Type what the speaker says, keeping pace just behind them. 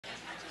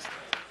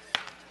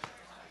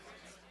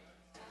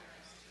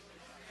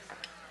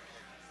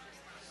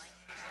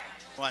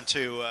want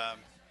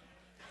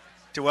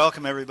to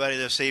welcome everybody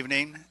this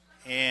evening,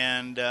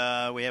 and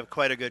we have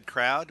quite a good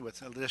crowd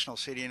with additional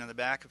seating in the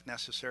back if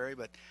necessary,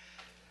 but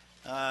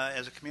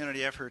as a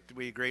community effort,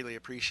 we greatly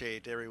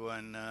appreciate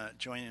everyone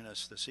joining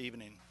us this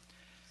evening.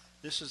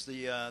 This is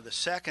the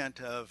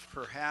second of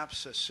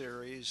perhaps a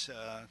series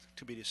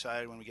to be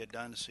decided when we get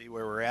done to see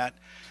where we're at,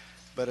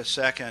 but a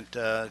second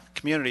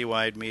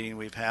community-wide meeting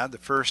we've had. The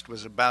first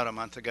was about a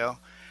month ago,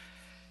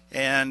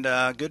 and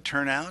good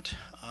turnout.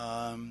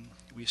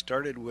 We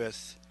started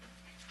with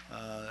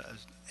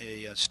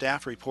a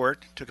staff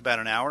report. It took about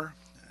an hour,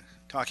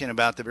 talking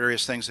about the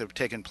various things that have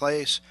taken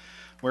place,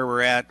 where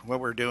we're at, what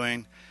we're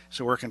doing.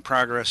 It's a work in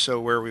progress, so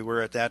where we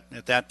were at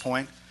that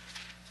point.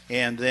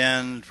 And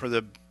then for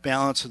the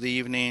balance of the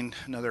evening,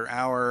 another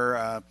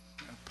hour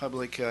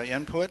public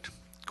input.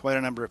 Quite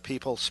a number of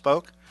people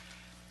spoke,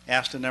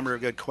 asked a number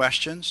of good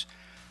questions.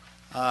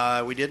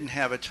 We didn't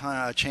have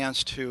a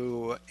chance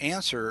to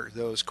answer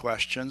those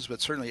questions,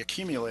 but certainly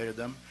accumulated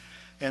them.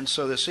 And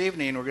so this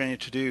evening we're going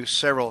to do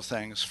several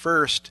things.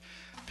 First,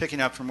 picking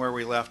up from where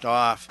we left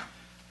off,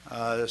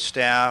 the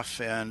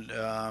staff and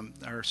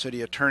our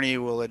city attorney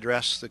will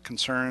address the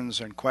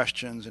concerns and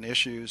questions and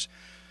issues,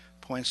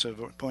 points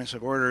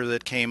of order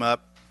that came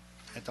up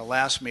at the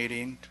last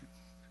meeting,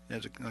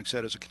 like I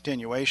said, as a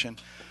continuation.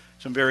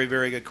 Some very,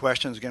 very good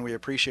questions. Again, we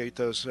appreciate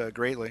those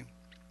greatly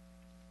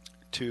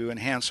to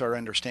enhance our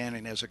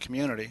understanding as a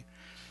community,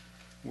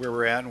 where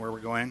we're at and where we're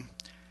going.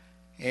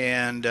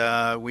 And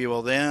we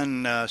will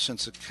then,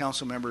 since the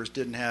council members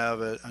didn't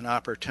have an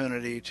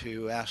opportunity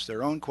to ask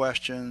their own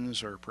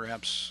questions or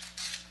perhaps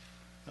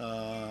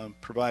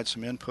provide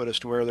some input as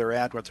to where they're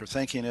at, what their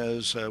thinking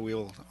is,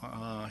 we'll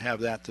have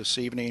that this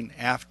evening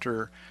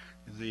after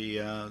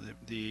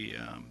the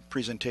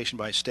presentation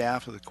by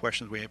staff of the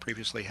questions we had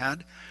previously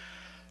had.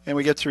 And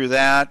we get through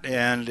that,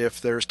 and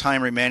if there's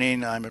time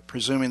remaining, I'm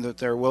presuming that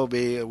there will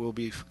be, we'll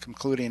be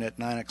concluding at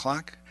 9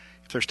 o'clock.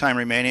 If there's time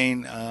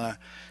remaining,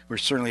 we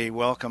certainly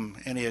welcome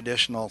any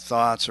additional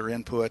thoughts or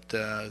input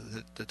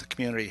that the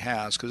community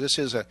has, because this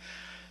is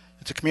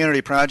it's a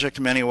community project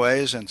in many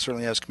ways, and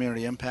certainly has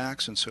community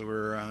impacts. And so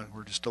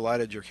we're just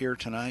delighted you're here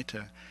tonight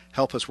to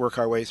help us work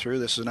our way through.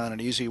 This is not an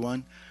easy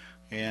one,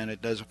 and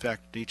it does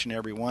affect each and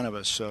every one of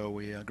us. So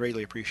we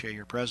greatly appreciate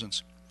your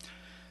presence.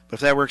 But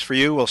if that works for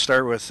you, we'll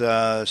start with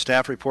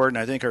staff report, and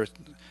I think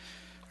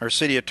our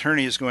city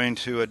attorney is going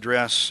to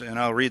address, and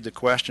I'll read the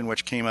question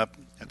which came up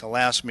at the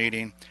last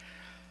meeting.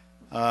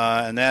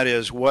 And that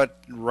is, what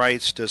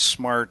rights does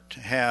SMART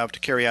have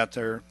to carry out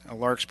their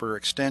Larkspur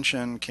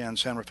extension? Can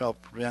San Rafael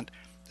prevent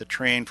the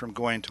train from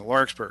going to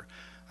Larkspur?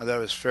 That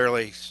was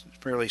fairly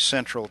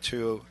central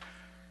to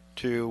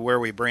where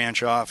we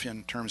branch off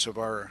in terms of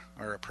our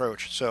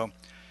approach. So,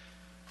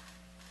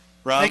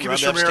 Rob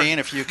Epstein,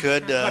 if you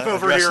could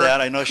address that.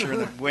 I know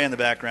you're way in the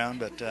background,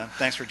 but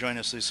thanks for joining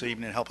us this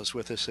evening and help us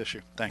with this issue.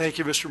 Thanks. Thank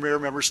you, Mr. Mayor,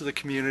 members of the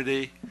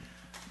community.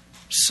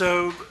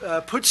 So,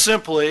 put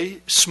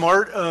simply,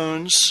 SMART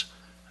owns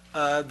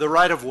the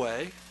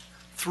right-of-way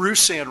through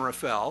San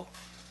Rafael,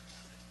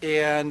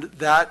 and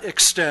that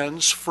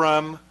extends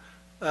from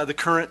the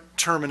current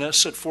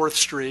terminus at 4th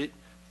Street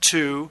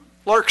to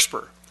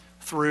Larkspur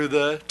through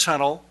the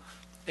tunnel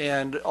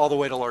and all the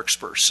way to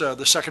Larkspur. So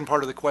the second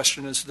part of the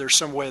question is, there's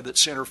some way that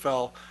San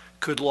Rafael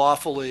could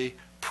lawfully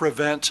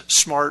prevent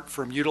SMART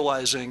from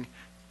utilizing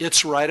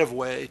its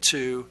right-of-way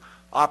to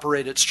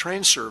operate its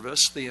train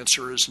service? The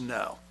answer is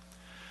no.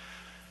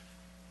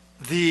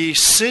 The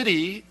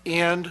city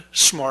and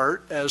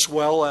SMART, as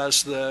well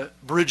as the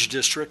Bridge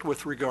District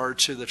with regard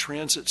to the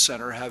transit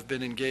center, have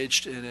been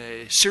engaged in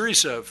a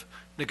series of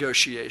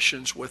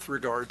negotiations with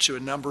regard to a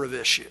number of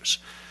issues.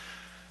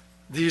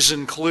 These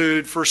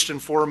include, first and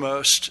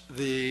foremost,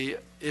 the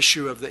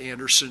issue of the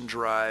Anderson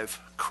Drive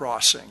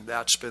crossing.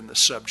 That's been the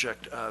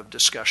subject of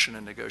discussion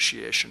and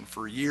negotiation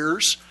for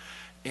years,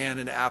 and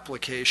an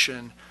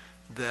application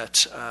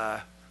that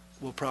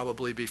will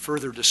probably be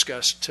further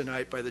discussed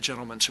tonight by the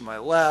gentleman to my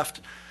left,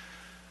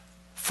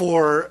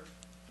 for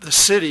the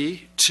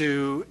city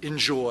to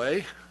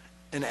enjoy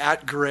an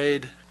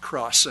at-grade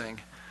crossing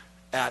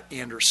at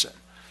Anderson.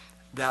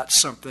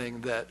 That's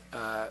something that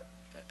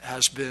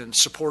has been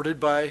supported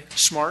by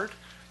SMART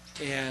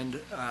and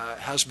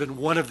has been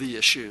one of the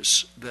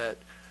issues that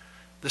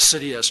the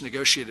city has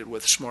negotiated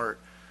with SMART.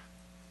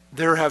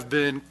 There have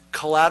been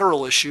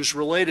collateral issues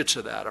related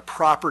to that, a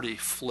property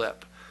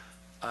flip,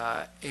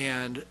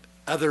 and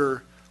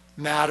other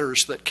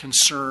matters that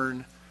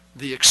concern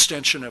the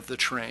extension of the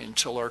train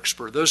to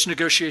Larkspur. Those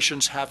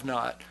negotiations have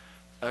not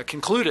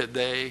concluded.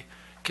 They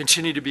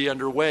continue to be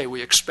underway.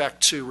 We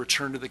expect to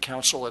return to the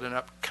council at an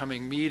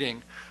upcoming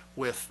meeting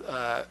with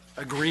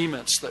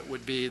agreements that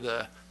would be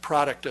the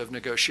product of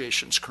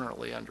negotiations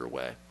currently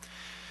underway.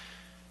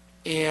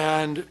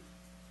 And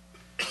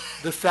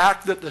the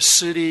fact that the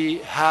city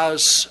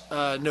has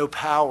no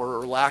power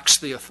or lacks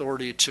the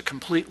authority to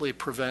completely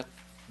prevent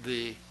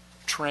the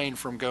train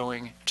from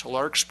going to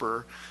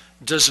Larkspur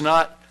does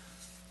not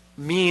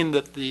mean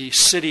that the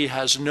city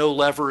has no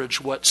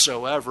leverage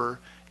whatsoever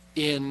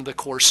in the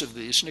course of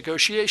these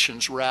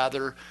negotiations.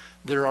 Rather,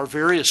 there are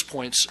various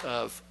points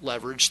of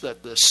leverage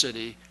that the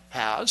city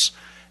has,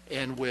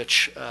 and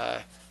which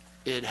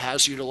it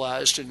has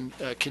utilized and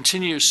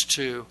continues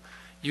to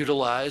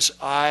utilize.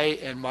 I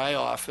and my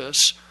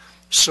office,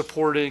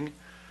 supporting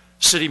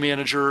city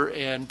manager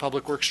and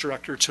public works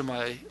director to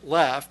my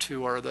left,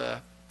 who are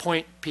the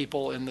point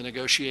people in the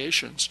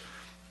negotiations,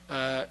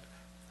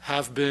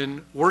 have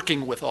been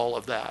working with all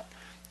of that,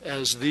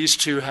 as these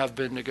two have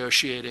been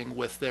negotiating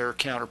with their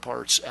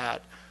counterparts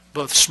at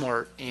both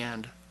SMART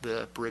and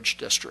the Bridge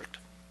District.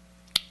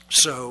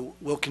 So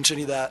we'll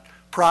continue that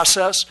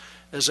process.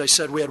 As I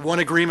said, we had one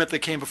agreement that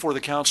came before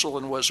the council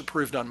and was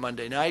approved on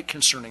Monday night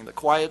concerning the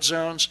quiet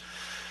zones.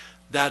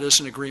 That is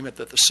an agreement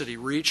that the city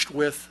reached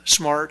with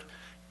SMART,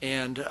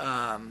 and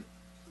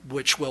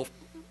which will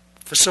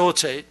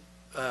facilitate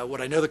what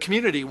I know the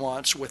community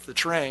wants with the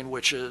train,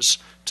 which is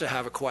to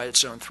have a quiet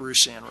zone through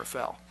San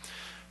Rafael.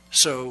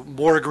 So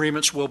more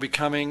agreements will be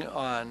coming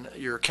on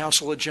your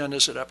council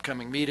agendas at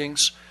upcoming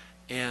meetings,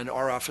 and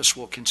our office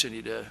will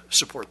continue to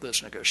support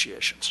those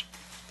negotiations.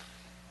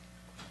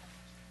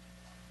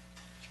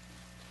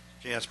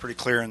 Yeah, it's pretty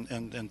clear,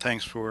 and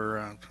thanks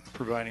for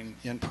providing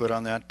input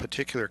on that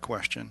particular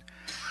question.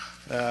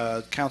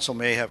 Council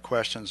may have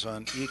questions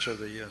on each of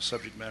the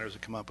subject matters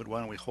that come up, but why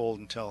don't we hold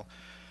until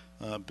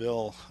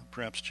Bill,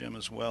 perhaps Jim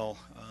as well,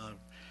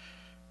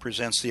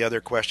 presents the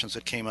other questions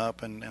that came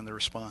up and the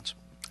response.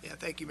 Yeah,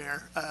 thank you,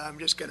 Mayor. I'm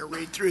just going to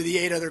read through the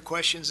 8 other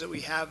questions that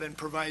we have and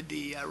provide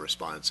the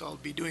response. I'll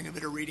be doing a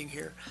bit of reading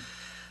here.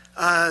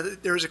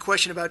 There was a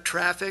question about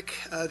traffic.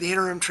 The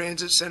interim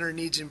transit center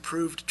needs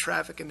improved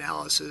traffic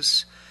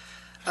analysis.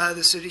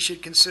 The city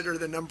should consider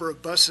the number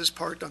of buses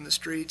parked on the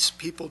streets,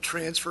 people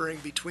transferring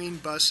between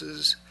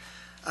buses,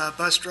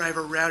 bus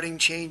driver routing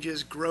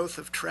changes, growth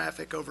of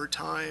traffic over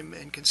time,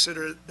 and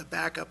consider the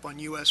backup on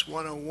US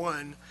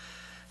 101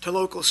 to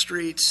local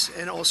streets,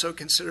 and also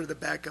consider the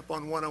backup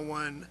on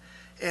 101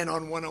 and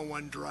on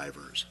 101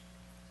 drivers.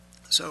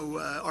 So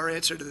our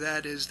answer to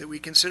that is that we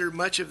considered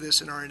much of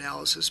this in our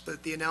analysis,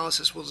 but the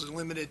analysis was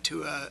limited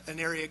to an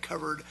area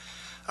covered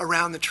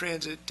around the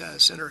transit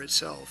center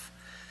itself.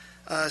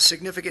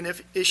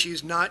 Significant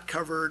issues not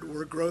covered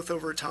were growth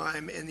over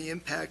time and the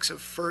impacts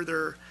of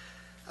further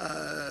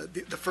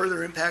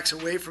impacts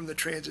away from the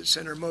transit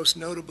center, most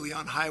notably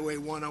on Highway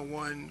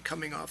 101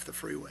 coming off the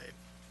freeway.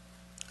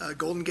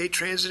 Golden Gate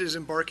Transit is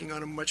embarking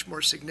on a much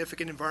more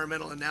significant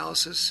environmental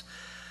analysis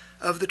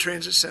of the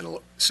transit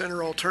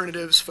center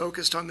alternatives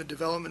focused on the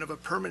development of a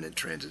permanent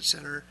transit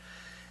center,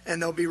 and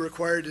they'll be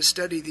required to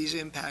study these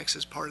impacts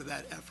as part of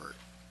that effort.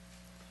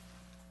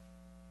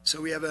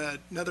 So we have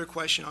another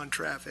question on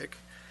traffic.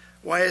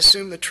 Why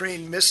assume the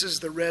train misses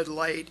the red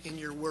light in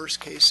your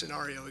worst case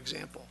scenario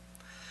example?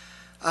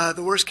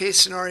 The worst case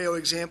scenario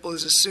example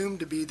is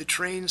assumed to be the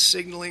train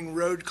signaling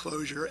road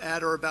closure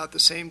at or about the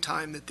same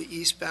time that the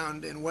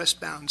eastbound and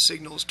westbound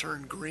signals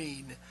turn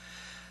green.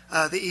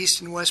 The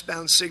east and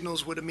westbound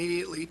signals would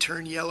immediately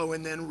turn yellow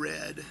and then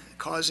red,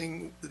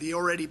 causing the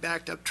already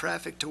backed up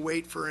traffic to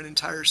wait for an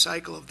entire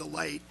cycle of the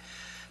light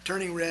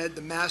turning red,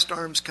 the mast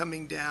arms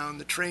coming down,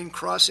 the train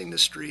crossing the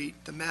street,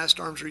 the mast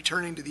arms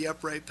returning to the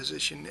upright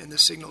position, and the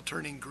signal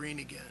turning green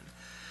again.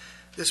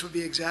 This would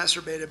be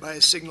exacerbated by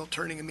a signal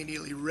turning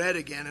immediately red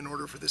again in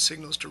order for the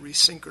signals to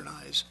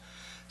resynchronize.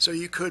 So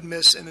you could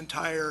miss an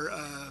entire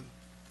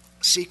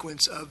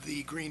sequence of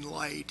the green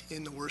light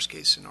in the worst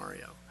case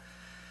scenario.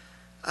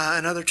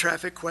 Another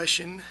traffic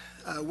question,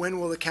 when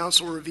will the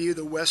council review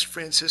the West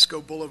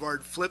Francisco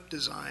Boulevard flip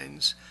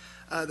designs?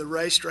 The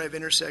Rice Drive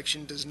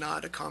intersection does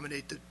not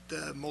accommodate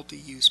the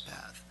multi-use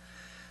path.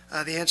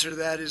 The answer to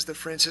that is the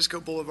Francisco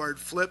Boulevard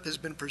flip has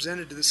been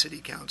presented to the City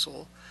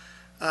Council.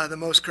 The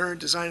most current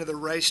design of the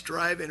Rice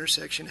Drive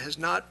intersection has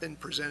not been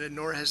presented,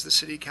 nor has the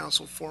City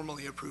Council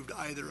formally approved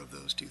either of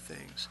those two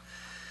things.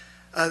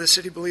 The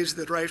city believes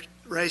that the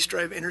Rice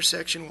Drive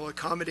intersection will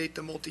accommodate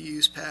the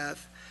multi-use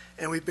path,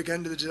 and we've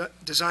begun the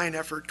design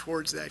effort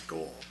towards that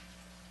goal.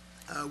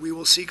 We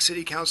will seek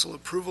City Council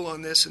approval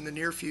on this in the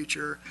near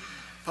future,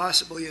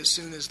 possibly as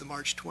soon as the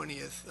March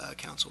 20th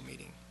council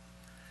meeting.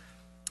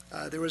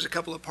 There was a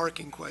couple of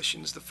parking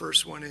questions. The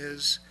first one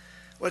is,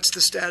 what's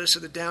the status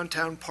of the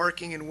downtown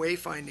parking and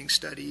wayfinding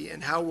study,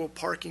 and how will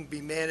parking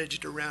be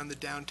managed around the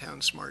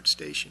downtown SMART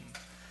station?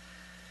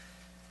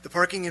 The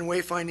parking and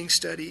wayfinding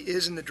study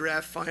is in the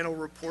draft final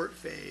report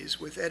phase,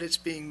 with edits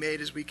being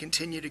made as we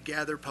continue to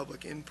gather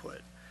public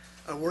input.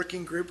 A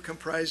working group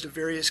comprised of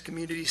various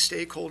community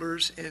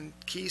stakeholders and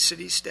key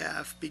city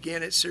staff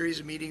began its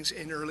series of meetings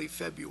in early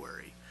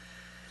February.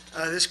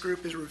 This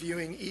group is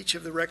reviewing each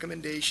of the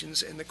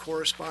recommendations and the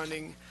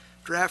corresponding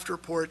draft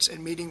reports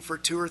and meeting for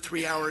 2 or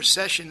 3 hour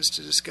sessions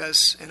to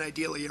discuss and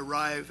ideally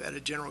arrive at a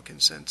general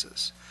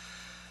consensus.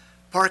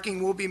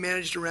 Parking will be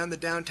managed around the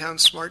downtown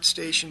SMART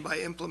station by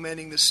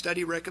implementing the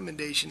study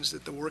recommendations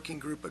that the working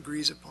group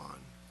agrees upon.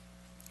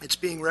 It's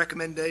being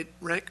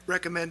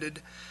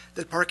recommended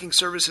that parking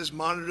services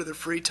monitor the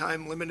free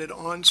time limited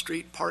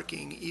on-street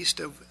parking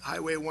east of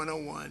Highway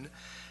 101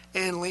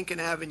 and Lincoln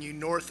Avenue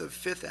north of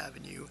 5th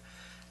Avenue,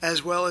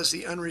 as well as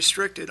the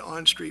unrestricted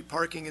on-street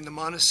parking in the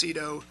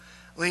Montecito,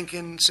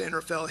 Lincoln, San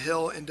Rafael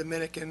Hill, and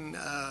Dominican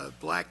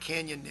Black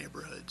Canyon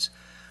neighborhoods.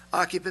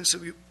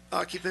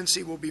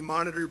 Occupancy will be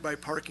monitored by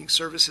parking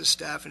services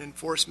staff, and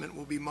enforcement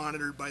will be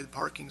monitored by the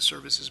parking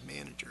services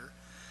manager.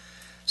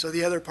 So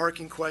the other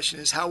parking question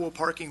is, how will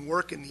parking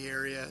work in the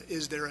area?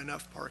 Is there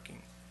enough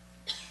parking?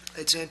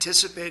 It's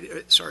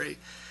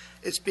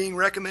being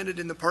recommended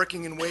in the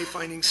parking and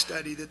wayfinding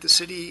study that the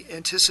city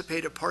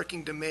anticipate a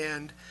parking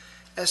demand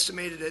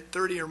estimated at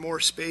 30 or more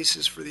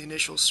spaces for the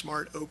initial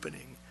SMART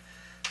opening.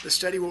 The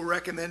study will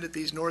recommend that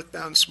these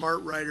northbound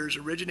SMART riders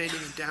originating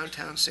in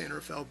downtown San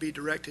Rafael be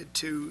directed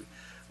to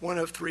one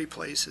of three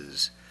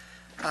places.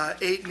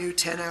 8 new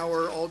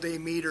 10-hour all-day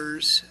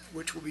meters,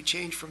 which will be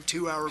changed from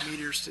 2-hour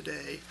meters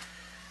today,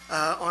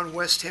 on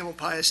West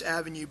Tamalpais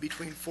Avenue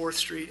between 4th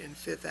Street and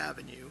 5th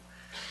Avenue.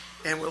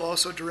 And we'll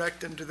also direct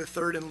them to the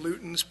 3rd and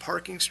Luton's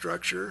parking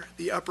structure.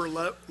 The upper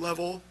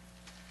level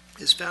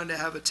is found to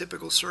have a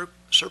typical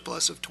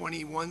surplus of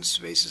 21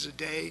 spaces a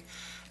day,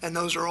 and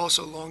those are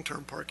also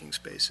long-term parking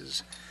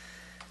spaces.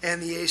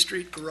 And the A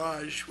Street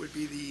garage would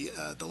be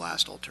the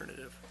last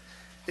alternative.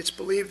 It's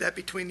believed that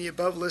between the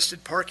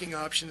above-listed parking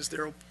options,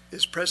 there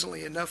is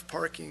presently enough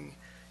parking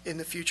in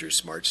the future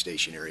SMART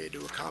station area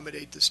to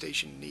accommodate the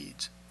station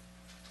needs.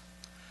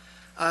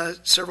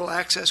 Several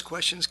access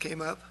questions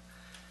came up.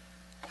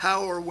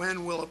 How or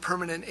when will a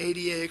permanent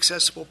ADA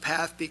accessible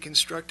path be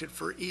constructed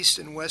for east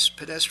and west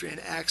pedestrian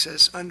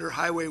access under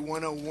Highway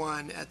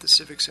 101 at the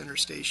Civic Center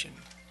station?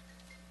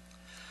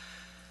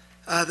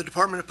 The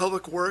Department of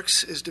Public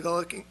Works is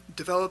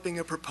developing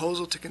a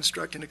proposal to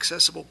construct an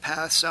accessible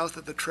path south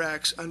of the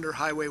tracks under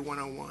Highway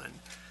 101.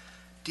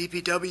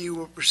 DPW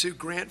will pursue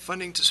grant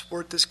funding to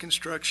support this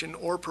construction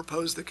or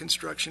propose the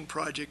construction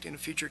project in a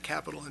future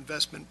capital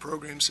investment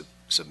program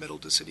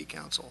submittal to City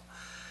Council.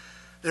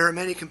 There are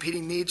many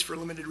competing needs for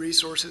limited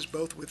resources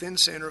both within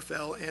San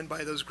Rafael and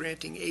by those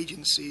granting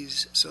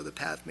agencies, so the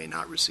path may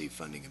not receive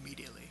funding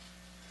immediately.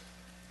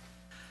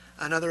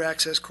 Another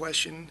access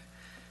question.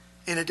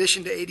 In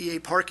addition to ADA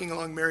parking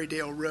along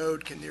Marydale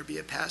Road, can there be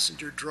a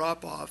passenger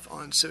drop-off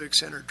on Civic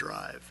Center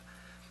Drive?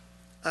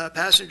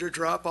 Passenger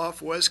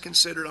drop-off was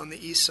considered on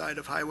the east side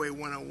of Highway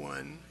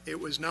 101.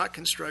 It was not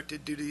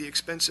constructed due to the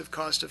expensive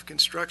cost of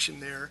construction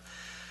there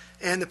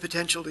and the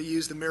potential to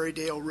use the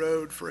Marydale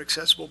Road for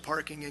accessible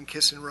parking and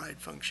kiss and ride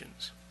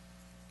functions.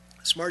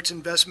 SMART's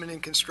investment in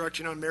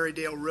construction on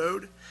Marydale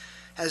Road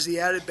has the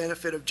added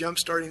benefit of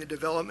jump-starting the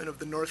development of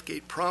the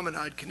Northgate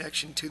Promenade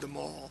connection to the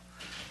mall,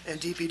 and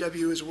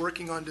DPW is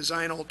working on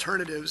design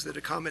alternatives that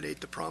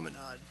accommodate the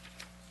promenade.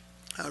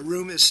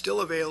 Room is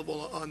still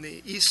available on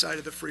the east side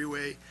of the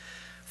freeway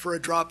for a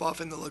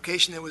drop-off in the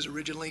location that was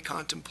originally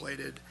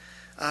contemplated,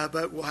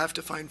 but we'll have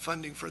to find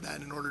funding for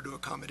that in order to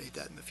accommodate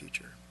that in the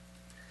future.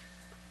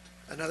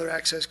 Another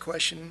access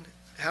question,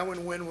 how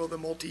and when will the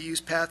multi-use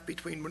path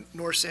between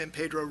North San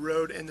Pedro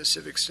Road and the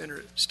Civic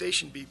Center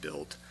station be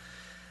built?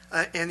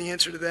 And the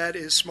answer to that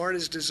is SMART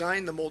has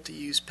designed the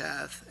multi-use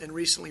path and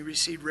recently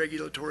received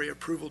regulatory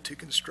approval to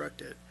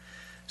construct it.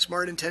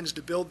 SMART intends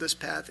to build this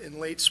path in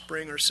late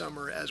spring or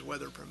summer as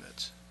weather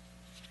permits.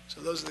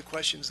 So those are the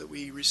questions that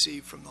we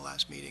received from the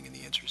last meeting and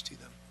the answers to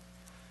them.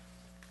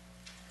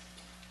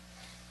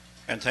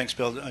 And thanks,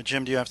 Bill.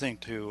 Jim, do you have anything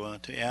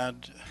to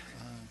add?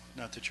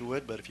 Not that you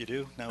would, but if you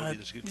do, now would be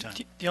this good time.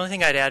 The only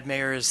thing I'd add,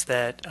 Mayor, is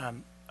that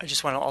I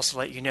just want to also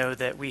let you know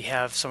that we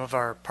have some of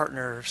our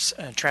partners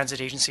and transit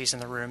agencies in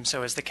the room.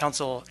 So as the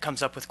council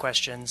comes up with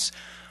questions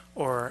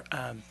or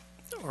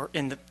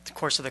in the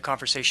course of the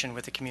conversation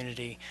with the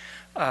community,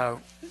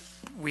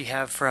 we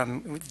have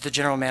from the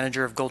general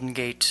manager of Golden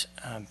Gate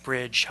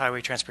Bridge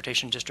Highway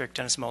Transportation District,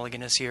 Dennis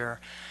Mulligan, is here.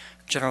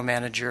 General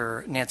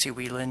Manager Nancy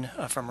Whelan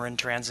from Marin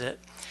Transit.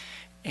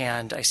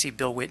 And I see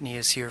Bill Whitney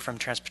is here from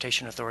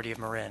Transportation Authority of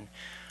Marin.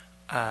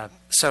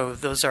 So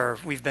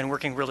we've been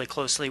working really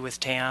closely with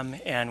TAM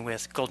and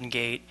with Golden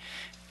Gate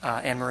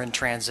and Marin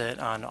Transit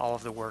on all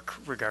of the work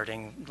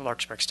regarding the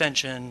Larkspur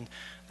Extension,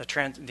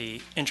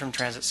 the interim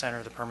transit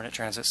center, the permanent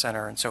transit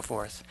center, and so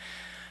forth.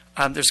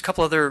 There's a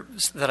couple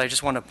others that I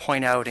just want to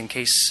point out in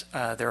case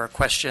there are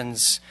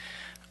questions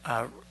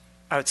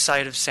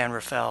outside of San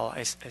Rafael.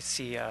 I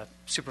see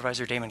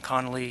Supervisor Damon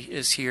Connolly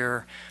is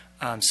here.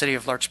 City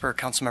of Larkspur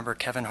Councilmember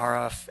Kevin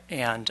Haroff,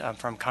 and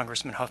from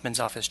Congressman Huffman's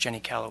office, Jenny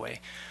Callaway.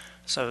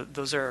 So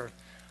those are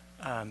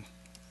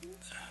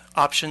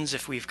options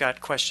if we've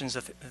got questions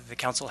that the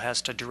council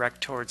has to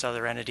direct towards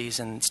other entities,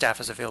 and staff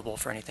is available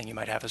for anything you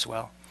might have as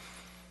well.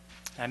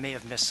 I may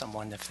have missed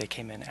someone if they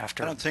came in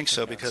after. I don't think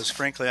so, because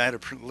frankly I had a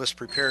list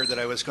prepared that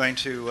I was going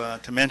to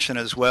mention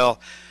as well.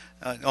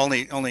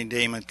 Only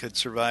Damon could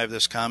survive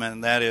this comment,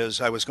 and that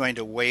is I was going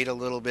to wait a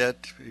little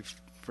bit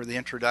for the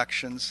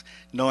introductions,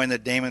 knowing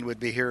that Damon would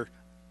be here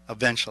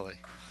eventually.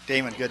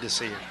 Damon, good to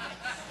see you.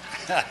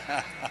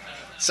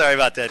 Sorry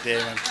about that,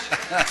 Damon.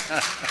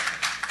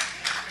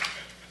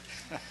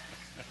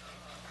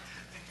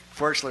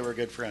 Fortunately, we're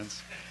good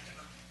friends.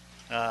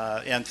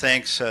 And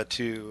thanks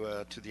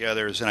to the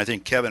others. And I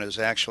think Kevin is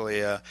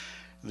actually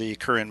the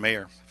current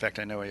mayor. In fact,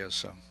 I know he is.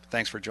 So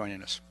thanks for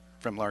joining us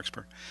from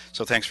Larkspur.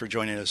 So thanks for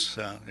joining us,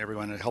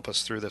 everyone, to help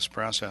us through this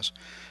process.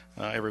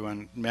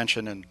 Everyone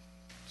mentioned, and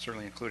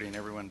certainly including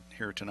everyone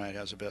here tonight,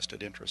 has a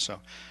vested interest. So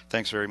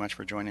thanks very much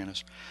for joining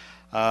us.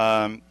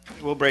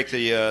 We'll break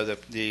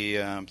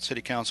the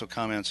city council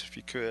comments, if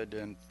you could,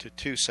 into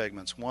two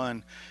segments.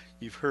 One,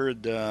 you've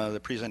heard the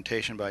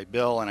presentation by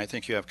Bill, and I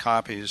think you have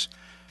copies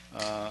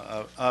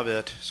of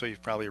it, so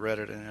you've probably read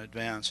it in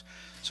advance.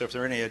 So if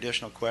there are any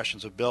additional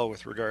questions of Bill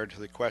with regard to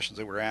the questions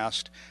that were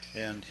asked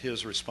and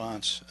his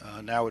response,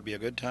 now would be a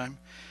good time.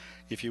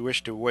 If you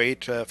wish to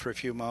wait for a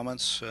few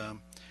moments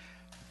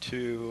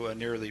to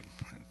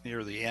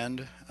near the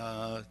end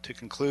to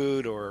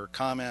conclude or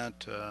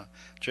comment,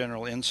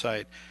 general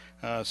insight,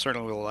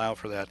 certainly we'll allow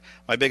for that.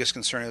 My biggest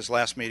concern is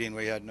last meeting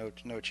we had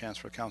no chance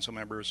for council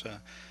members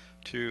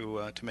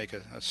to make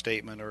a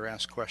statement or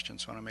ask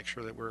questions, so I want to make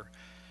sure that we're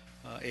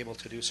able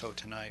to do so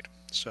tonight.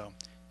 So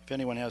if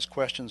anyone has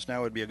questions,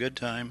 now would be a good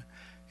time,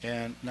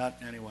 and not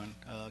anyone,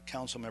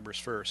 council members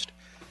first.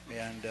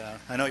 And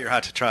I know you're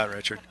hot to trot,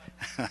 Richard,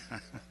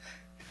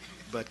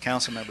 but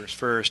council members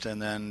first, and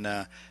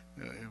then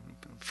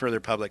further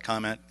public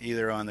comment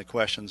either on the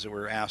questions that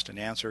were asked and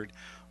answered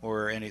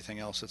or anything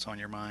else that's on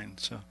your mind.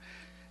 So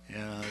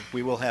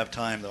we will have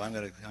time, though. I'm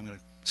going to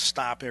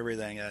stop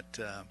everything at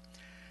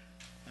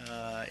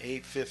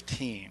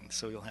 8:15,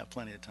 so you'll have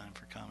plenty of time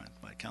for comment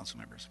by council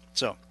members.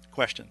 So,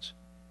 questions?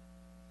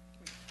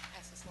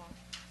 Pass this along.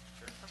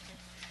 Sure. Okay.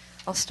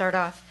 I'll start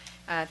off.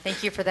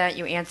 Thank you for that.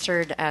 You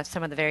answered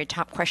some of the very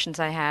top questions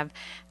I have.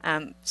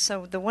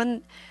 So the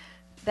one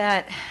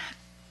that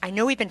I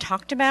know we've been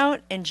talked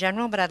about in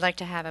general, but I'd like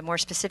to have a more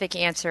specific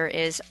answer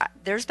is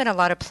there's been a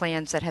lot of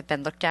plans that have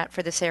been looked at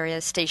for this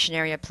area, station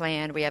area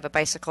plan. We have a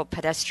bicycle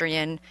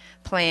pedestrian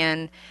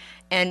plan.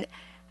 And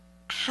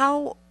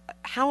how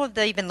have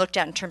they been looked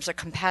at in terms of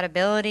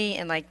compatibility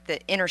and like the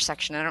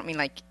intersection? I don't mean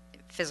like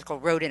physical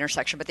road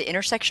intersection, but the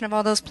intersection of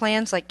all those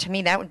plans. Like, to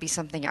me, that would be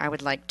something I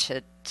would like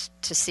to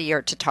see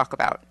or to talk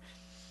about.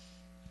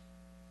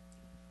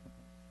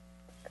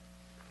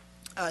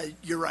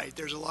 You're right.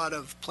 There's a lot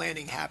of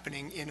planning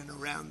happening in and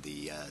around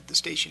the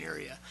station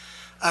area.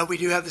 We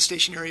do have the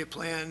station area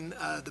plan.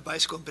 The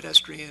Bicycle and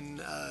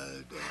Pedestrian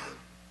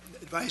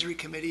Advisory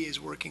Committee is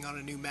working on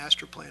a new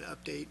master plan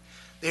update.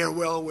 They are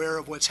well aware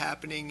of what's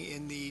happening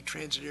in the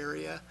transit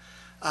area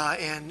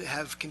and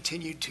have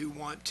continued to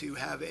want to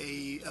have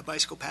a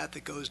bicycle path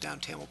that goes down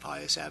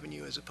Tamalpais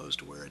Avenue as opposed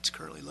to where it's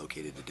currently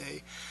located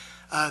today.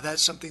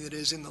 That's something that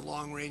is in the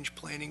long-range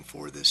planning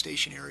for the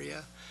station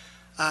area.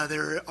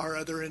 There are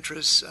other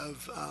interests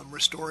of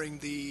restoring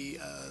the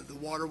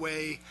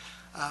waterway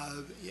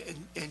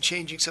and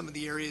changing some of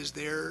the areas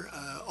there.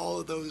 All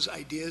of those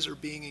ideas are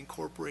being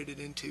incorporated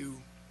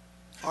into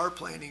our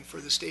planning for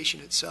the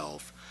station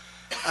itself.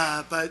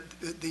 But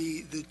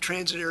the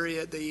transit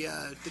area,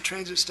 the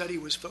transit study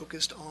was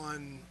focused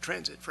on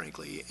transit,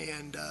 frankly,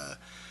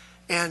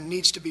 and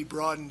needs to be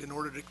broadened in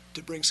order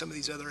to bring some of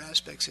these other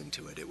aspects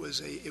into it. It was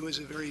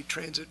a very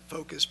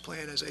transit-focused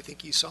plan, as I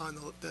think you saw in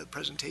the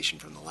presentation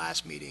from the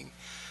last meeting.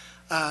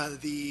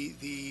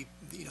 The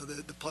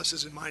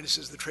pluses and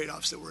minuses, the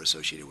trade-offs that were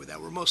associated with that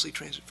were mostly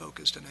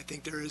transit-focused, and I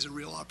think there is a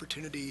real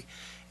opportunity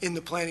in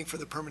the planning for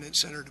the permanent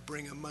center to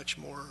bring a much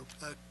more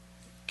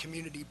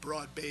community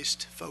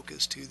broad-based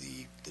focus to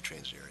the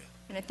transit area.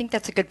 And I think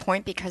that's a good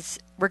point because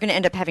we're going to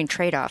end up having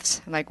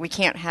trade-offs. Like, we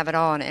can't have it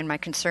all, and my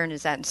concern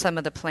is that in some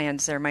of the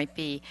plans there might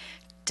be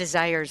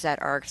desires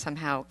that are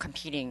somehow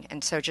competing,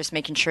 and so just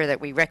making sure that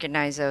we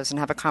recognize those and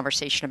have a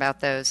conversation about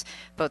those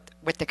both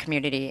with the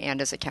community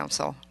and as a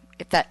council,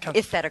 if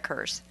that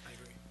occurs. I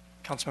agree.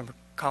 Councilmember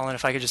Collin,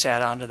 if I could just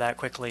add on to that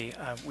quickly.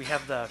 We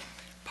have the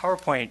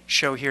PowerPoint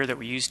show here that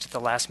we used at the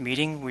last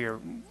meeting.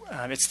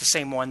 It's the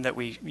same one that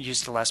we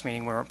used at the last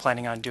meeting. We weren't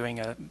planning on doing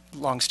a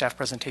long staff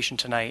presentation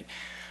tonight.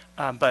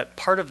 But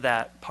part of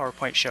that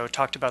PowerPoint show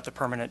talked about the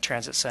permanent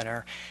transit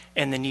center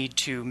and the need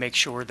to make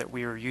sure that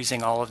we are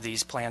using all of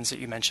these plans that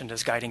you mentioned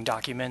as guiding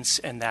documents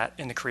and that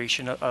in the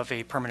creation of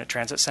a permanent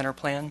transit center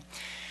plan.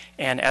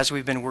 And as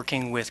we've been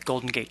working with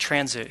Golden Gate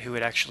Transit, who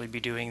would actually be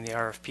doing the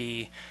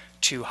RFP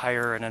to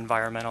hire an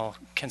environmental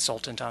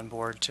consultant on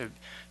board to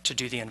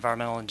do the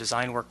environmental and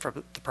design work for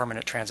the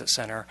permanent transit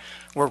center,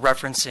 we're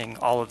referencing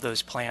all of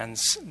those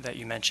plans that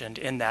you mentioned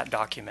in that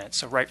document.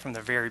 So right from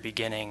the very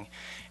beginning,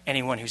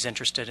 anyone who's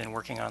interested in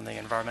working on the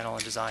environmental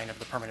and design of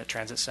the permanent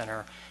transit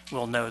center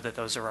will know that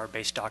those are our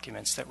base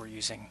documents that we're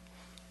using.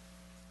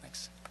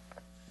 Thanks.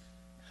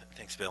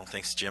 Thanks, Bill.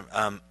 Thanks, Jim.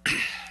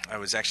 I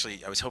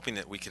was hoping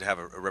that we could have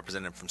a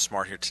representative from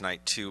SMART here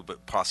tonight too,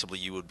 but possibly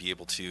you would be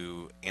able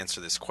to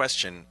answer this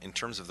question in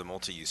terms of the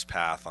multi-use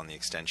path on the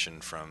extension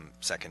from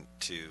 2nd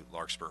to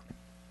Larkspur.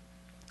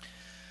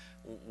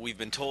 We've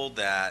been told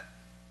that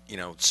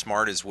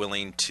SMART is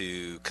willing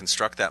to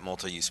construct that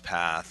multi-use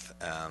path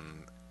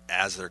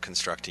as they're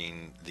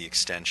constructing the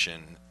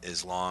extension,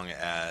 as long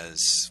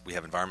as we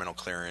have environmental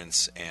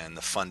clearance and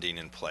the funding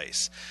in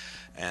place.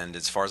 And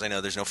as far as I know,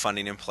 there's no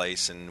funding in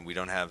place, and we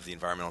don't have the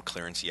environmental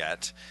clearance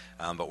yet,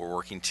 but we're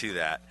working to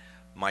that.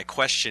 My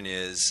question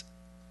is,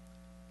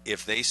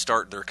 if they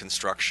start their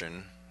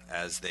construction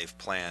as they've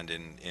planned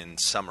in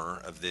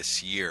summer of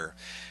this year,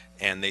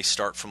 and they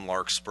start from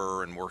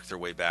Larkspur and work their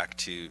way back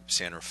to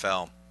San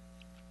Rafael,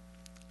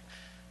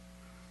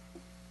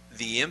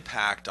 the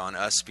impact on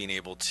us being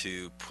able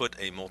to put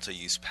a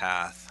multi-use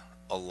path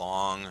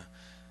along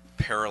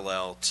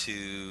parallel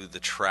to the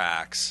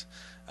tracks,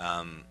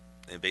 and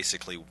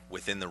basically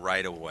within the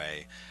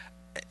right-of-way,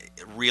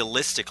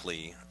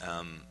 realistically,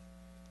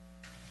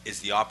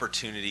 is the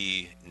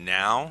opportunity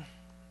now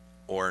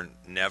or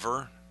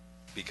never?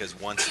 Because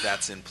once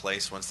that's in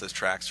place, once those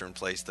tracks are in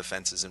place, the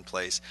fence is in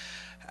place,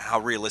 how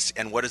realistic,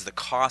 and what does the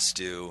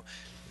cost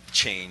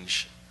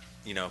change?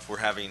 You know, if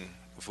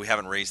we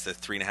haven't raised the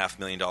 $3.5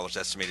 million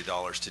estimated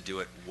dollars to do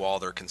it while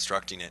they're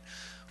constructing it,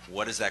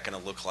 what is that going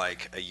to look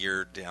like a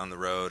year down the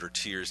road or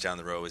 2 years down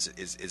the road?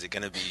 Is it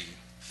going to be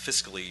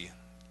fiscally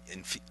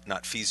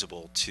not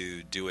feasible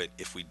to do it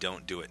if we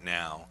don't do it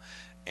now?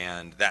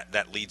 And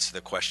that leads to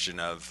the question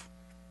of,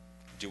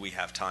 do we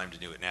have time to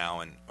do it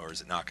now, or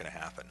is it not going to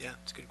happen? Yeah,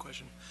 it's a good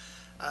question.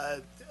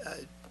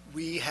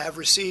 We have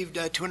received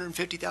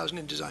 $250,000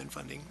 in design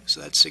funding,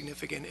 so that's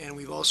significant, and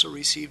we've also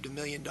received $1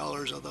 million,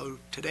 although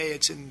today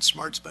it's in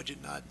SMART's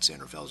budget, not San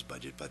Rafael's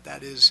budget, but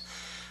that is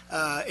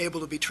able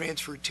to be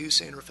transferred to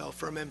San Rafael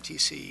from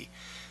MTC.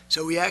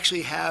 So we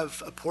actually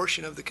have a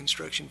portion of the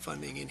construction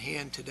funding in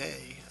hand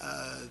today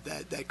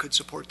that could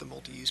support the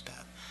multi-use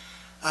path.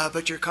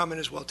 But your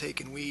comment is well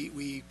taken.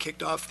 We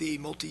kicked off the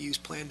multi-use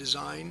plan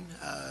design.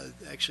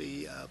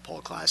 Actually,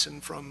 Paul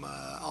Klassen from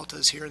Alta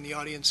is here in the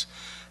audience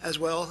as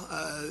well,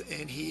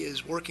 and he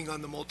is working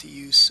on the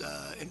multi-use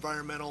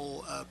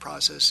environmental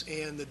process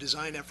and the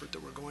design effort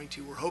that we're going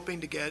to. We're hoping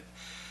to get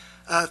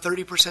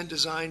 30%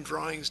 design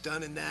drawings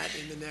done in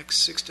the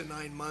next 6 to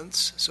 9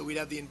 months. So we'd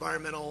have the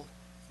environmental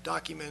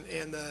document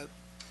and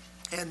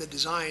the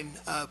design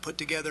put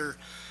together,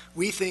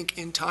 we think,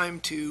 in time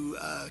to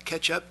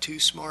catch up to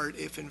SMART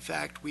if in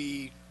fact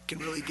we can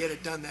really get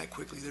it done that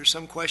quickly. There's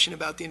some question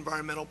about the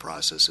environmental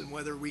process and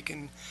whether we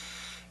can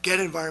get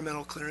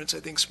environmental clearance. I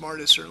think SMART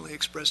has certainly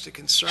expressed a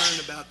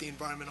concern about the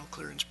environmental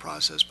clearance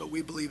process, but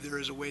we believe there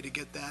is a way to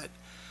get that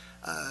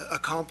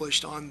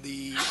accomplished on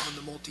the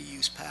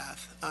multi-use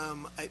path.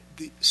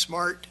 The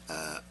SMART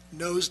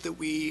knows that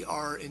we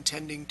are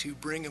intending to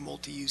bring a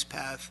multi-use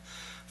path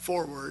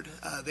forward.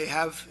 They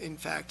have, in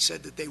fact,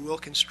 said that they will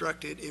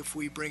construct it if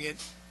we bring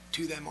it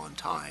to them on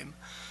time.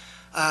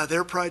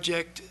 Their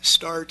project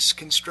starts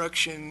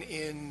construction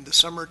in the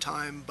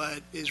summertime,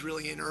 but is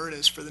really in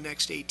earnest for the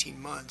next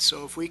 18 months.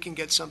 So if we can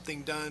get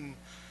something done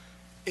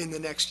in the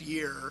next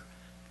year,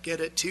 get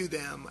it to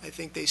them, I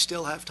think they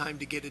still have time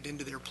to get it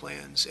into their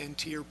plans. And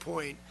to your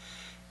point,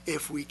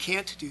 if we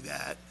can't do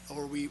that,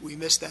 or we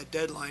miss that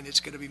deadline, it's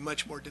going to be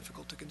much more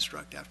difficult to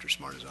construct after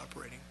SMART is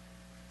operating.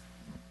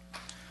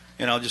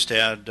 And I'll just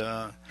add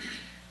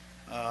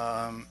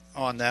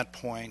on that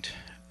point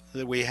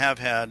that we have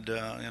had,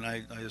 and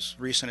I as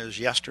recent as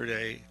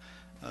yesterday,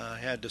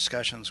 had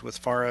discussions with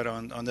FARAD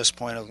on this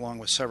point along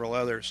with several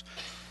others.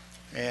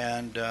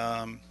 And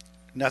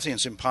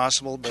nothing's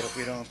impossible, but if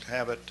we don't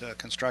have it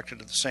constructed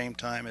at the same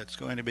time, it's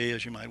going to be,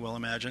 as you might well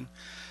imagine,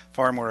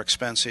 far more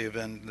expensive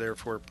and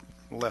therefore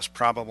less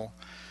probable.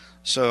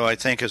 So I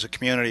think as a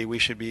community we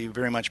should be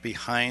very much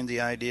behind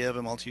the idea of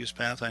a multi-use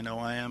path. I know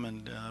I am,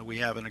 and we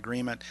have an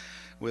agreement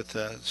with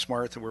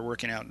SMART that we're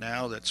working out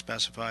now that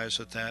specifies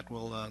that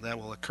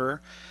will occur.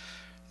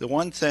 The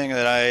one thing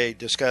that I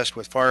discussed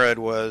with FARAD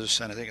was,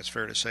 and I think it's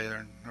fair to say there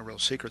are no real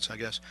secrets, I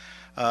guess,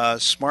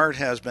 SMART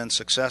has been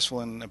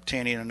successful in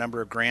obtaining a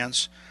number of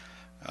grants.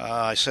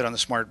 I sit on the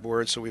SMART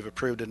board, so we've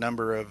approved a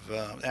number of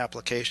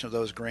application of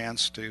those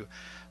grants to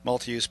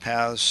multi-use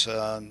paths,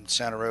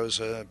 Santa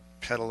Rosa,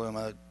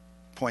 Petaluma,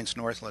 points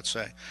north, let's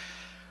say.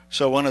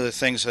 So one of the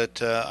things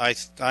that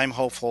I'm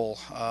hopeful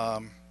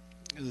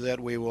that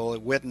we will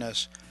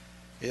witness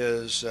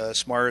is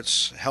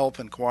SMART's help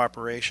and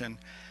cooperation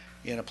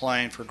in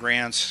applying for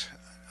grants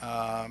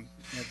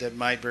that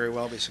might very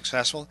well be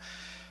successful.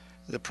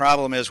 The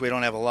problem is we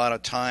don't have a lot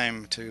of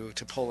time to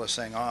pull this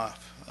thing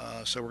off,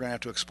 so we're going to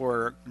have to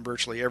explore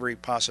virtually every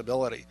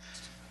possibility.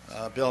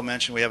 Bill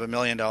mentioned we have $1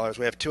 million.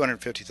 We have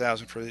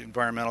 $250,000 for the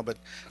environmental, but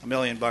 $1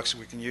 million that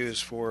we can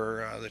use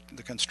for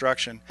the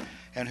construction.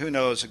 And who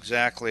knows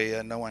exactly?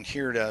 No one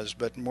here does,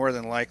 but more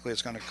than likely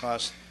it's going to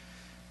cost.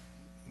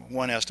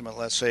 One estimate,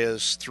 let's say,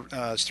 is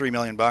 $3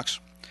 million.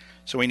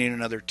 So we need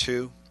another $2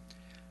 million.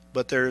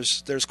 But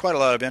there's quite a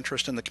lot of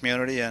interest in the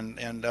community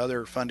and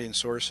other funding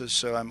sources.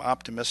 So I'm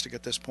optimistic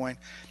at this point.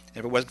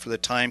 If it wasn't for the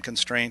time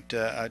constraint,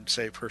 I'd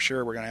say for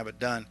sure we're going to have it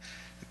done.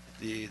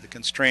 The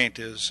constraint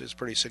is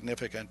pretty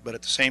significant, but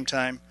at the same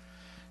time,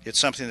 it's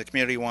something the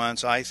community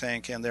wants, I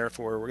think, and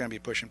therefore we're going to be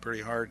pushing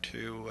pretty hard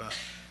to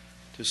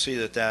see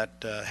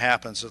that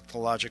happens at the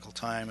logical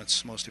time.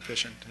 It's most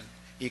efficient and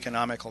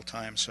economical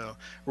time. So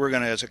we're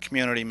going to, as a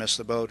community, miss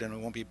the boat, and it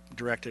won't be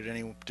directed at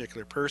any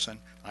particular person,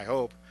 I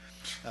hope,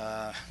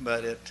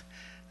 but it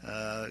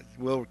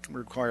will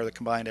require the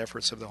combined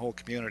efforts of the whole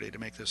community to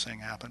make this thing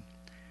happen.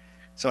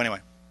 So anyway.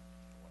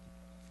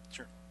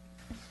 Sure.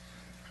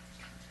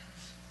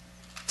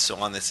 So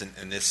on this,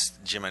 in this,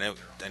 Jim, I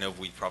know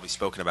we've probably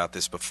spoken about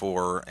this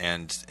before,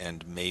 and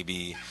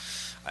maybe,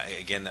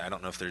 again, I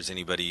don't know if there's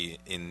anybody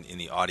in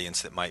the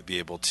audience that might be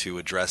able to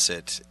address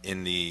it.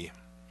 In the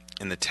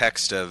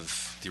text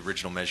of the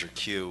original Measure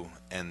Q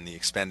and the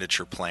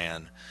expenditure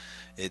plan,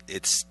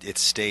 it's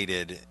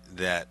stated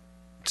that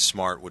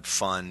SMART would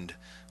fund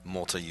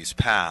multi-use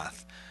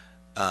path.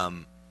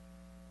 I'm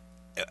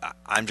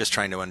just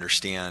trying to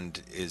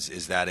understand,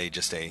 is that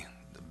just a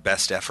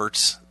best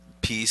efforts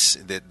piece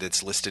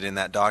that's listed in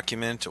that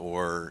document,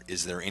 or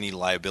is there any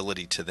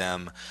liability to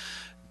them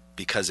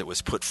because it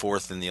was put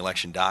forth in the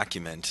election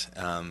document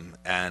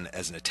and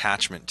as an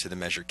attachment to the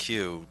Measure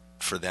Q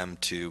for them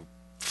to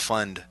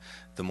fund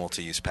the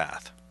multi-use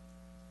path?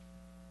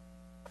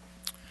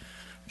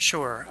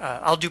 Sure.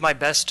 I'll do my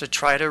best to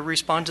try to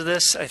respond to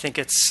this. I think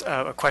it's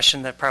a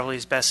question that probably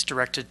is best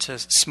directed to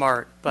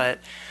SMART, but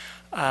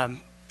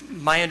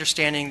my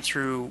understanding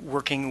through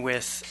working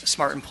with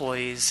SMART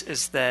employees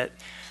is that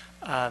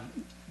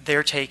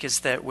their take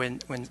is that when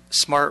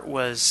SMART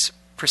was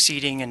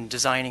proceeding and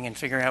designing and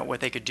figuring out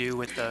what they could do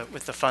with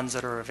the funds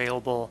that are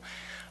available,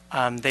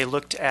 they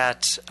looked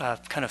at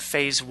kind of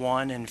phase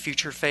one and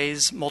future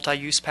phase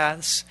multi-use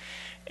paths,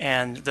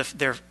 and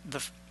the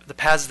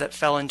paths that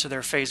fell into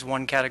their phase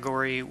one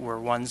category were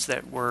ones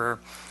that were,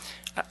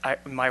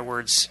 in my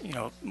words,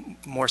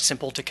 more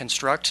simple to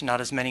construct, not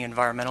as many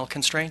environmental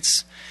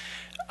constraints.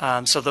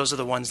 So those are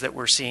the ones that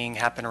we're seeing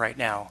happen right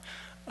now.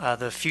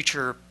 The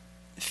future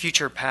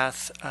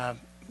path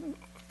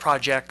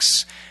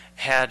projects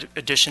had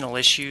additional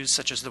issues,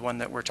 such as the one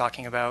that we're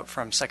talking about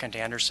from 2nd to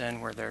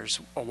Anderson, where there's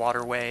a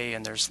waterway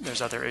and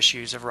there's other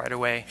issues of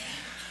right-of-way.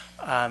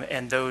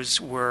 And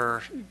those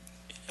were,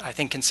 I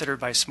think, considered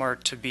by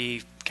SMART to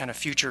be kind of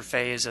future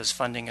phase as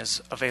funding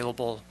is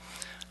available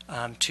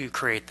to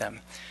create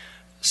them.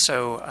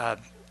 So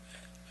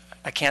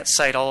I can't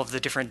cite all of the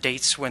different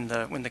dates when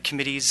the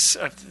committees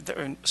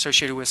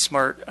associated with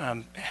SMART,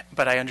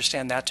 but I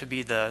understand that to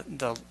be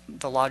the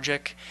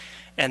logic,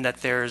 and that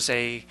there's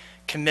a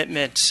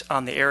commitment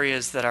on the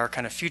areas that are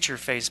kind of future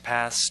phase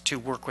paths to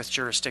work with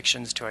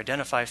jurisdictions to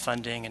identify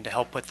funding and to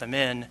help put them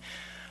in,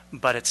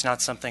 but it's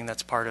not something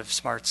that's part of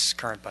SMART's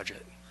current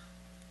budget.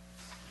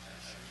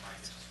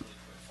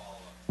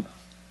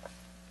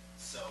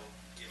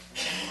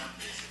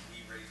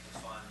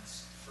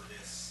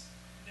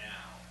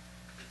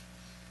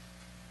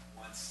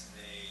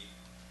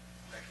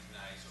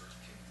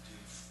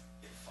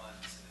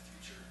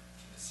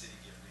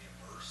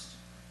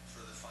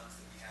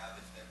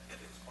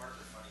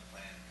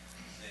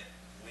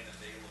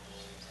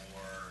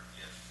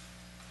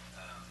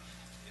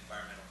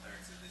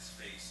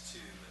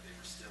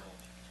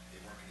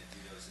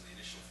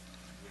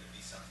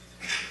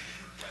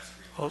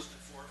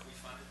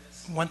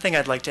 One thing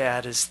I'd like to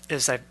add is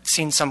I've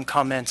seen some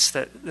comments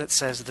that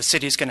says the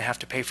city is going to have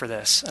to pay for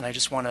this, and I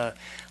just want to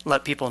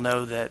let people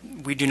know that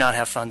we do not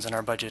have funds in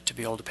our budget to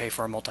be able to pay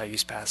for a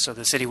multi-use path, so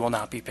the city will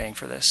not be paying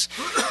for this.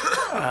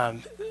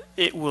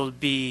 It will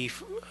be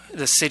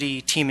the city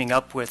teaming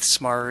up with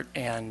SMART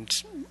and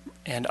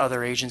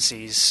other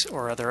agencies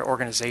or other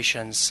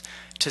organizations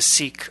to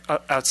seek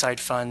outside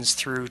funds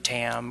through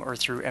TAM or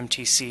through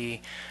MTC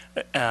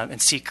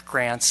and seek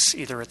grants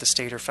either at the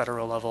state or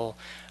federal level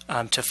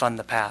to fund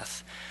the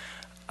path.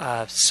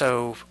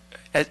 So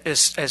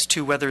as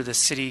to whether the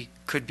city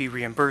could be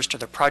reimbursed or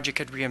the project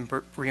could be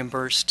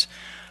reimbursed,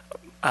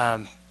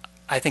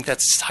 I think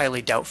that's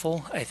highly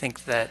doubtful. I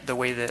think that the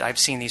way that I've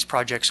seen these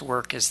projects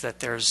work is that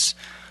there's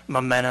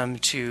momentum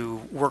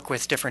to work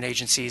with different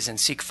agencies and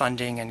seek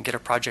funding and get a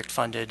project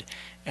funded,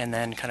 and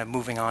then kind of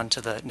moving on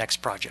to the next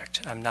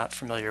project. I'm not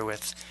familiar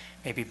with,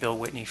 maybe Bill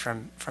Whitney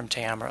from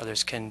TAM or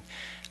others can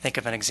think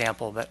of an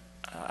example, but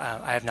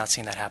I have not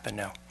seen that happen,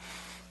 no.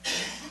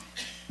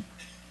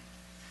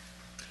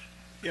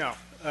 Yeah,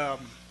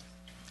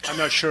 I'm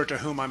not sure to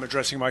whom I'm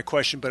addressing my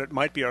question, but it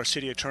might be our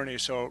city attorney.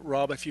 So,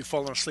 Rob, if you've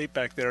fallen asleep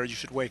back there, you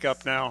should wake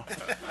up now.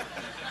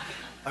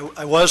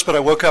 I was, but I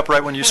woke up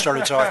right when you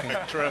started talking.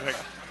 Terrific.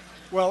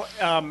 Well,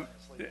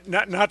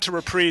 not to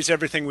reprise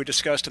everything we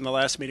discussed in the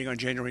last meeting on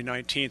January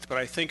 19th, but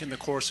I think in the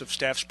course of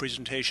staff's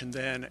presentation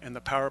then and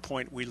the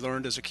PowerPoint, we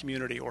learned as a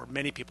community, or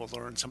many people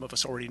learned, some of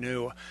us already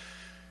knew,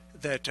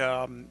 that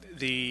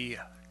the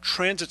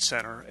transit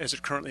center, as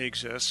it currently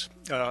exists,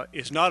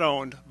 is not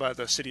owned by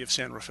the city of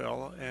San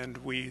Rafael, and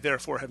we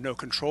therefore have no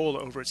control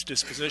over its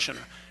disposition.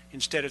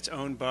 Instead, it's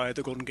owned by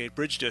the Golden Gate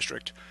Bridge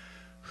District,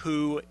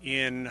 who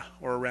in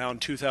or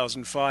around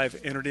 2005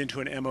 entered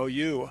into an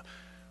MOU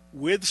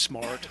with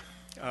SMART,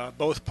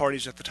 both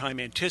parties at the time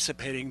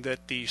anticipating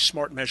that the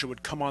SMART measure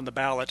would come on the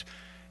ballot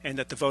and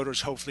that the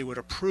voters hopefully would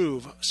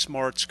approve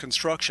SMART's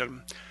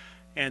construction.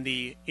 And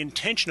the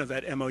intention of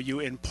that MOU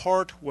in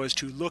part was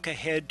to look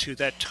ahead to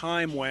that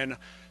time when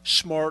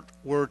SMART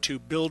were to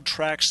build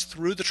tracks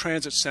through the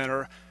transit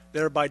center,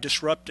 thereby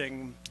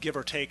disrupting, give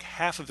or take,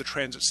 half of the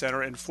transit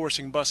center and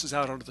forcing buses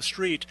out onto the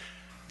street.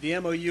 The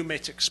MOU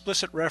makes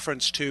explicit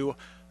reference to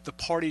the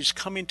parties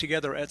coming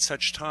together at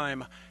such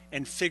time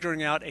and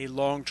figuring out a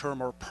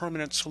long-term or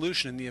permanent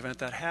solution in the event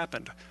that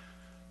happened.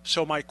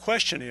 So my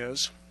question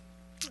is,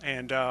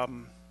 and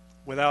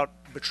without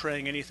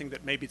betraying anything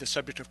that may be the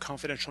subject of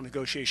confidential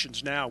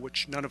negotiations now,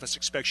 which none of us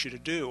expects you to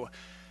do,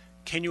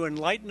 can you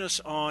enlighten us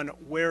on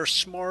where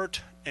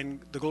SMART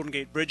and the Golden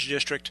Gate Bridge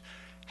District,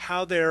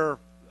 how their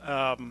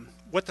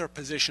what their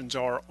positions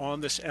are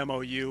on this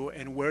MOU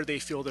and where they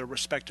feel their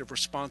respective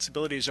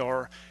responsibilities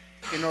are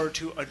in order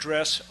to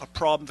address a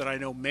problem that I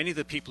know many of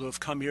the people who have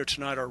come here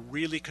tonight are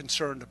really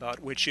concerned about,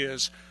 which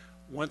is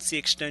once the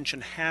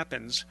extension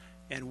happens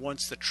and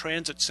once the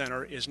transit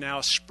center is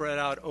now spread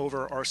out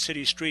over our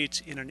city streets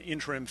in an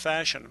interim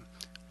fashion,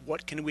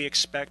 what can we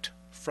expect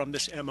from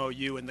this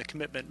MOU and the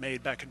commitment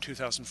made back in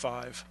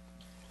 2005?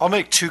 I'll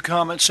make 2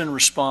 comments in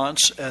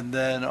response and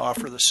then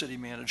offer the city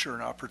manager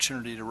an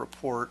opportunity to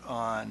report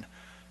on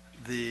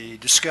the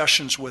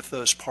discussions with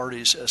those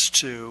parties as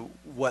to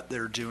what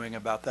they're doing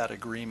about that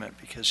agreement,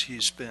 because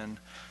he's been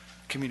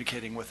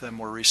communicating with them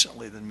more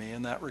recently than me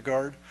in that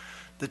regard.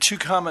 The 2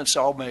 comments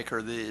I'll make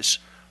are these.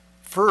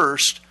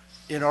 First,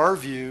 in our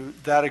view,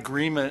 that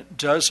agreement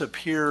does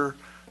appear,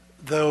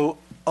 though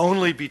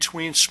only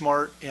between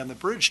SMART and the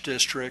Bridge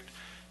District,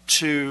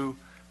 to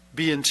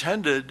be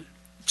intended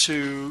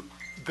to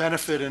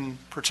benefit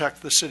and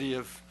protect the city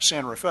of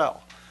San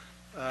Rafael.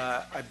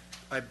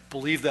 I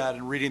believe that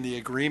in reading the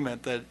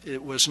agreement, that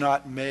it was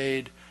not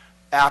made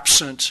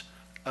absent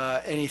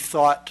any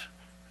thought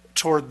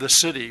toward the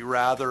city.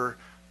 Rather,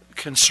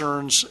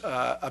 concerns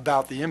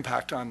about the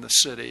impact on the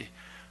city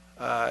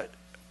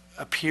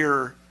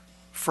appear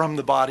from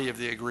the body of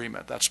the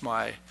agreement. That's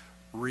my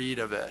read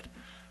of it.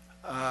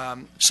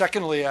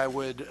 Secondly, I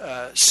would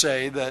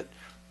say that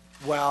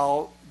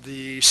while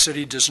the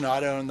city does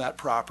not own that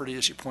property,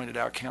 as you pointed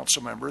out,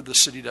 council member, the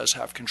city does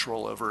have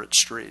control over its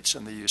streets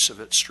and the use of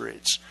its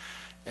streets.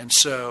 And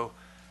so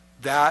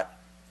that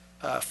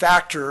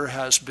factor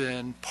has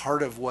been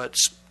part of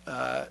what's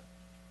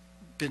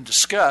been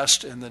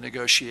discussed in the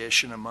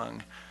negotiation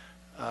among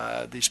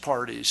these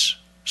parties,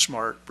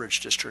 SMART, Bridge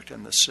District,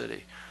 and the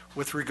city.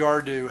 With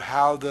regard to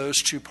how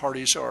those 2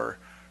 parties are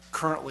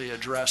currently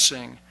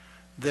addressing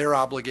their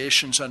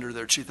obligations under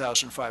their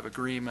 2005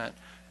 agreement,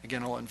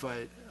 again, I'll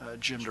invite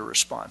Jim to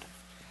respond.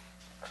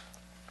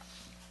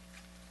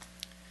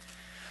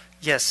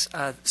 Yes,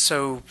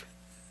 so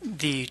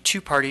the 2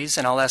 parties,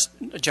 and I'll ask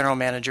General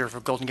Manager for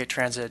Golden Gate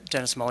Transit,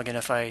 Dennis Mulligan,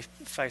 if I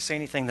say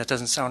anything that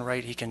doesn't sound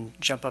right, he can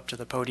jump up to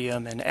the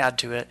podium and add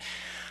to it.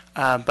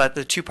 But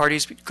the 2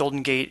 parties,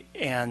 Golden Gate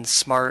and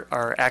SMART,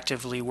 are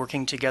actively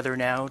working together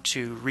now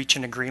to reach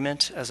an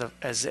agreement as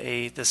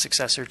the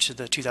successor to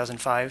the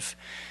 2005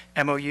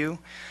 MOU.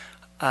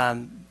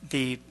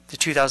 The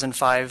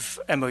 2005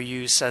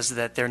 MOU says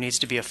that there needs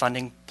to be a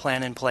funding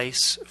plan in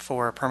place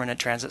for a permanent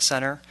transit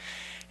center,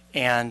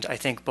 and I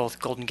think both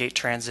Golden Gate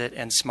Transit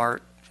and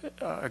SMART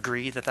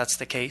agree that that's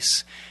the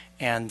case,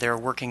 and they're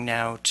working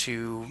now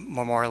to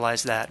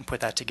memorialize that and put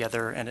that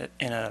together in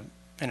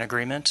an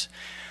agreement.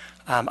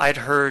 I'd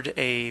heard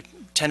a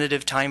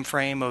tentative time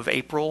frame of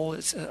April,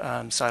 so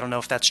I don't know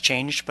if that's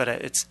changed, but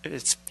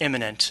it's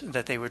imminent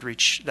that they would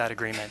reach that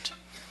agreement.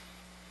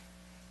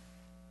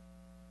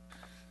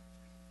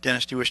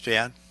 Dennis, do you wish to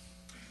add?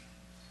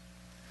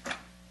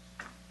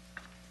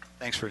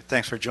 Thanks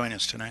for joining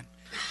us tonight.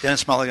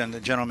 Dennis Mulligan,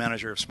 the General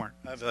Manager of SMART.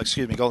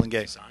 Golden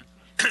Gate.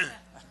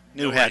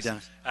 New hat,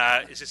 Dennis.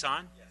 Is this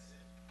on? Yes.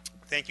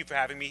 Thank you for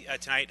having me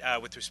tonight.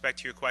 With respect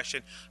to your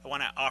question, I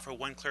want to offer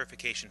one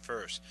clarification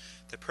first.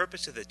 The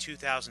purpose of the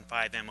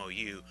 2005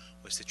 MOU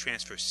was to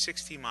transfer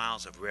 60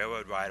 miles of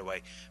railroad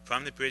right-of-way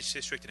from the Bridge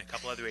District and a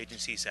couple other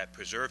agencies that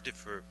preserved it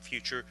for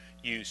future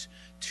use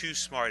to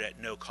SMART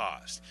at no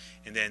cost.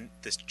 And then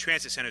the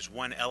transit center is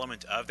one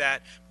element of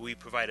that, but we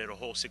provided a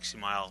whole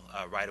 60-mile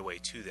right-of-way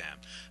to them.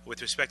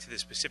 With respect to the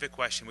specific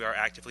question, we are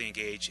actively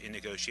engaged in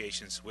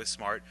negotiations with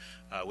SMART,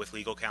 with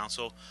legal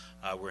counsel.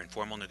 We're in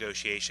formal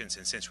negotiations,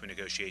 and since we're in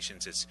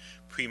negotiations, it's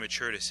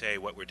premature to say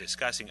what we're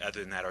discussing.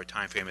 Other than that, our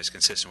time frame is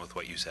consistent with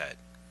what you said.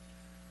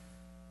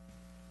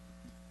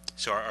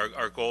 So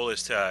our goal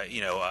is to,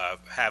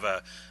 have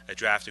a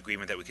draft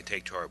agreement that we can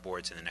take to our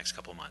boards in the next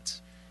couple of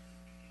months.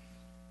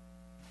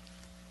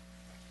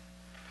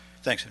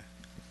 Thanks.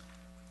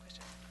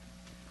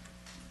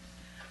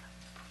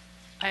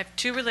 I have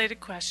 2 related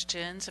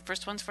questions. The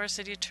first one's for our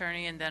city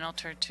attorney, and then I'll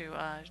turn to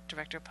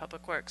Director of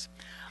Public Works.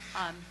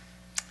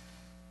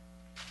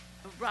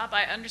 Rob,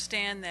 I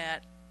understand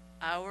that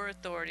our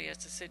authority as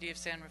the city of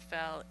San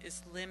Rafael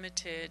is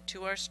limited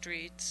to our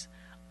streets,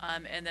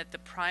 and that the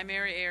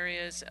primary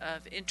areas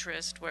of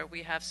interest where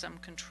we have some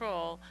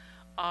control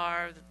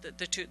are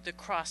the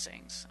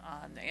crossings,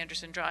 the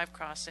Anderson Drive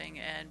crossing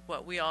and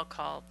what we all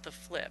call the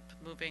flip,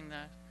 moving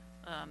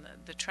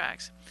the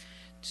tracks.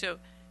 So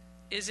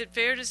is it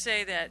fair to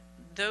say that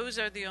those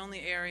are the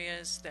only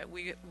areas that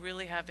we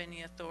really have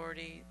any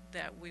authority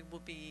that we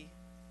will be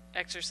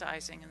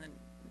exercising in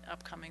the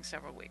upcoming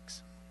several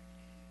weeks?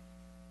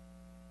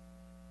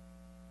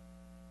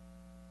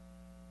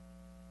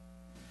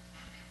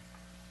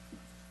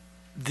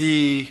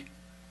 The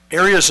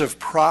areas of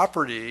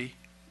property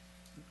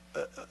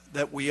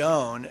that we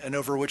own and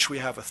over which we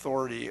have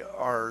authority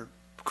are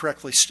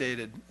correctly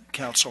stated,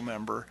 council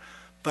member.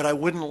 But I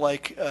wouldn't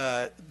like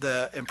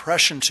the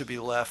impression to be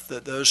left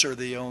that those are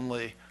the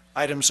only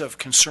items of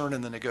concern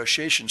in the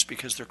negotiations,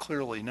 because they're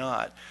clearly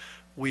not.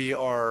 We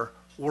are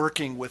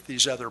working with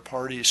these other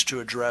parties to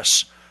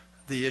address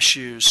the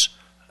issues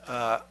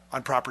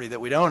on property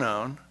that we don't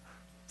own,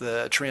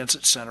 the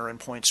transit center and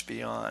points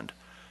beyond.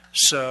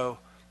 So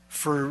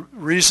for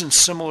reasons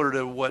similar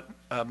to what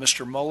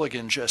Mr.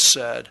 Mulligan just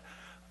said,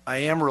 I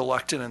am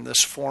reluctant in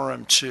this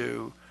forum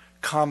to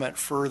comment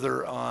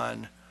further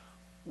on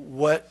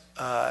what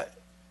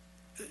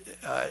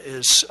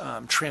is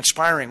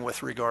transpiring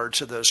with regard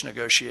to those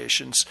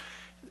negotiations.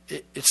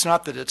 It's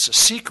not that it's a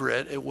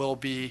secret. It will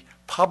be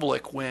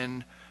public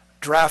when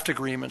draft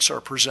agreements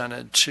are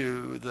presented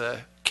to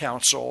the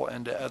council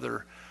and to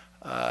other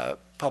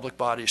public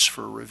bodies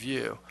for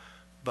review.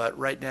 But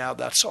right now,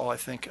 that's all I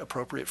think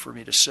appropriate for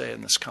me to say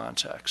in this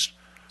context.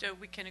 So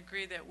we can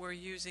agree that we're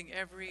using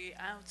every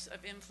ounce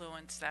of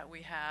influence that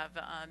we have,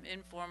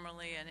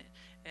 informally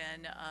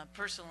and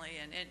personally,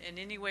 and in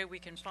any way we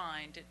can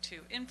find to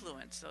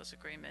influence those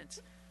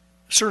agreements.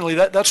 Certainly,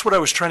 that's what I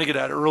was trying to get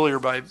at earlier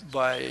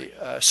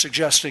by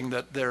suggesting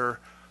that there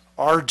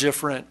are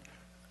different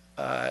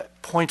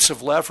points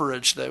of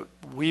leverage that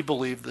we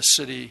believe the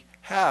city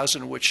has,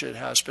 and which it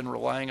has been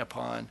relying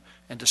upon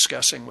and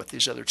discussing with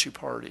these other two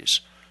parties.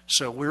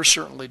 So we're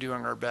certainly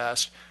doing our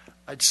best.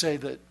 I'd say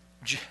that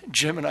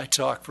Jim and I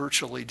talk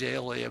virtually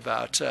daily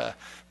about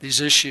these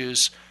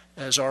issues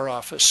as our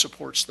office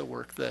supports the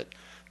work that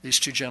these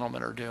two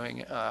gentlemen are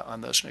doing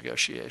on those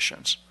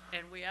negotiations.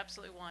 And we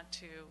absolutely want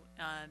to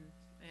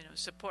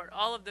support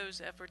all of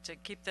those efforts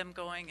and keep them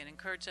going and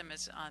encourage them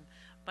as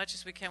much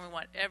as we can. We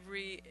want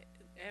every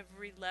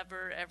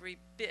lever, every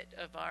bit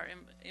of our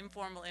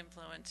informal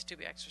influence to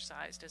be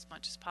exercised as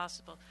much as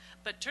possible.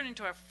 But turning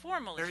to our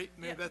formal... Mary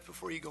Beth,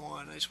 before you go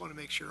on, I just want to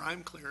make sure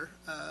I'm clear.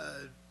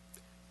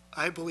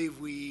 I believe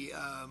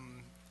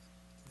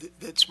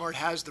that SMART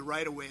has the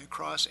right-of-way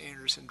across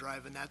Anderson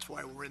Drive, and that's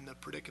why we're in the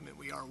predicament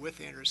we are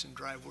with Anderson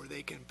Drive, where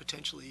they can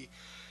potentially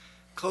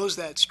close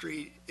that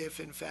street if,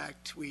 in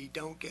fact, we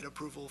don't get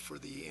approval for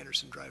the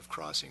Anderson Drive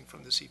crossing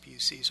from the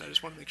CPUC. So I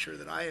just want to make sure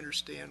that I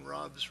understand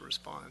Rob's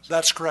response.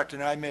 That's correct,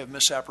 and I may have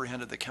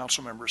misapprehended the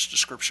council member's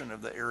description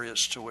of the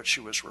areas to which she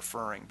was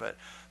referring, but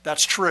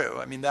that's true.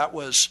 I mean, that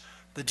was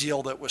the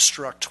deal that was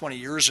struck 20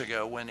 years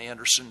ago when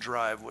Anderson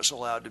Drive was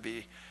allowed to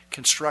be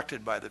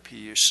constructed by the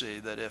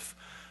PUC, that if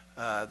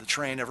the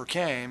train ever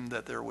came,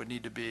 that there would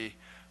need to be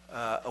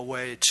a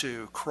way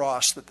to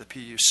cross that the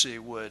PUC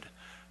would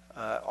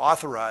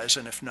authorize,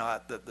 and if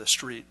not, that the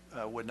street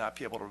would not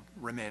be able to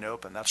remain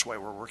open. That's why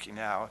we're working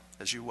now,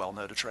 as you well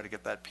know, to try to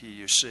get that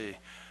PUC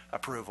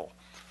approval.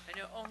 I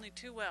know only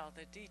too well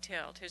the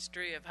detailed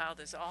history of how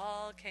this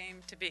all came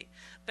to be.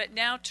 But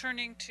now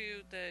turning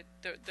to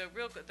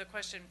the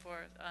question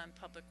for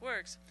Public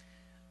Works,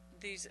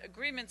 these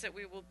agreements that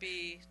we will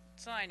be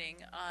signing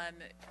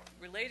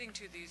relating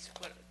to these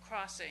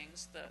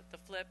crossings, the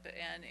Flip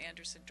and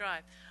Anderson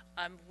Drive,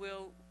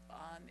 will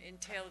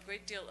entail a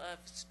great deal of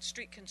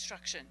street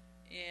construction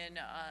in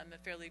a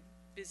fairly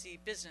busy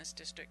business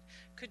district.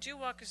 Could you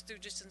walk us through,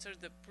 just in sort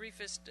of the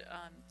briefest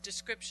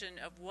description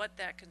of what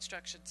that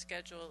construction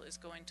schedule is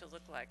going to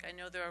look like? I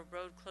know there are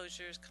road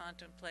closures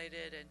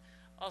contemplated and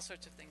all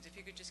sorts of things. If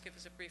you could just give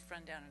us a brief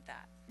rundown of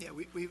that. Yeah,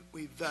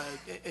 we've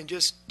and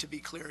just to be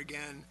clear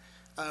again,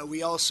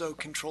 we also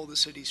control the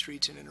city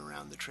streets in and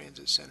around the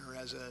transit center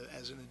as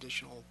an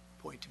additional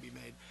point to be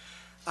made.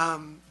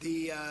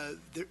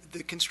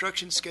 The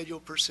construction schedule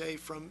per se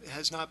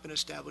has not been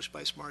established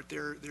by SMART.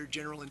 Their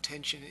general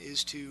intention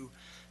is to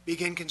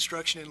begin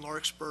construction in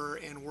Larkspur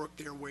and work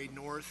their way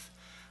north.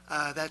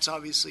 That's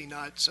obviously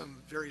not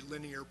some very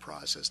linear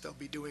process. They'll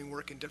be doing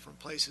work in different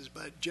places,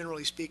 but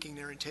generally speaking,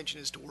 their intention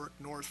is to work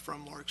north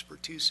from Larkspur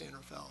to San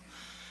Rafael.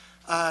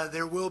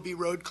 There will be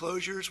road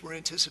closures. We're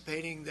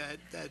anticipating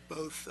that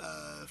both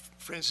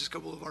Francisco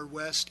Boulevard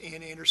West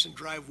and Anderson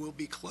Drive will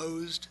be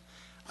closed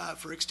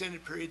for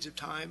extended periods of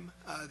time.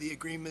 The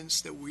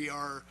agreements that we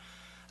are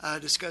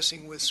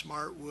discussing with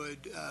SMART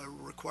would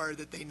require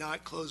that they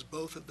not close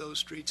both of those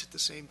streets at the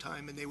same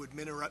time, and they would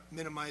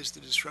minimize the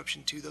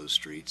disruption to those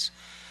streets.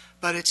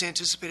 But it's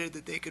anticipated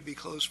that they could be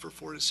closed for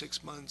 4 to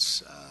 6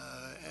 months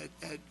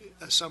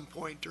at some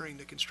point during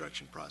the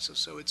construction process.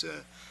 So it's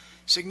a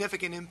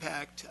significant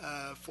impact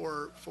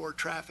for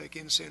traffic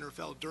in San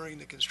Rafael during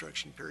the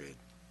construction period.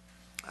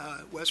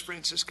 West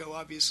Francisco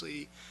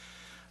obviously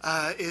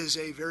is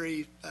a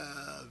very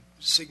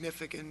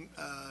significant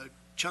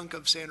chunk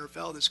of San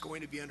Rafael that's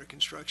going to be under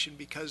construction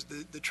because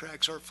the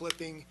tracks are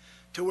flipping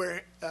to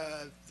where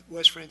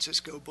West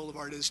Francisco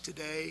Boulevard is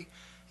today,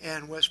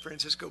 and West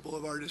Francisco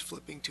Boulevard is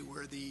flipping to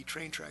where the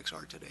train tracks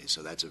are today.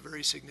 So that's a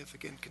very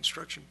significant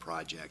construction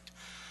project.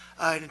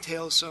 It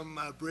entails some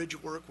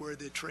bridge work where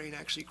the train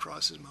actually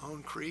crosses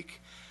Mahone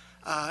Creek.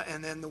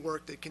 And then the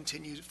work that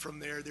continues from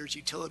there. There's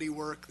utility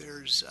work,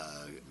 there's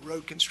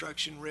road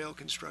construction, rail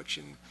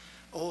construction,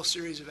 a whole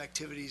series of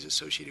activities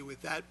associated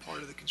with that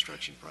part of the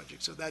construction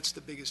project. So that's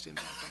the biggest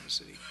impact on the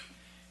city.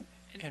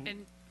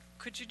 And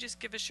could you just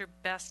give us your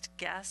best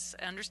guess?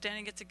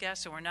 Understanding it's a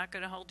guess, so we're not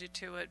going to hold you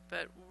to it,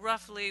 but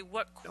roughly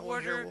what No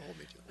one here quarter, will hold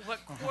me to it.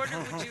 what quarter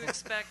would you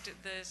expect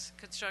this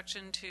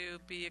construction to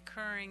be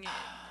occurring?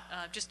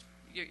 Just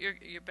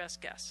your best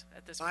guess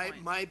at this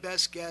point. My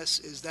best guess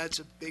is that's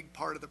a big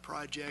part of the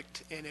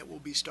project, and it will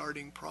be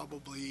starting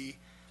probably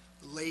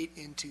late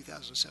in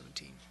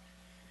 2017.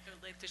 So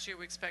late this year,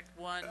 we expect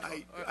one.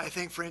 I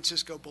think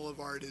Francisco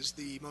Boulevard is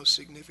the most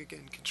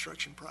significant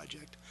construction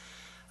project.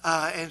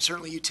 And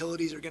certainly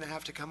utilities are going to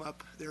have to come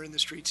up. They're in the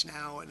streets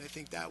now, and I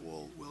think that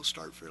will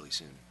start fairly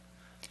soon.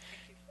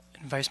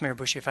 Vice Mayor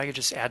Bushy, if I could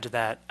just add to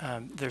that,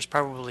 there's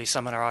probably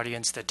some in our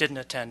audience that didn't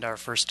attend our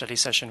first study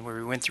session where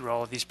we went through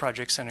all of these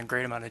projects in a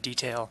great amount of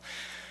detail.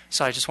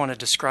 So I just want to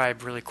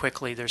describe really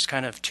quickly, there's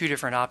kind of two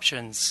different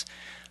options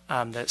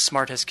that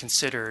SMART has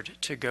considered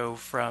to go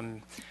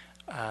from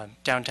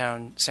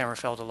downtown San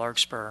Rafael to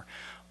Larkspur.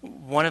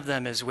 One of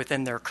them is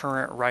within their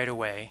current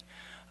right-of-way,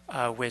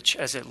 which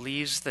as it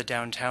leaves the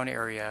downtown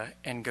area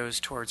and goes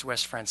towards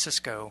West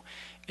Francisco,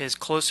 is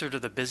closer to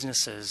the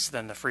businesses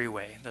than the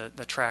freeway.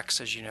 The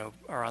tracks, as you know,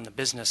 are on the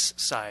business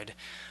side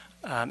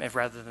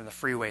rather than the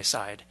freeway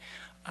side.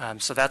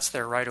 So that's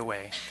their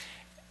right-of-way.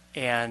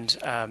 And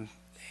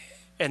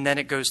then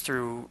it goes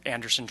through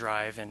Anderson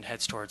Drive and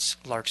heads towards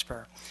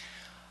Larkspur.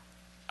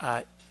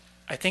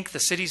 I think the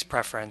city's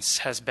preference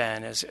has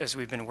been, as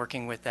we've been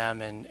working with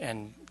them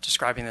and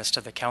describing this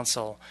to the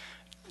council,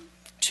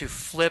 to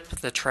flip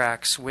the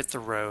tracks with the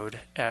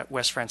road at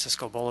West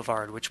Francisco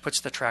Boulevard, which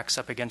puts the tracks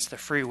up against the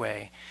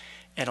freeway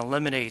and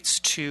eliminates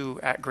two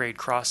at-grade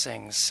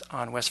crossings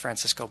on West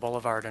Francisco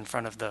Boulevard in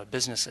front of the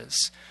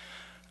businesses.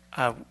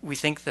 We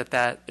think that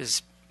that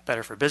is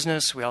better for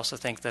business. We also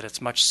think that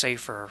it's much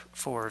safer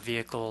for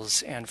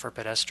vehicles and for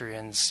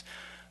pedestrians,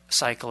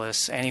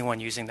 cyclists,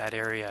 anyone using that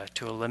area.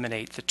 To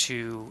eliminate the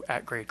two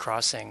at-grade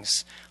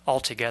crossings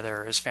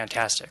altogether is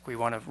fantastic. We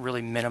want to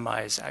really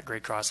minimize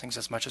at-grade crossings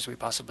as much as we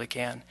possibly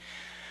can.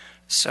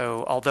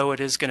 So although it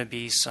is going to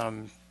be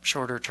some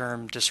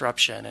shorter-term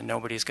disruption, and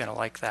nobody's going to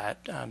like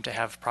that, to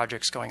have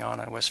projects going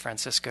on West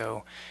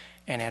Francisco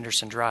and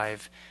Anderson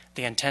Drive,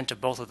 the intent of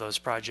both of those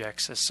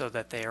projects is so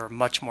that they are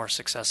much more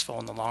successful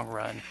in the long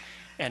run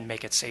and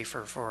make it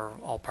safer for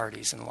all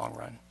parties in the long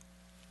run.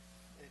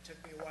 It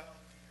took me a while.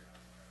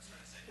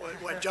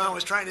 What John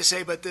was trying to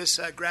say, but this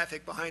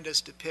graphic behind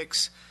us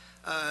depicts,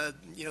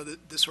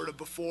 the sort of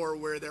before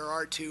where there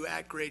are two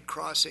at-grade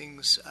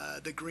crossings.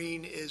 The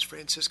green is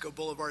Francisco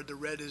Boulevard. The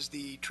red is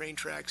the train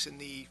tracks in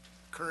the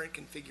current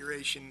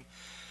configuration.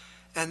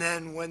 And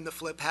then when the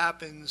flip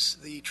happens,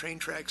 the train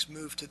tracks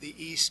move to the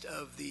east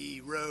of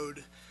the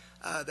road,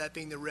 that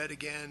being the red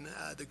again.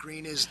 The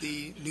green is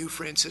the new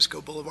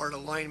Francisco Boulevard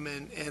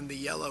alignment, and the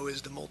yellow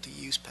is the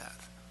multi-use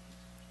path.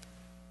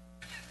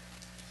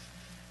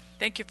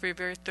 Thank you for your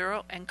very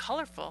thorough and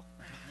colorful.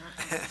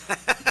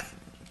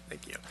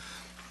 Thank you.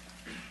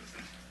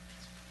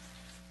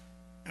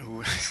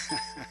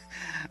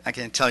 I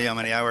can't tell you how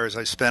many hours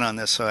I spent on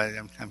this, so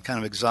I'm kind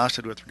of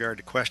exhausted with regard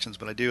to questions,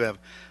 but I do have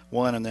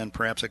one and then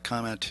perhaps a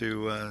comment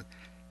to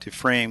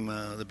frame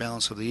the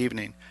balance of the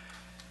evening.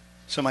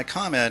 So my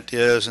comment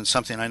is, and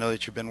something I know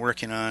that you've been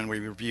working on, we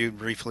reviewed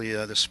briefly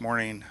this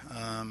morning,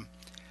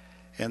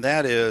 and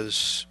that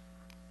is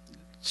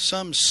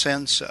some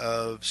sense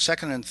of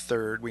second and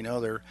third. We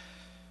know there are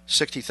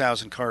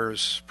 60,000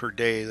 cars per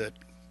day that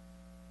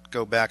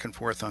go back and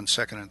forth on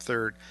second and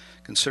third,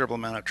 considerable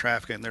amount of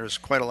traffic, and there's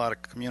quite a lot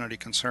of community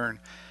concern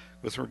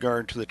with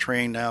regard to the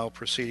train now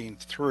proceeding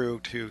through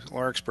to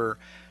Larkspur,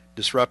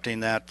 disrupting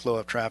that flow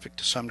of traffic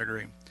to some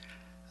degree.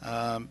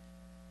 And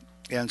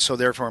so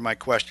therefore my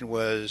question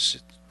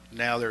was,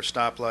 now there are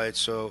stoplights,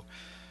 so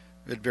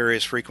at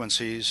various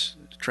frequencies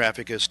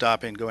traffic is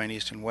stopping going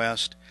east and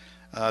west.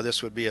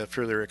 This would be a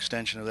further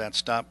extension of that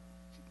stop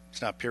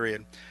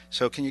period.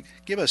 So can you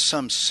give us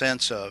some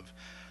sense of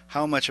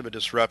how much of a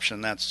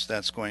disruption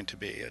that's going to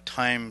be, a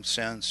time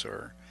sense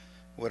or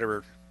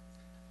whatever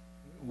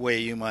way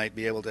you might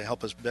be able to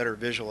help us better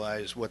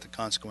visualize what the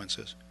consequence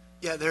is?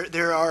 Yeah,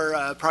 there are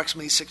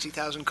approximately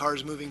 60,000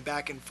 cars moving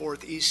back and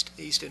forth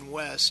east and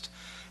west.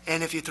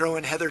 And if you throw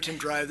in Heatherton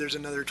Drive, there's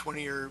another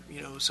 20 or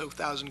so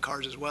thousand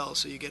cars as well.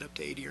 So you get up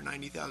to 80 or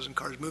 90,000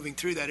 cars moving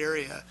through that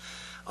area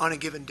on a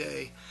given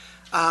day.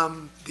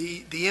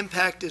 The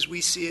impact as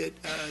we see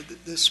it,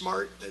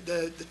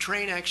 the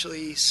train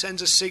actually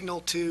sends a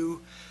signal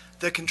to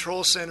the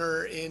control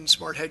center in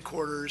SMART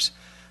headquarters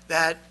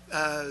that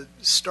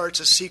starts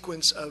a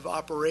sequence of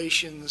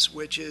operations,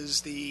 which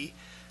is the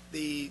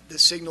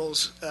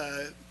signals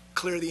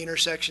clear the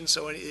intersection,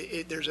 so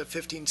there's a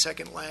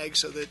 15-second lag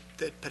so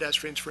that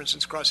pedestrians, for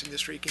instance, crossing the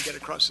street can get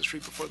across the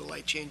street before the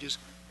light changes.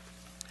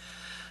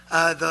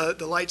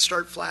 The lights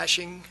start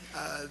flashing,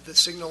 the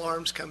signal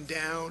arms come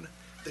down,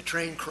 the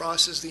train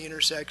crosses the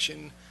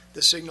intersection,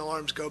 the signal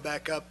arms go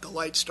back up, the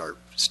lights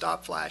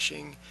stop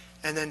flashing,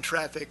 and then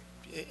traffic,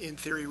 in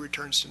theory,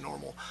 returns to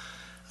normal.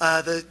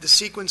 The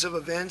sequence of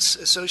events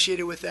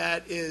associated with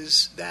that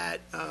is that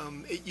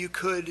you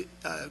could,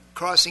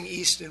 crossing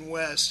east and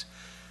west,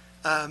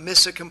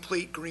 miss a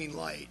complete green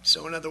light.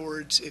 So in other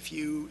words, if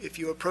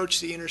you approach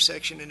the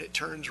intersection and it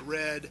turns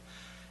red,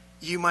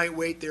 you might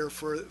wait there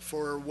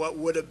for what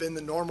would have been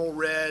the normal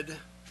red,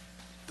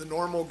 the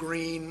normal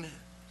green,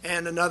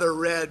 and another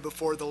red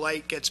before the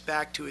light gets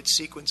back to its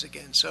sequence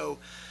again. So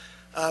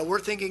we're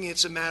thinking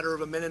it's a matter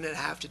of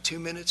 1.5 to 2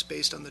 minutes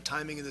based on the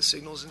timing of the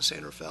signals in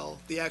San Rafael.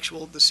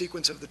 The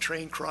sequence of the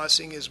train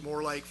crossing is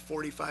more like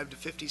 45 to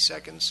 50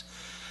 seconds.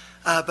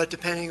 But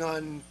depending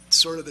on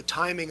sort of the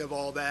timing of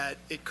all that,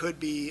 it could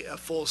be a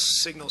full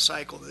signal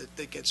cycle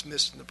that gets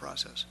missed in the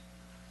process.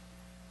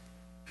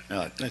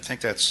 I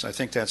think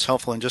that's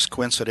helpful. And just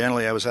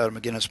coincidentally, I was out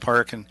at McGinnis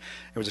Park, and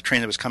there was a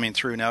train that was coming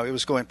through. Now it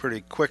was going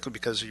pretty quickly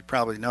because you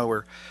probably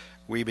know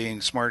we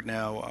being smart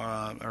now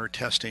are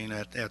testing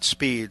at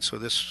speed. So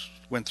this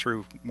went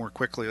through more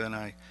quickly than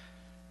I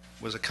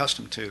was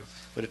accustomed to.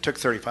 But it took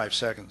 35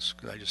 seconds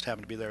because I just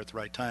happened to be there at the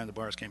right time. The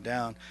bars came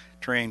down,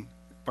 train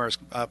bars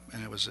up,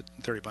 and it was at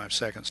 35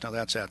 seconds. Now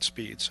that's at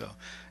speed, so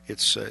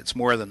it's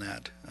more than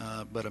that.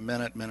 But a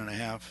minute, minute and a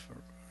half,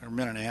 or a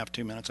minute and a half,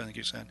 2 minutes, I think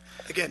you said.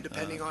 Again,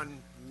 depending on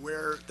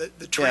where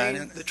the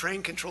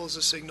train controls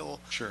the signal.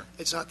 Sure.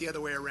 It's not the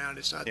other way around.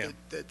 It's not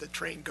that the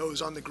train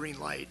goes on the green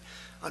light.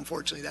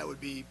 Unfortunately, that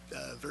would be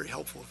very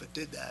helpful if it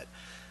did that.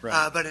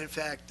 Right. But in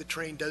fact, the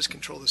train does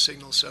control the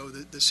signal, so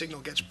the signal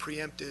gets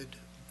preempted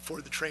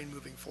for the train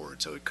moving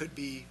forward. So it could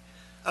be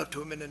up to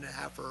 1.5 minutes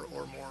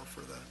or more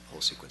for the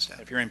whole sequence to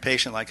happen. If you're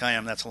impatient like I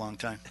am, that's a long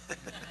time.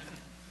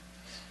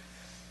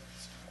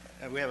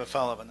 We have a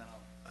follow-up, and then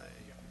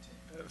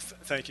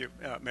Thank you,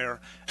 Mayor.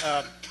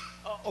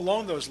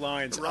 Along those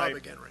lines, Rob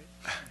again, right?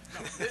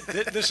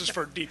 This is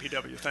for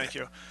DPW. Thank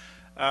you.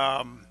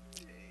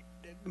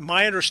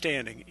 My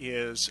understanding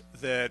is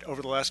that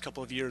over the last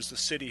couple of years, the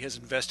city has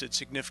invested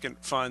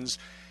significant funds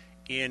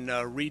in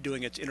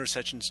redoing its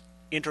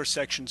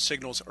intersection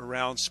signals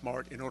around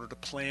SMART in order to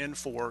plan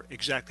for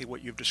exactly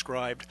what you've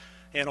described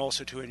and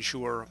also to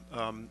ensure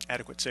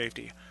adequate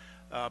safety.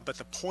 But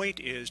the point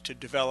is to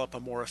develop a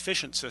more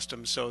efficient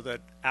system so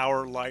that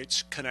our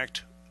lights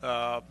connect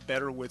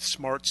better with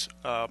SMART's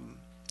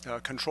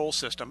control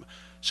system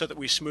so that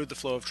we smooth the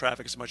flow of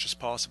traffic as much as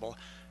possible.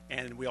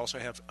 And we also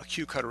have a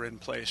queue cutter in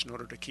place in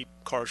order to keep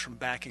cars from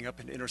backing up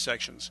into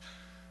intersections.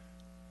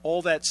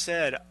 All that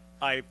said,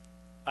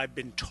 I've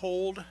been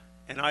told,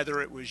 and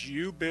either it was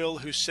you, Bill,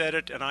 who said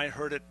it and I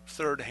heard it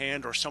third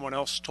hand, or someone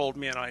else told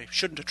me and I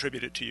shouldn't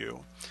attribute it to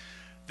you,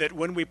 that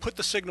when we put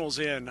the signals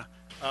in,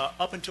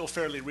 up until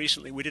fairly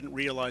recently, we didn't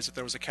realize that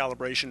there was a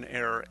calibration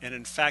error, and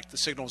in fact the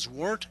signals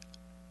weren't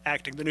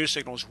acting, the new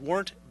signals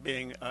weren't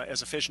being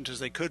as efficient as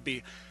they could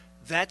be.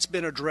 That's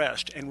been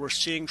addressed, and we're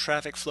seeing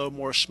traffic flow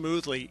more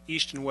smoothly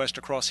east and west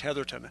across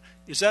Heatherton.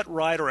 Is that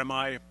right, or am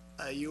I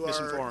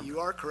misinformed? You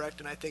are correct,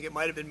 and I think it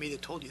might have been me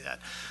that told you that.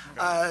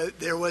 Okay.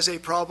 There was a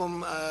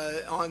problem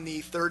on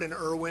the 3rd and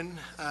Irwin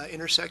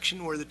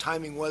intersection where the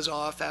timing was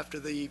off after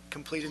the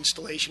complete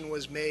installation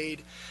was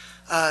made.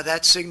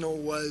 That signal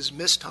was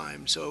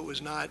mistimed, so it was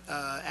not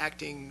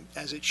acting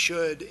as it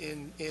should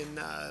in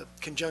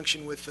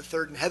conjunction with the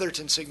 3rd and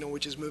Heatherton signal,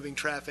 which is moving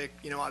traffic,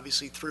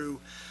 obviously through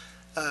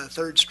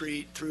 3rd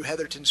Street, through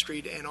Heatherton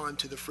Street, and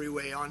onto the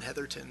freeway on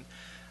Heatherton.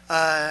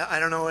 I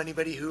don't know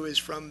anybody who is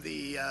from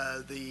the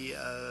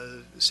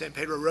San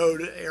Pedro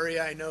Road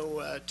area. I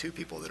know 2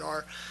 people that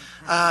are,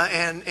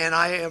 and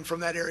I am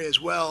from that area as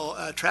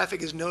well.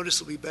 Traffic is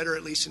noticeably better,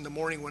 at least in the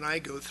morning when I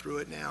go through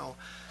it now,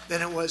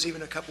 than it was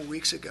even a couple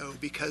weeks ago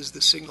because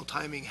the signal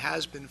timing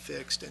has been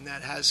fixed, and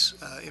that has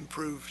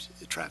improved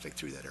traffic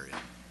through that area.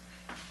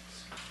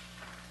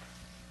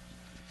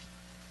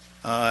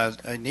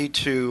 I need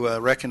to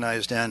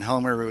recognize Dan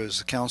Helmer, who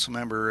is a council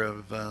member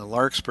of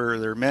Larkspur.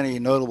 There are many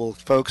notable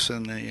folks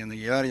in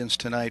the audience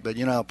tonight, but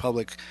you know how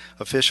public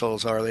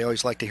officials are. They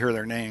always like to hear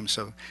their names.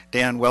 So,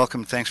 Dan,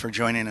 welcome. Thanks for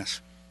joining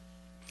us.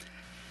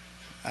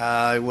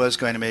 I was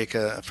going to make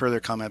a further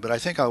comment, but I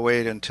think I'll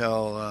wait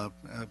until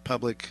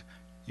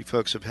you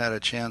folks have had a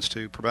chance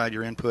to provide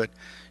your input,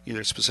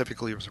 either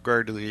specifically with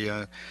regard to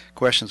the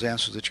questions,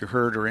 answers that you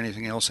heard, or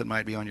anything else that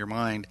might be on your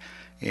mind.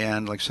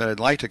 And like I said, I'd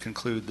like to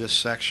conclude this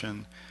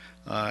section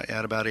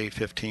at about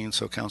 8:15,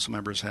 so council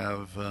members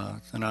have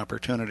an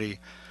opportunity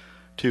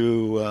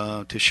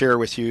to share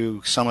with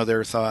you some of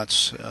their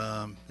thoughts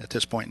at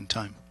this point in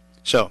time.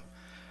 So,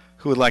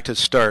 who would like to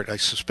start? I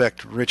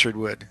suspect Richard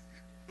would.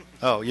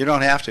 Oh, you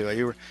don't have to.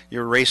 You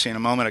were racing a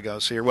moment ago,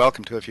 so you're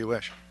welcome to if you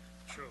wish.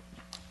 Sure.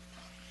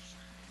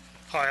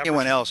 Hi.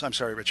 Anyone else? I'm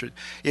sorry, Richard.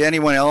 Yeah,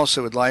 anyone else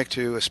that would like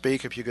to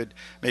speak? If you could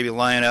maybe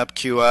line up,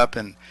 queue up,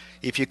 and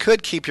if you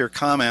could keep your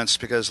comments,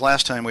 because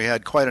last time we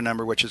had quite a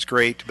number, which is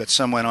great, but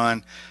some went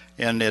on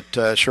and it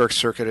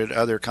short-circuited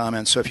other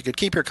comments. So if you could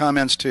keep your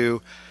comments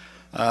to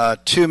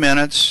 2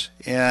 minutes,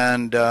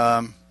 and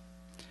our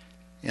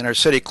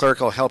city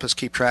clerk will help us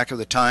keep track of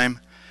the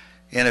time.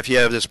 And if you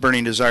have this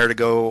burning desire to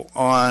go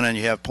on and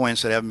you have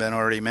points that haven't been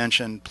already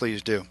mentioned,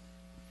 please do.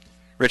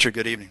 Richard,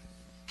 good evening.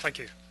 Thank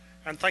you.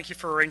 and thank you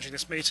for arranging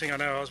this meeting. I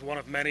know I was one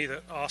of many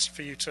that asked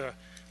for you to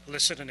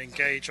listen and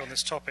engage on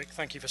this topic.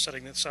 Thank you for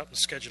setting this up and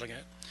scheduling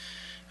it.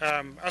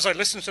 As I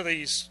listen to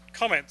these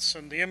comments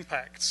and the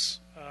impacts,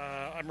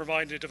 I'm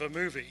reminded of a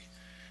movie.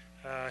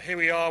 Here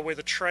we are with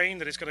a train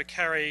that is going to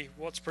carry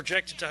what's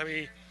projected to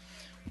be...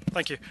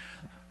 Thank you.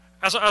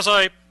 As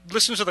I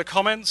listen to the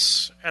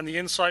comments and the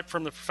insight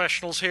from the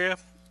professionals here,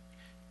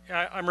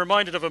 I'm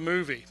reminded of a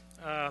movie.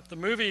 The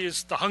movie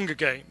is The Hunger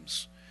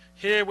Games.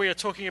 Here we are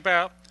talking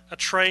about a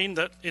train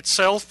that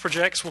itself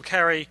projects will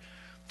carry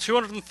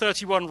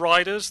 231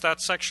 riders.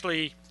 That's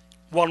actually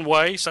one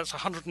way, so that's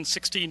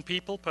 116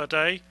 people per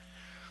day.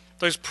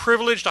 Those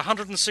privileged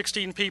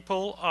 116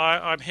 people,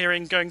 I'm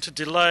hearing, going to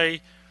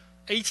delay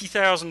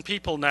 80,000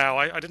 people now.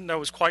 I didn't know it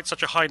was quite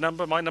such a high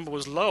number. My number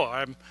was lower.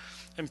 I'm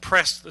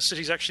impressed the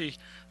city's actually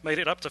made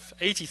it up to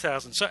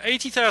 80,000. So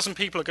 80,000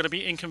 people are going to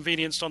be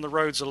inconvenienced on the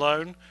roads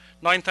alone,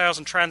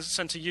 9,000 transit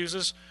center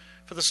users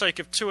for the sake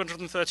of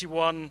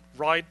 231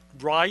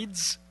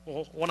 rides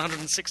or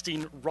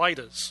 116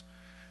 riders.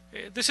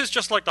 This is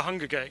just like the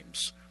Hunger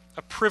Games,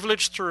 a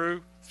privileged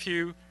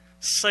few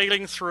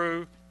sailing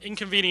through,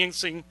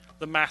 inconveniencing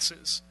the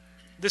masses.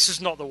 This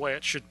is not the way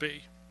it should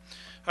be.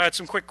 I had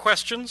some quick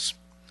questions.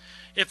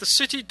 If the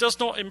city does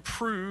not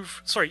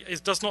approve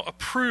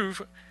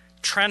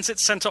transit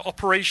center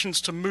operations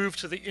to move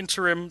to the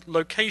interim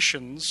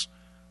locations,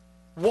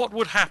 what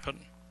would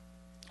happen?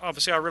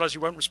 Obviously, I realize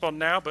you won't respond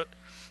now, but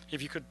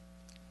if you could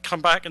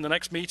come back in the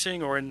next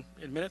meeting or in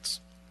minutes.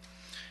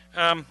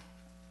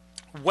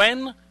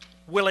 When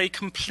will a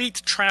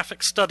complete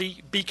traffic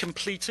study be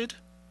completed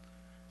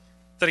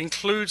that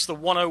includes the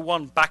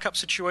 101 backup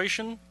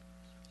situation,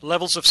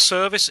 levels of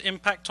service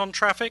impact on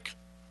traffic?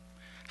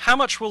 How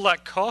much will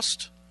that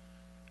cost,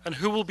 and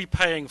who will be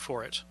paying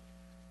for it?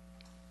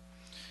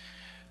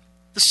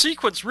 The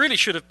sequence really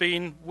should have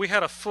been, we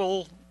had a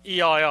full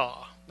EIR,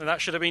 and that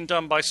should have been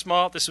done by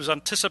SMART. This was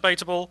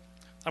anticipatable,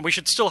 and we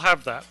should still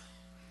have that.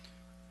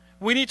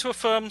 We need to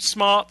affirm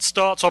SMART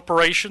starts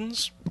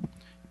operations.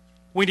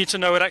 We need to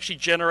know it actually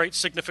generates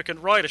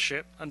significant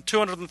ridership, and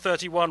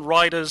 231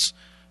 riders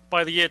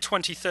by the year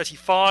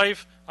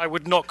 2035, I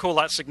would not call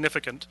that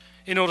significant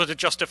in order to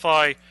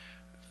justify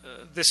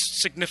this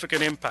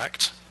significant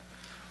impact.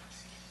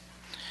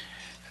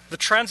 The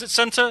transit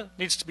center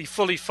needs to be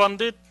fully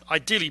funded,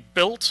 ideally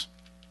built,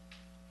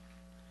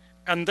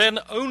 and then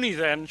only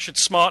then should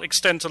SMART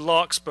extend to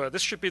Larkspur.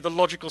 This should be the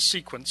logical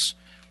sequence.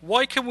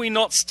 Why can we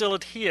not still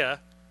adhere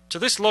to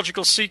this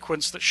logical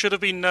sequence that should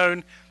have been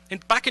known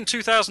back in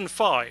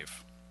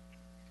 2005?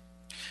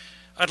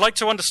 I'd like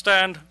to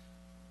understand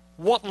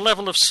what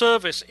level of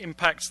service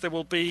impacts there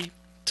will be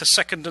to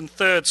 2nd and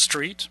 3rd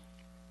Street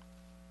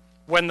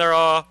when there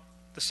are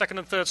the 2nd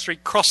and 3rd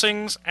Street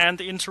crossings and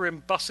the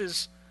interim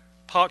buses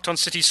parked on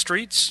city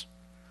streets.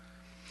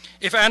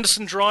 If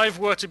Anderson Drive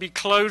were to be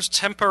closed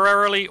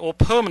temporarily or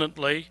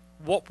permanently,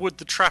 what would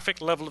the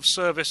traffic level of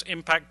service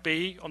impact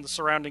be on the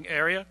surrounding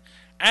area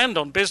and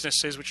on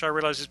businesses, which I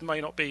realize may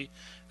not be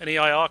an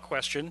EIR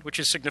question, which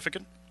is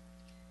significant?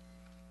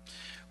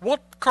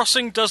 What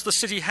crossing does the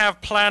city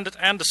have planned at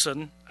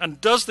Anderson,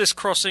 and does this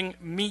crossing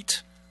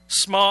meet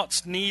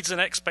SMART's needs and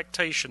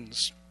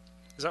expectations?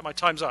 Is that my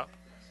time's up?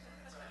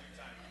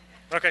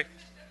 Okay.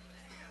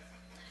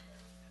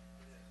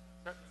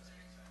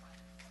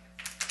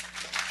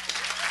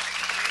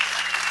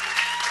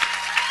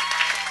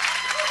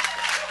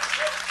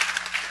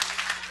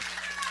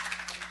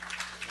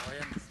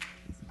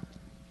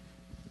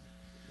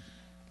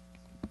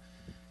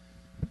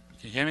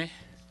 Can you hear me?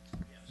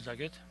 Is that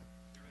good?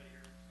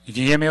 You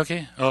can hear me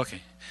okay?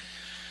 Okay.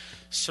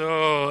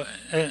 So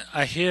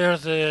I hear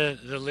the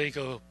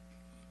legal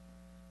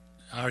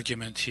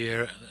argument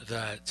here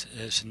that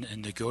it's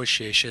in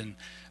negotiation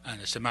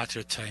and it's a matter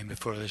of time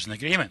before there's an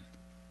agreement.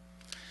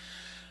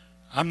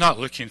 I'm not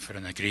looking for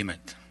an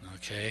agreement,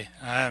 okay?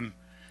 I'm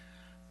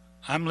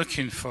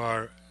looking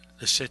for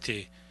the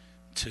city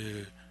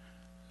to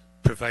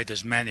provide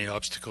as many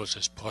obstacles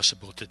as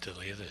possible to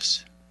delay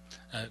this.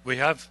 We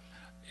have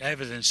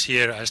evidence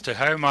here as to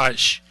how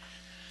much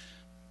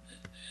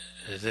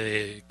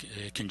the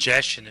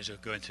congestion is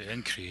going to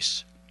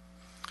increase.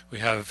 We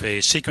have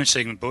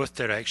sequencing in both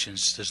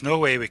directions. There's no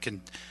way we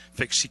can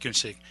fix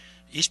sequencing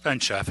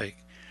eastbound traffic.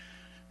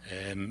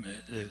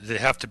 They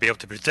have to be able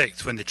to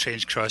predict when the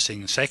train's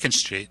crossing 2nd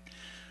Street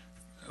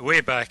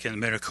way back in the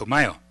Miracle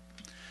Mile.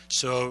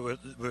 So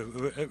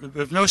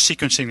we've no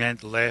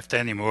sequencing left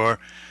anymore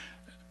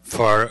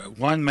for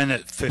 1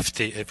 minute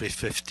 50 every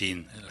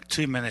 15,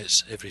 2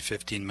 minutes every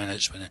 15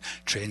 minutes when a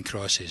train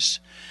crosses.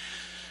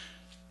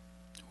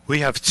 We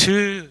have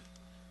two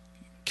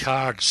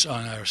cards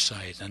on our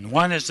side, and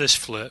one is this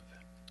flip,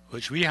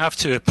 which we have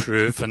to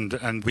approve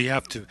and we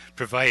have to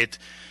provide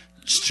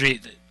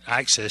street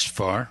access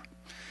for,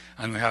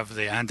 and we have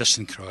the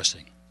Anderson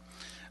crossing.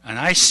 And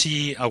I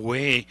see a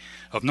way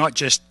of not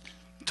just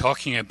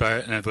talking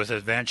about it with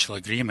eventual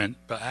agreement,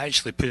 but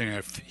actually putting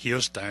our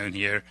heels down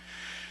here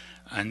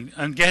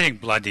and getting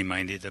bloody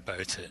minded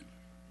about it,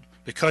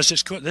 because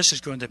this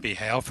is going to be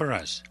hell for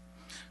us.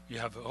 You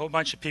have a whole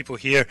bunch of people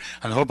here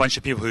and a whole bunch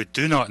of people who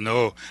do not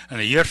know, and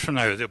a year from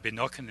now they'll be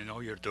knocking on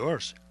all your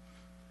doors.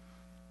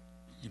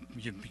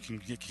 You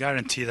can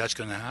guarantee that's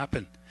going to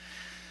happen.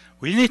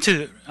 We need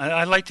to,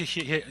 I'd like to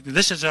hear,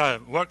 this is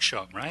a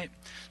workshop, right?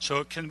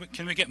 So can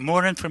we get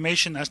more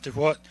information as to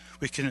what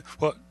we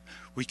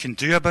can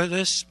do about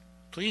this,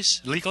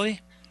 please,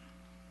 legally?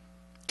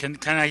 Can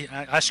I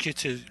ask you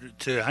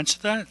to answer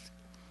that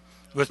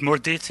with more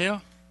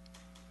detail?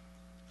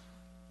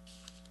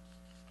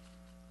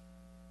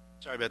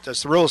 Sorry about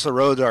this. The rules of the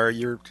road are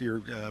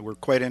we're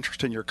quite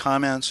interested in your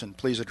comments, and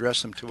please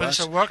address them to But us.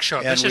 it's a workshop.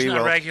 And This isn't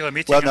a regular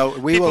meeting. Well, no,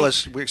 we will.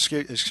 People-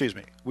 Excuse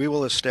me. We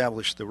will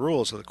establish the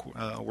rules of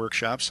the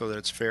workshop so that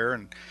it's fair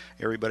and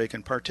everybody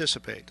can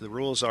participate. The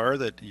rules are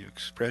that you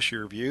express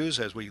your views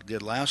as we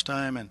did last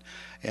time,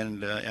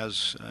 and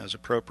as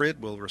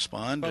appropriate, we'll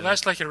respond. Well,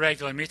 that's like a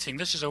regular meeting.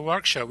 This is a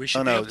workshop. We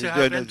should no, be able to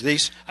have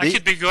it. I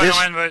could be going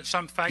on with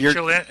some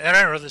factual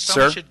error that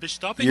someone should be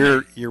stopping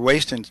me. You're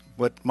wasting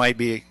what might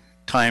be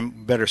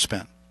time better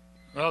spent.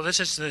 Well, this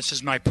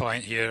is my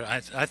point here.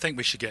 I think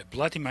we should get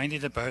bloody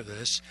minded about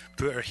this,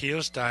 put our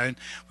heels down.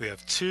 We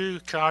have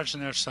two cars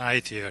on our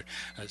side here.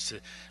 It's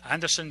the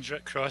Anderson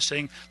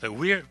crossing that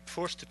we're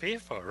forced to pay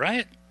for,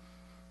 right?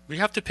 We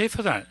have to pay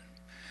for that.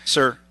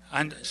 Sir.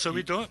 And so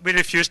we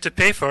refuse to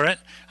pay for it,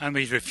 and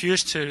we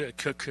refuse to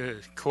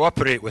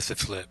cooperate with the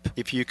flip.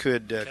 If you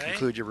could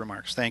conclude your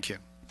remarks. Thank you.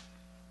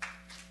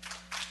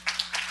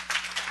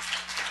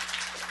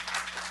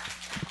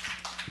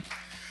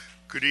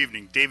 Good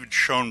evening, David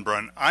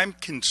Schoenbrunn. I'm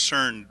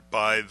concerned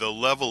by the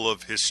level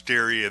of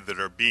hysteria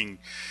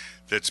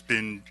that's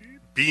been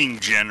being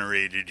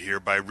generated here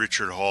by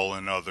Richard Hall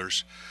and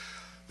others.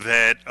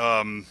 That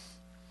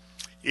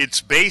it's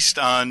based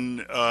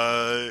on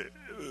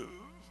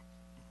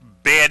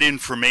bad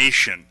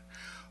information.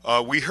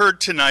 We heard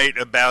tonight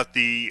about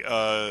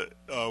the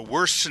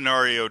worst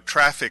scenario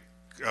traffic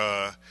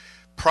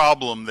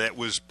problem that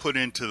was put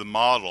into the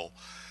model.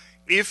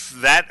 If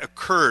that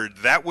occurred,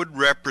 that would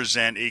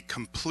represent a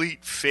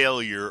complete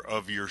failure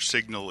of your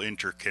signal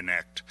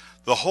interconnect.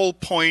 The whole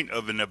point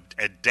of an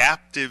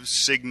adaptive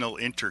signal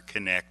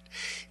interconnect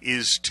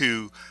is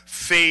to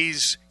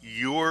phase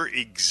your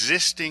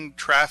existing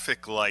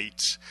traffic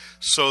lights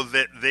so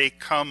that they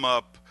come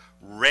up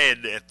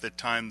red at the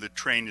time the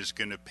train is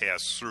going to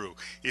pass through.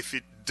 If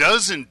it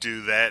doesn't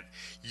do that,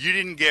 you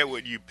didn't get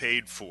what you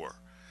paid for.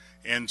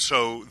 And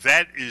so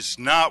that is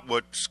not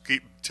what's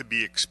to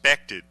be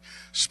expected.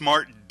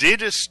 SMART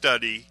did a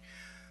study,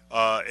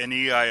 an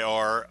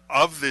EIR,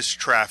 of this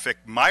traffic.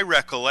 My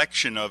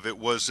recollection of it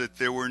was that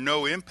there were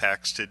no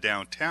impacts to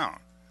downtown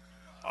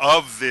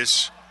of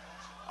this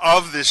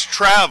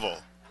travel.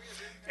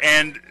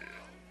 And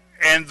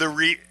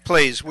the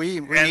please, we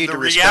need to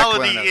respect one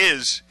another. The reality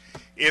is,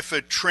 if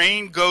a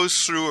train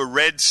goes through a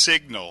red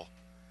signal,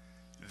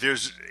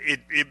 it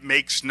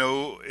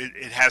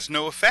has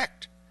no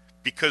effect,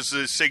 because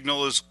the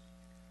signal is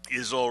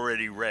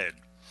already red.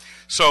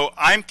 So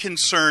I'm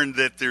concerned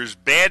that there's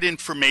bad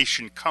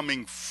information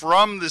coming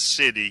from the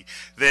city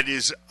that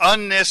is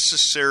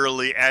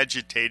unnecessarily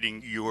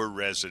agitating your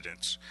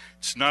residents.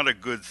 It's not a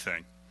good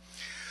thing.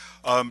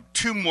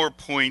 Two more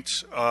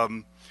points.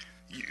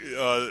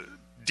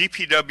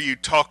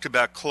 DPW talked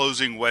about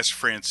closing West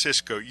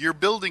Francisco. You're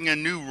building a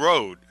new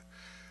road.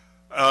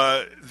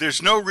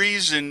 There's no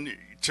reason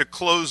to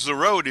close the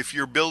road if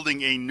you're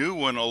building a new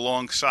one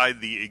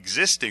alongside the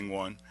existing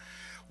one.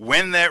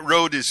 When that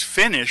road is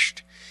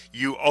finished,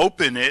 you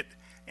open it,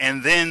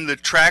 and then the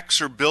tracks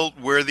are built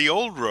where the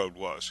old road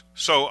was.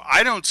 So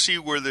I don't see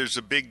where there's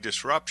a big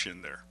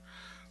disruption there.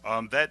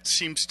 That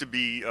seems to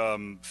be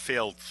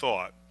failed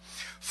thought.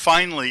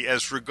 Finally,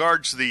 as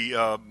regards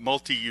the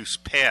multi-use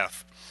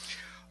path,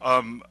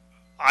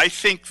 I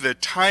think the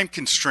time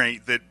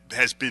constraint that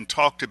has been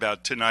talked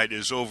about tonight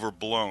is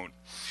overblown.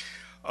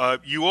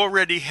 You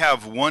already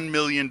have $1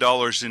 million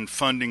in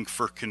funding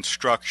for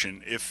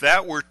construction. If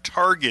that were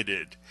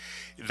targeted,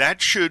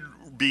 that should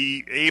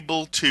be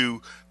able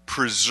to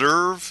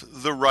preserve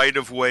the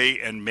right-of-way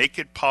and make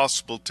it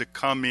possible to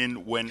come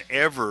in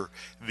whenever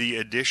the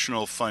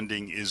additional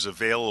funding is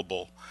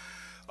available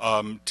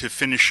to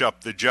finish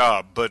up the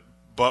job. But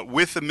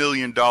with $1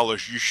 million,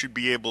 you should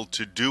be able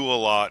to do a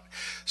lot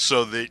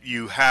so that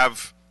you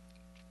have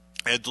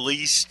at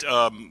least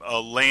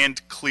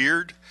land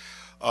cleared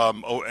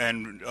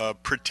and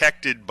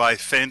protected by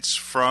fence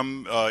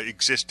from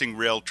existing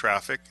rail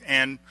traffic,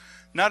 and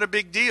not a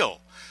big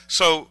deal.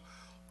 So,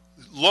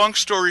 long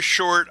story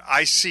short,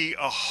 I see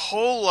a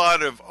whole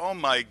lot of, oh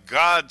my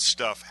God,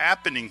 stuff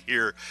happening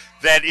here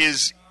that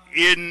is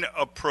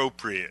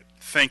inappropriate.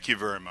 Thank you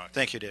very much.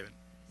 Thank you, David.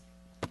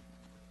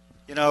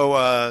 You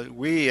know,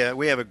 we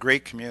have a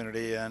great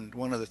community, and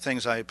one of the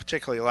things I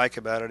particularly like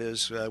about it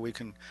is we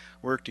can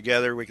work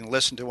together, we can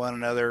listen to one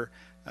another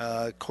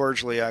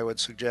cordially, I would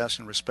suggest,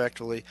 and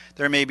respectfully.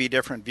 There may be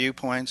different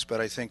viewpoints,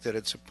 but I think that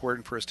it's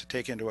important for us to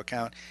take into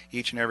account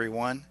each and every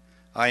one.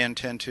 I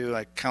intend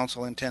to,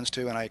 council intends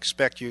to, and I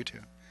expect you to.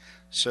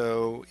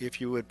 So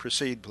if you would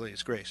proceed,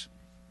 please. Grace.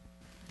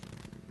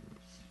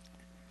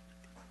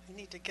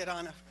 to get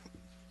on a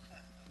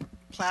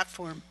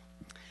platform.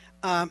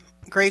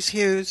 Grace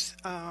Hughes,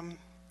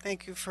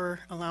 thank you for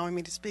allowing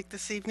me to speak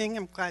this evening.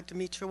 I'm glad to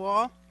meet you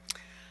all.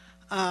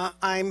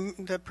 I'm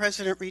the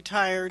president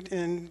retired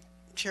and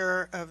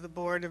chair of the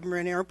board of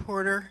Marin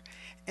Airporter,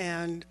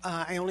 and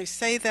I only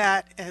say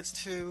that as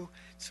to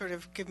sort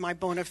of give my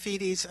bona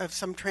fides of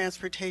some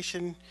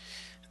transportation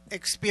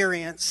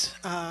experience.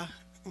 I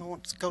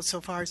won't go so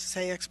far as to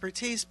say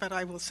expertise, but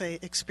I will say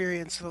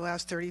experience for the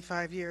last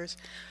 35 years.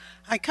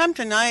 I come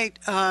tonight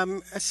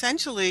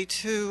essentially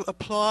to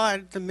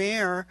applaud the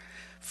mayor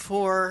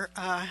for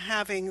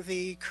having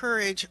the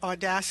courage,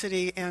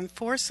 audacity, and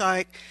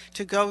foresight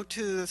to go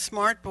to the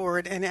SMART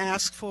board and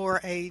ask for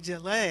a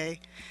delay.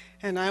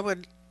 And I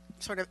would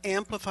sort of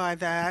amplify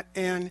that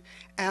and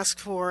ask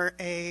for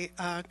a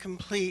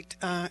complete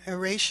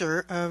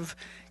erasure of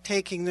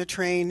taking the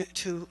train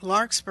to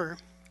Larkspur.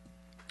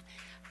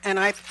 And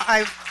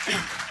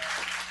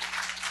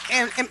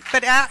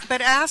but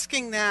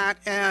asking that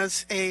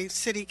as a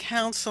city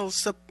council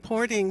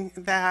supporting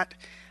that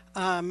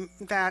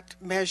that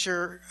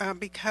measure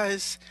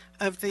because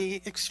of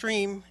the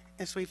extreme,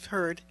 as we've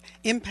heard,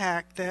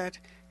 impact that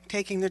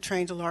taking the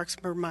train to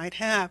Larkspur might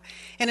have.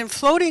 And in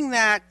floating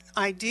that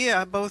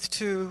idea both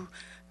to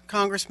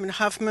Congressman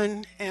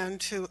Huffman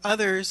and to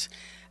others,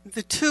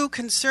 the two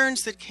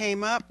concerns that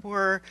came up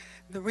were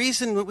the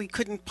reason that we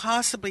couldn't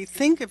possibly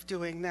think of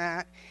doing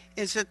that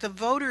is that the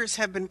voters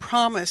have been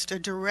promised a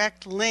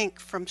direct link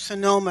from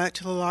Sonoma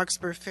to the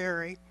Larkspur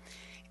Ferry,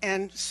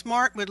 and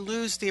SMART would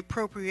lose the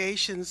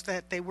appropriations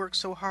that they work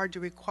so hard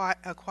to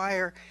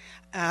acquire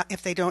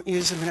if they don't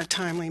use them in a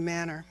timely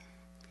manner.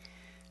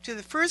 To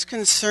the first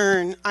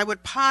concern, I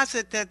would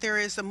posit that there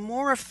is a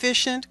more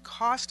efficient,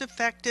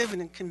 cost-effective,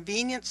 and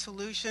convenient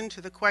solution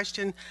to the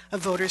question of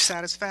voter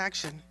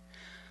satisfaction.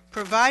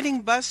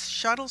 Providing bus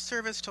shuttle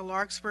service to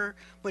Larkspur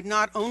would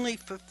not only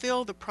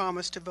fulfill the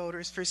promise to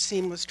voters for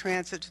seamless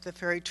transit to the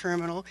ferry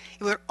terminal,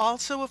 it would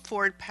also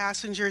afford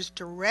passengers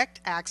direct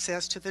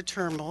access to the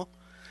terminal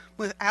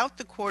without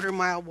the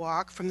quarter-mile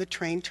walk from the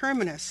train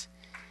terminus,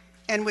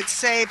 and would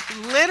save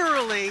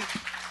literally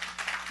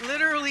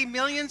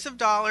millions of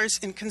dollars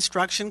in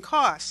construction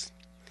costs.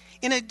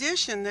 In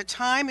addition, the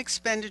time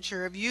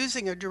expenditure of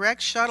using a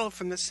direct shuttle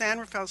from the San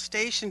Rafael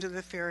station to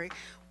the ferry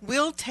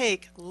will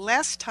take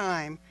less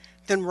time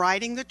than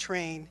riding the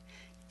train,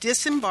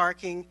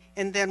 disembarking,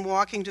 and then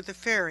walking to the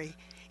ferry.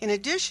 In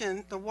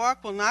addition, the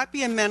walk will not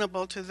be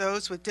amenable to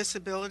those with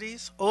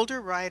disabilities, older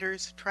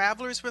riders,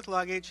 travelers with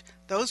luggage,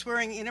 those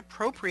wearing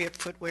inappropriate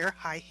footwear,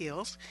 high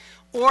heels,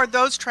 or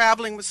those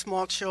traveling with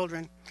small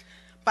children.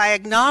 By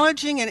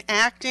acknowledging and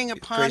acting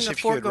upon Grace, the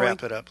if you could foregoing...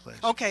 wrap it up, please.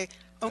 Okay.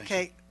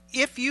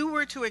 If you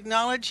were to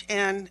acknowledge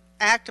and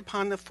act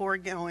upon the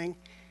foregoing,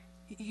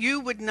 you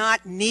would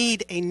not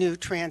need a new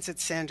transit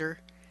center.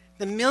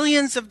 The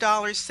millions of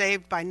dollars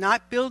saved by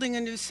not building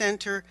a new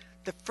center,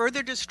 the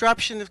further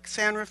disruption of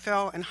San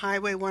Rafael and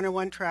Highway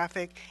 101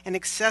 traffic, and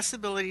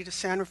accessibility to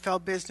San Rafael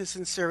business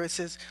and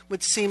services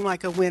would seem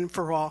like a win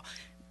for all.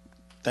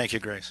 Thank you,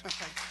 Grace.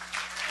 Okay.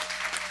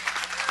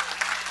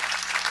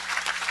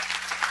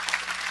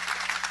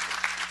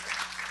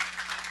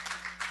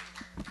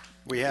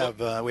 We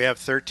have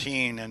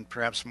 13 and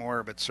perhaps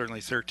more, but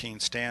certainly 13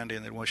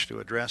 standing that wish to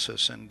address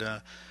us, and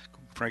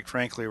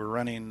frankly, we're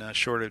running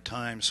short of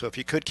time. So if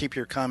you could keep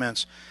your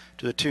comments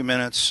to the 2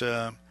 minutes,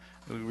 it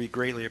would be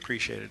greatly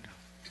appreciated.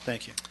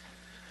 Thank you.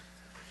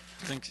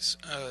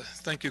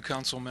 Thank you,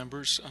 council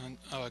members.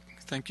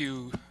 Thank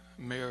you,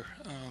 Mayor,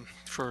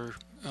 for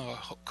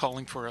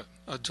calling for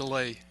a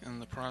delay in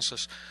the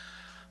process.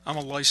 I'm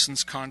a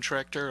licensed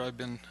contractor. I've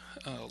been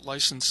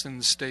licensed in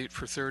the state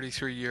for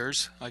 33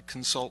 years. I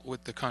consult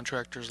with the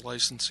Contractors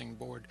Licensing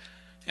Board,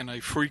 and I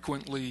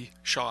frequently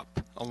shop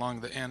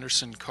along the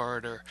Anderson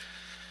corridor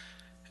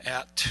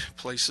at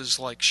places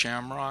like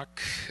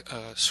Shamrock,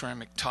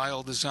 Ceramic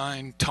Tile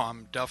Design,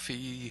 Tom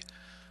Duffy,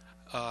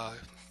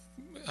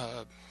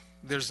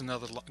 there's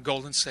another,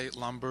 Golden State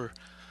Lumber.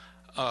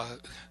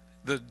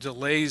 The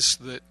delays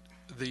that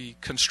the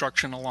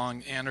construction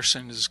along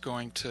Anderson is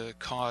going to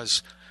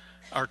cause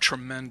are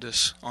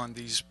tremendous on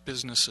these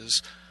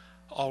businesses.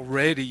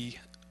 Already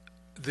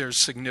there's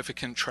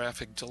significant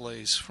traffic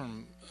delays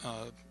from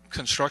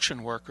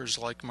construction workers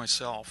like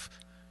myself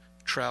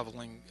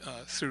traveling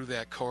through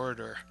that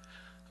corridor.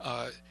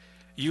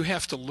 You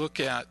have to look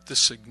at the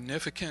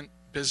significant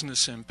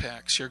business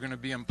impacts you're going to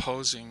be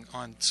imposing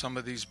on some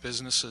of these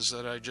businesses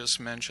that I just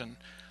mentioned.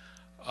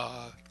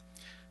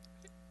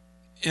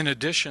 In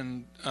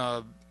addition,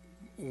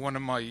 one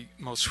of my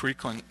most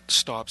frequent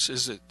stops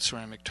is at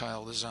Ceramic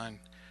Tile Design.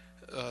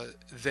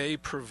 They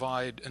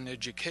provide an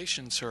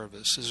education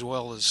service as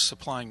well as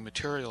supplying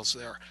materials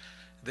there.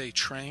 They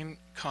train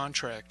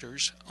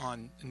contractors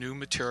on new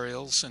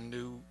materials and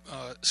new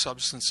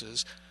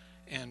substances,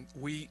 and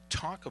we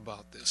talk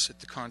about this at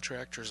the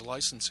Contractors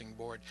Licensing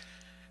Board.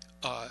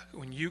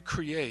 When you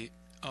create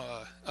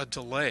a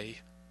delay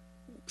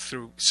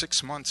through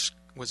 6 months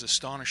was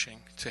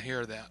astonishing to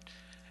hear that.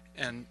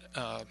 And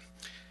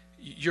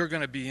you're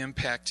going to be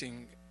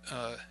impacting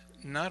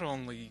not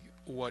only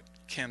what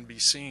can be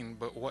seen,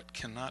 but what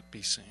cannot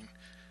be seen.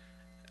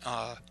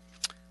 I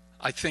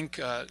think,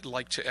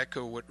 like to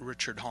echo what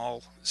Richard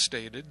Hall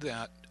stated,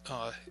 that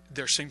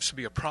there seems to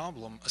be a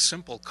problem, a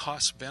simple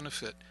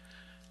cost-benefit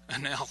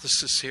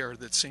analysis here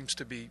that seems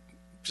to be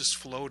just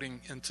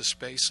floating into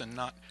space and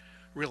not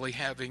really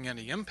having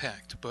any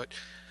impact. But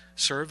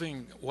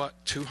serving,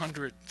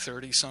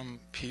 230 some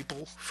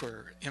people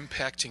for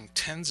impacting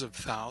tens of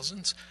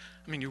thousands?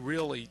 I mean, you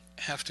really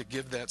have to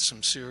give that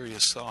some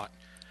serious thought.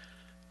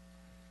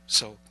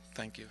 So,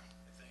 thank you.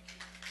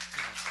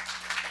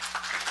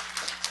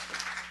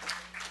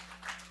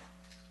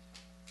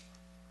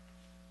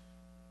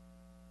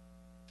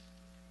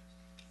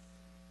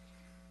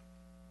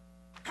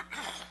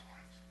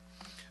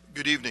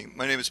 Good evening.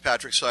 My name is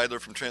Patrick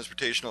Seidler from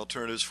Transportation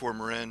Alternatives for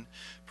Marin.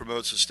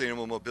 Promotes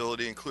sustainable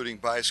mobility, including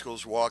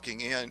bicycles,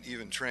 walking, and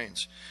even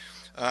trains.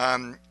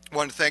 I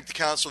want to thank the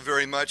council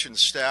very much and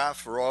staff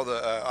for all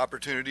the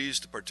opportunities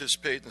to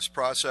participate in this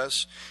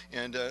process,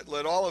 and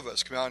let all of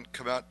us come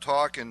out,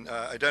 talk, and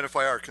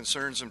identify our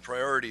concerns and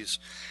priorities.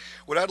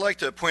 What I'd like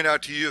to point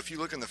out to you, if you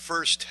look in the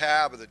first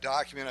tab of the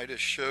document I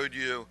just showed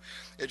you,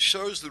 it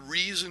shows the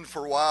reason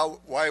for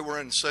why we're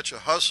in such a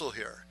hustle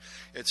here.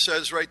 It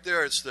says right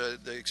there, it's the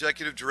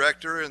executive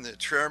director and the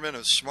chairman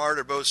of SMART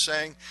are both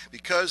saying,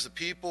 because the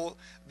people,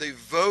 they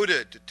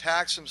voted to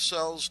tax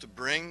themselves to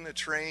bring the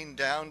train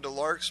down to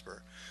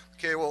Larkspur.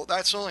 Okay, well,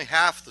 that's only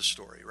half the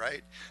story,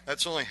 right?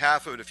 That's only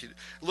half of it. If you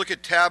look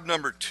at tab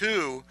number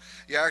 2,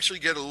 you actually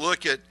get a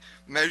look at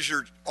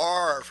Measure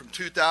R from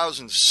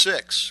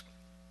 2006,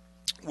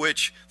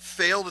 which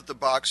failed at the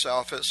box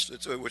office.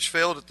 Which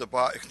failed at the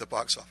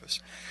box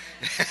office.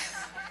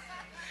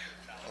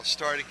 I'll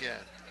start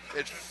again.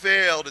 It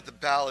failed at the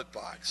ballot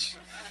box.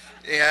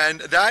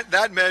 And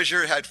that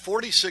measure had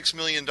 $46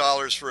 million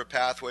for a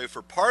pathway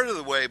for part of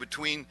the way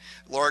between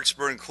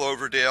Larkspur and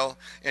Cloverdale,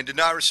 and did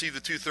not receive the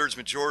 2/3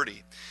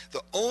 majority.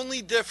 The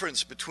only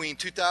difference between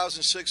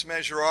 2006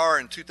 Measure R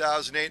and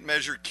 2008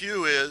 Measure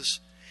Q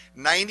is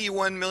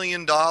 $91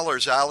 million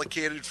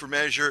allocated for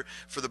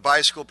the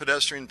bicycle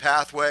pedestrian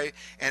pathway,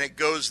 and it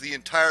goes the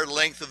entire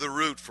length of the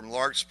route from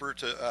Larkspur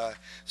to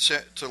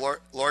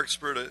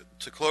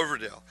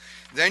Cloverdale.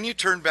 Then you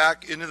turn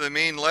back into the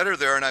main letter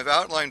there, and I've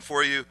outlined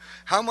for you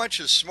how much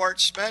has SMART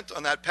spent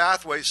on that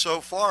pathway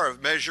so far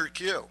of Measure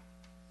Q.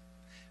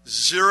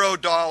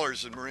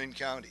 $0 in Marin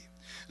County.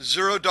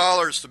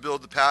 $0 to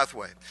build the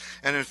pathway.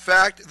 And in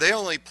fact, they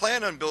only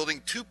plan on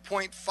building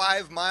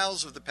 2.5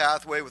 miles of the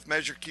pathway with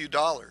Measure Q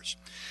dollars.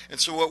 And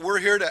so what we're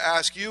here to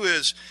ask you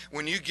is,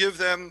 when you give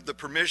them the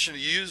permission to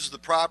use the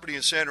property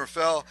in San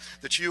Rafael,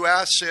 that you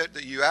ask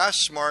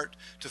SMART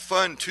to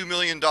fund $2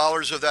 million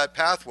of that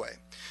pathway.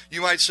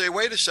 You might say,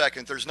 wait a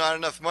second, there's not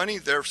enough money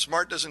there.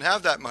 SMART doesn't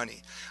have that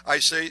money. I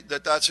say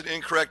that that's an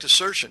incorrect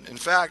assertion. In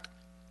fact,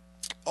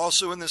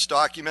 also in this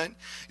document,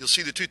 you'll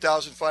see the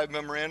 2005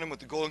 memorandum with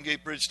the Golden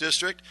Gate Bridge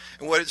District.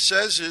 And what it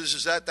says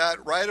is that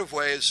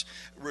right-of-way is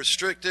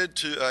restricted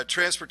to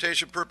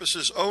transportation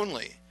purposes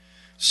only.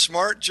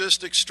 SMART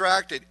just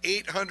extracted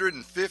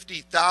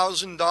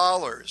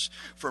 $850,000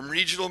 from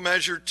Regional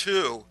Measure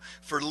 2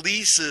 for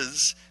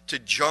leases to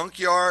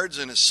junkyards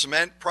and a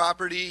cement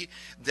property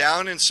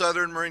down in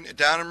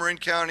Marin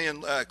County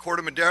and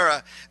Corte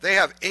Madera. They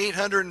have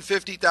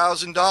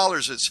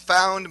 $850,000. It's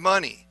found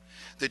money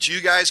that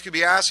you guys could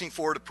be asking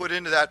for to put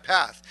into that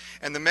path.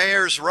 And the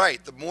mayor's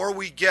right. The more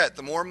we get,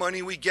 the more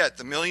money we get.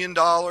 The $1 million,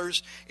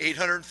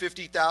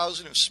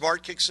 $850,000, if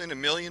SMART kicks in $1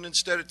 million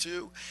instead of $2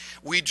 million,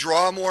 we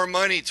draw more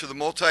money to the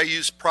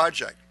multi-use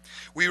project.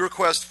 We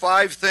request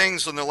 5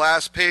 things on the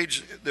last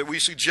page that we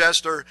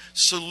suggest are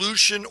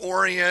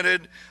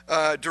solution-oriented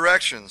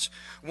directions.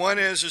 One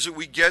is that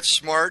we get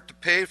SMART to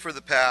pay for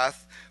the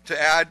path, to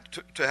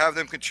have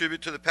them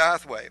contribute to the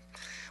pathway.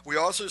 We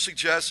also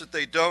suggest that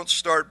they don't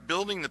start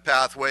building the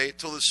pathway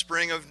until the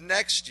spring of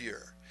next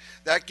year.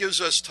 That gives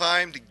us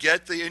time to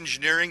get the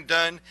engineering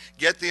done,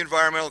 get the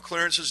environmental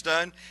clearances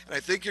done, and I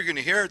think you're going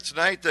to hear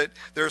tonight that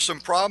there are some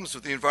problems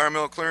with the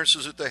environmental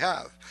clearances that they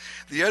have.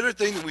 The other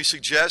thing that we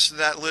suggest in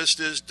that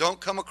list is don't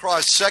come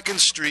across 2nd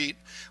Street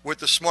with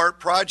the SMART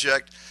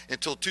project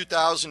until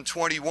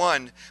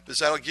 2021, because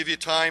that'll give you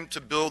time to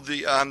build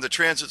the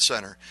transit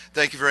center.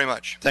 Thank you very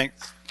much. Thank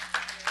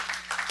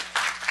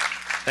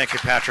you,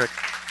 Patrick.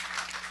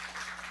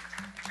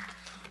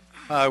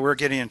 We're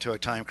getting into a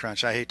time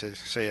crunch. I hate to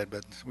say it,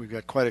 but we've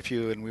got quite a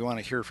few, and we want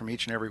to hear from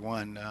each and every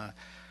one.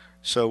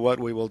 So what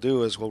we will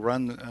do is we'll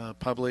run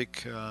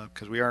public,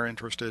 because we are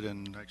interested,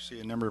 and I see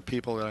a number of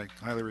people that I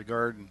highly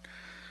regard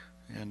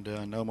and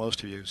know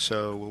most of you.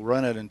 So we'll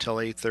run it until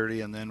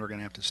 8:30, and then we're going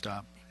to have to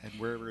stop, and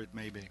wherever it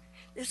may be.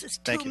 This is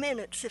 2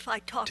 minutes if I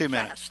talk 2 fast.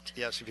 minutes.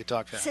 Yes, if you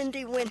talk fast.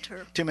 Cindy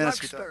Winter, 2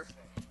 minutes. Larkspur.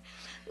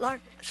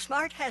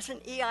 SMART has an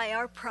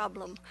EIR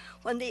problem.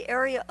 When the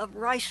area of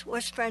Rice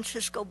West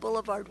Francisco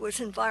Boulevard was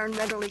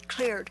environmentally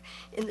cleared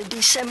in the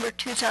December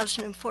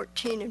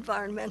 2014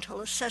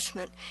 environmental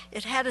assessment,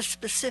 it had a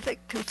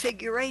specific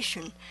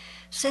configuration.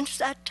 Since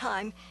that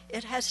time,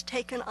 it has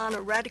taken on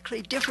a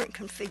radically different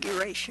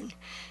configuration.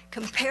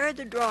 Compare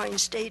the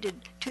drawings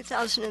dated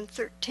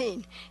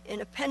 2013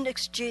 in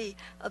Appendix G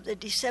of the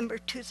December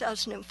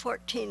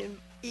 2014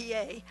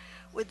 EA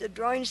with the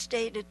drawings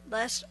dated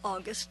last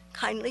August,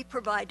 kindly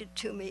provided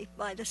to me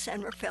by the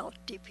San Rafael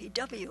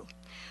DPW.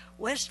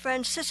 West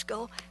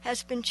Francisco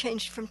has been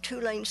changed from 2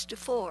 lanes to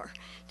 4.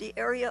 The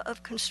area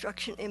of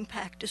construction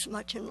impact is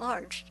much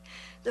enlarged.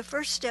 The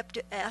first step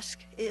to ask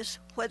is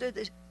whether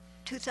the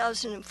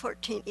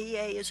 2014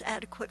 EA is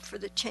adequate for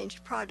the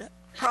changed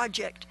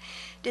project.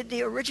 Did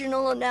the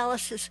original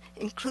analysis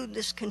include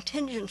this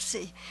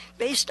contingency?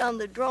 Based on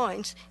the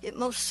drawings, it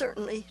most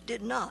certainly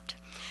did not.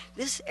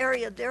 This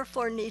area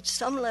therefore needs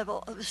some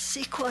level of a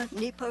CEQA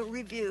NEPA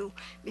review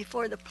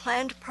before the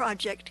planned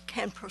project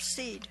can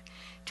proceed.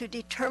 To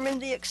determine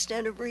the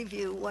extent of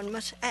review, one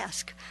must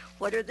ask,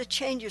 what are the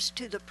changes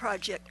to the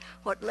project,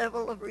 what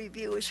level of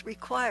review is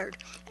required,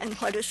 and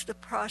what is the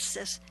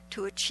process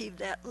to achieve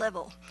that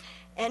level?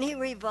 Any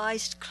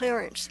revised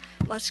clearance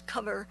must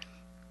cover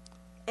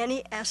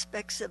any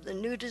aspects of the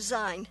new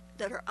design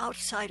that are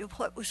outside of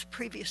what was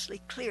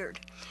previously cleared.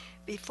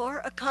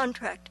 Before a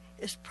contract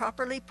is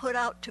properly put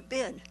out to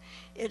bid,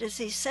 it is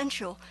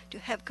essential to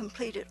have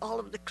completed all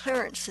of the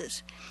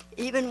clearances.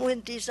 Even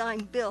with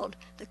design build,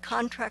 the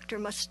contractor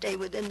must stay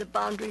within the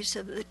boundaries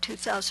of the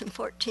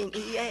 2014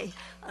 EA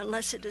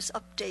unless it is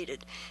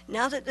updated.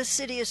 Now that the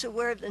city is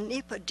aware of the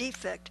NEPA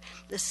defect,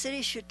 the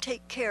city should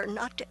take care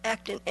not to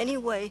act in any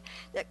way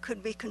that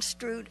could be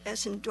construed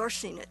as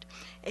endorsing it.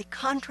 A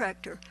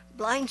contractor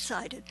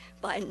blindsided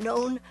by a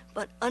known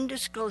but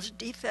undisclosed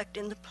defect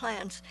in the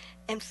plans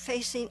and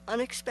facing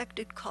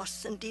unexpected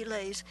costs and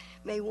delays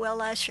may well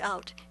lash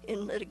out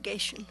in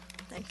litigation.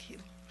 Thank you.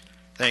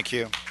 Thank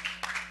you.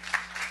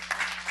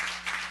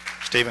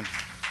 Stephen.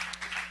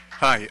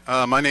 Hi,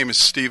 my name is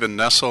Stephen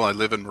Nessel. I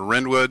live in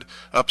Marinwood,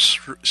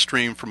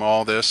 upstream from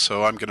all this,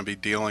 so I'm going to be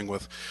dealing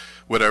with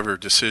whatever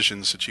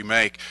decisions that you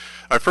make.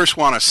 I first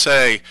want to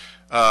say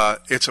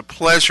it's a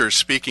pleasure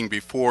speaking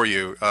before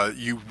you.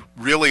 You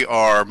really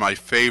are my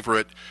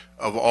favorite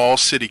of all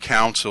city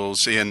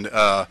councils in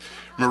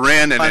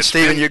Marin, and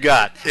Stephen, you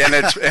got. and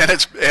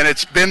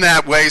it's been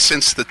that way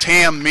since the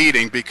TAM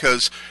meeting,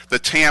 because the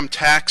TAM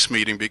tax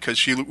meeting,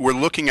 because you were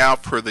looking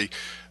out for the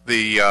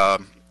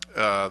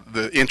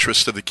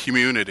interest of the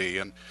community.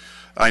 And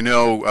I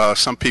know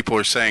some people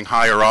are saying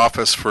higher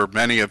office for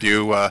many of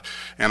you,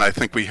 and I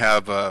think we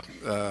have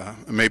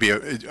maybe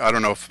I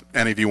don't know if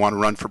any of you want to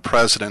run for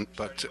president,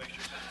 but.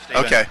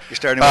 Okay. You're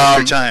starting with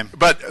your time.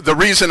 But the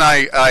reason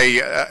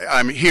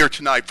I'm here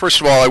tonight, first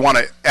of all, I want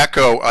to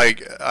echo,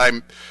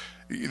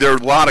 there are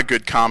a lot of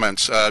good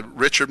comments.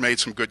 Richard made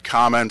some good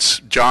comments.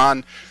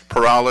 John,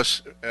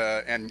 Perales,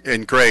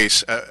 and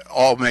Grace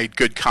all made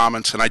good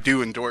comments, and I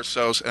do endorse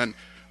those. And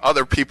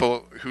other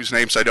people whose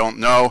names I don't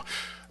know,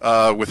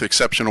 with the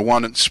exception of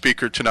one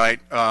speaker tonight.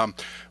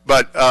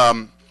 But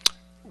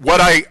what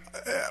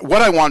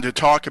I wanted to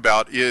talk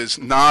about is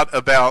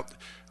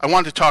I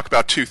wanted to talk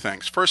about 2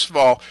 things. First of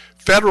all,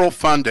 federal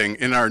funding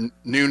in our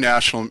new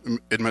national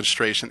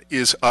administration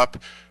is up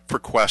for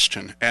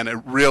question, and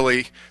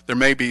there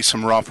may be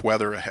some rough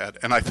weather ahead,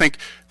 and I think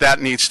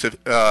that needs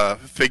to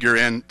figure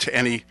into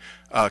any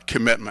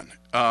commitment.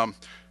 And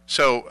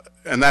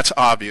that's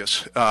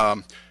obvious.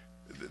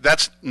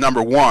 That's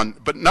number one.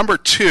 But number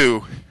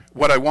 2,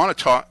 what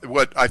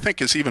I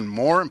think is even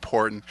more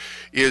important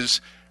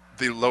is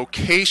the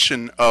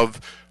location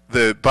of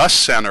the bus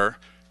center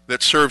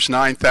that serves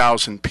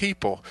 9,000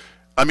 people.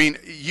 I mean,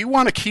 you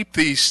want to keep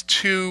these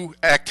 2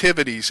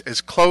 activities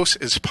as close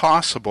as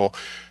possible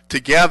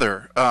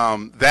together.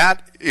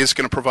 That is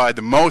going to provide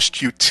the most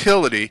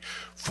utility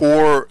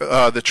for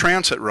the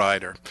transit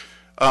rider.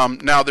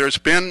 Now, there's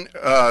been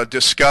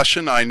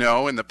discussion, I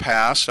know, in the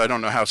past, I don't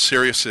know how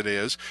serious it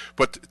is,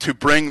 but to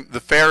bring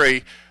the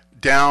ferry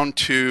down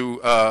to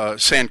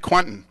San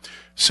Quentin.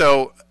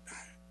 So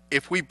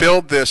if we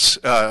build this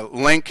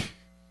link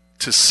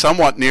to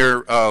somewhat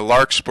near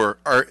Larkspur,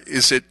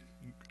 is it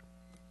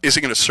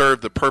going to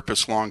serve the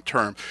purpose long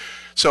term?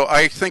 So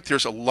I think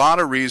there's a lot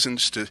of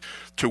reasons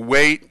to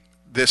wait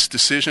this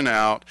decision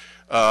out,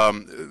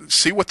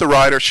 see what the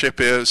ridership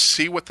is,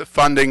 see what the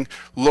funding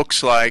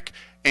looks like,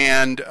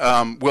 and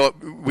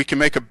we can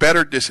make a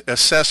better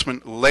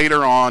assessment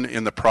later on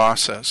in the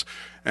process.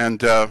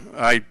 And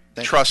I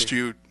trust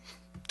you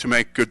to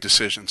make good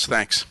decisions.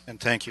 Thanks. And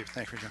thank you.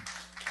 Thank you for joining.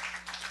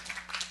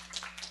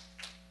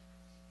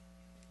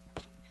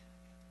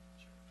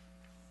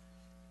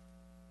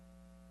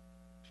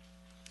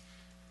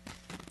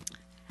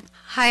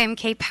 Hi, I'm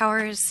Kate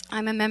Powers.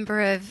 I'm a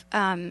member of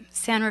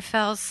San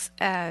Rafael's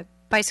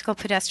Bicycle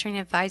Pedestrian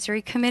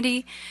Advisory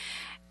Committee.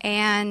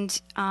 And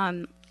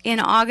in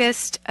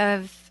August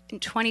of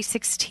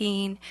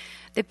 2016,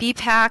 the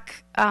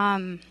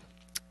BPAC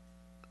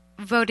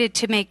voted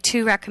to make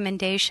 2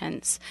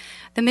 recommendations.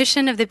 The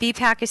mission of the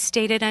BPAC is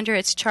stated under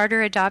its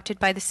charter adopted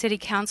by the City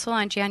Council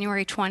on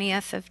January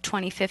 20th of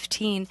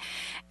 2015,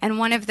 and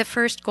one of the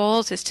first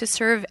goals is to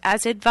serve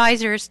as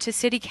advisors to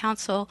City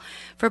Council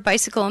for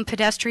bicycle and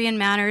pedestrian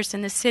matters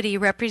in the city,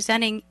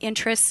 representing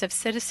interests of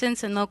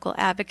citizens and local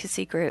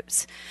advocacy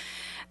groups.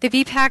 The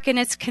BPAC, in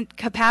its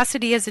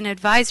capacity as an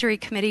advisory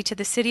committee to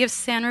the City of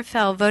San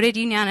Rafael, voted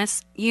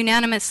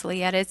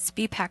unanimously at its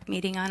BPAC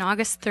meeting on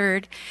August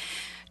 3rd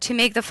to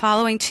make the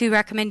following 2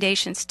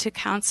 recommendations to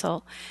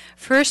Council.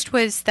 First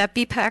was that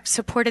BPAC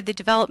supported the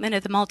development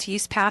of the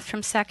multi-use path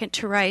from 2nd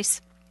to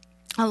Rice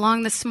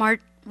along the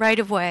SMART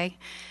right-of-way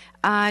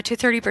to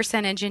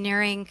 30%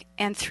 engineering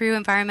and through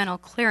environmental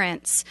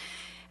clearance.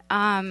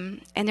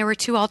 And there were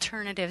 2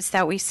 alternatives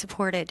that we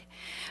supported.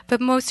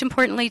 But most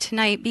importantly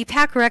tonight,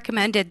 BPAC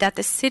recommended that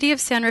the City of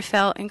San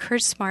Rafael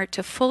encourage SMART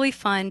to fully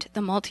fund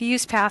the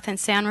multi-use path in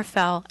San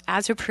Rafael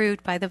as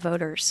approved by the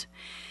voters.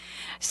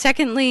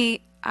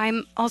 Secondly,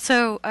 I'm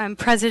also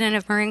president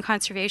of Marine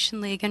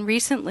Conservation League, and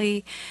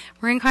recently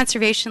Marine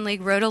Conservation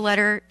League wrote a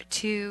letter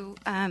to,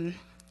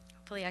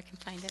 hopefully I can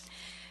find it,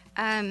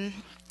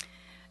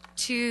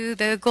 to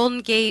the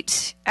Golden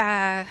Gate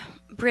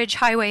Bridge,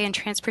 Highway, and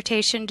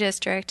Transportation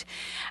District,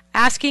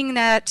 asking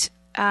that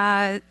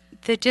the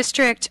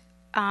district,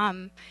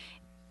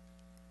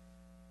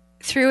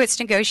 through its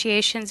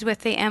negotiations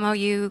with the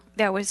MOU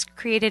that was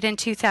created in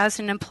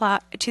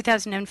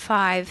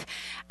 2005,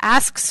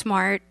 ask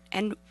SMART,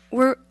 and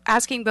we're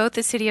asking both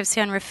the City of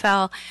San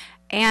Rafael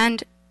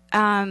and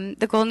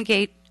the Golden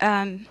Gate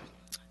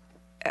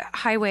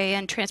Highway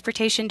and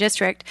Transportation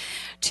District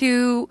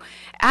to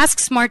ask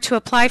SMART to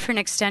apply for an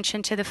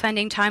extension to the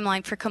funding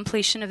timeline for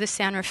completion of the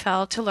San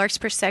Rafael to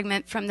Larkspur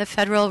segment from the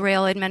Federal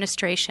Rail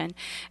Administration,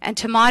 and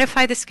to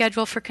modify the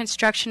schedule for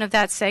construction of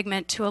that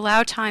segment to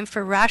allow time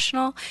for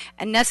rational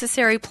and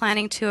necessary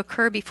planning to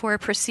occur before it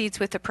proceeds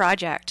with the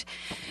project.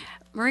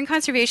 Marine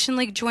Conservation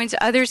League joins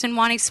others in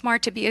wanting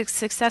SMART to be a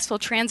successful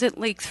transit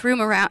link through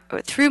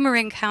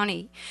Marin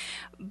County.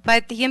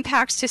 But the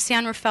impacts to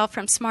San Rafael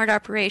from SMART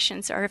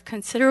operations are of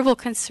considerable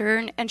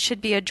concern and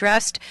should be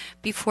addressed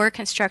before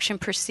construction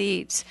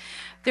proceeds.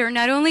 It's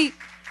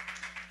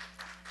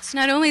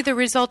not only the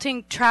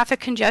resulting traffic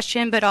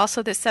congestion, but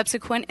also the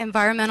subsequent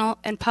environmental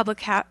and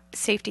public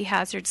safety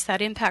hazards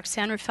that impact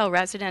San Rafael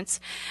residents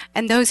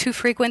and those who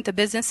frequent the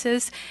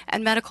businesses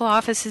and medical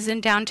offices in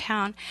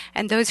downtown,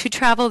 and those who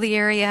travel the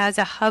area as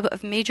a hub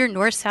of major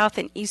north-south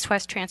and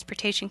east-west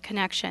transportation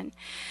connection.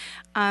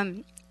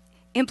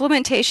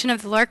 Implementation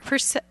of the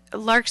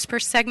Larkspur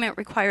segment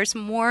requires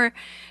more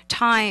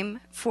time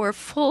for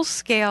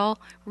full-scale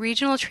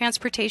regional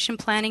transportation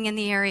planning in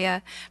the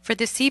area, for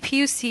the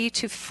CPUC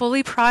to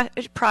fully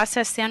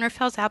process San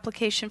Rafael's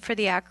application for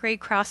the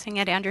at-grade crossing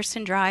at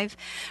Anderson Drive,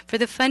 for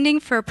the funding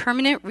for a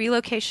permanent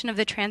relocation of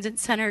the transit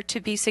center to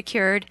be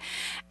secured,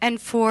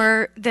 and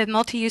for the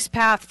multi-use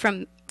path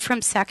from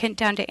 2nd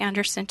down to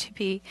Anderson to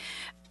be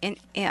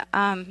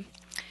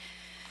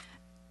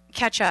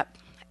catch up.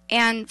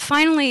 And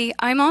finally,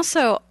 I'm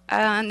also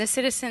on the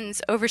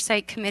Citizens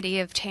Oversight Committee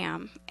of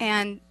TAM,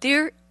 and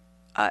their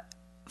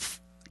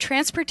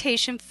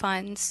transportation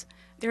funds,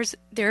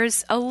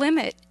 there's a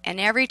limit,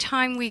 and every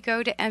time we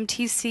go to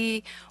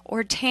MTC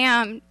or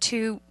TAM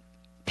to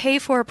pay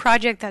for a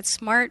project that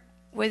SMART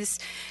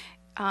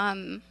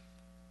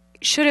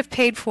should have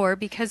paid for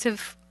because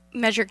of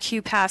Measure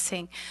Q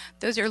passing,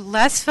 those are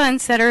less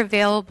funds that are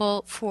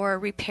available for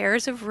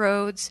repairs of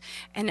roads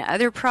and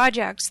other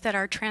projects that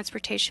our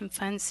transportation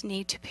funds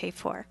need to pay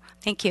for.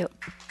 Thank you.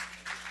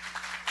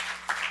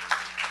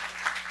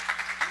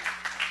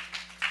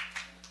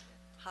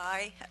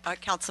 Hi,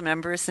 council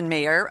members and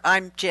mayor.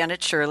 I'm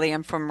Janet Shirley.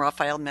 I'm from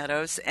Rafael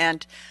Meadows.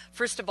 And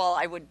first of all,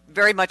 I would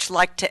very much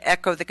like to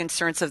echo the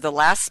concerns of the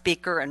last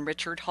speaker and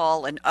Richard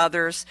Hall and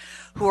others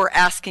who are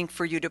asking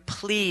for you to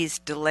please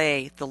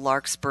delay the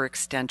Larkspur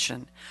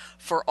extension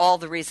for all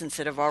the reasons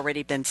that have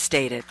already been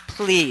stated.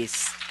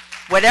 Please,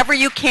 whatever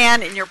you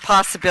can in your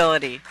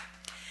possibility.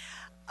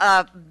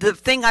 The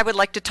thing I would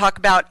like to talk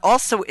about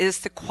also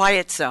is the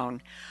quiet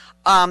zone.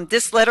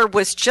 This letter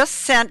was just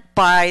sent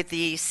by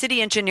the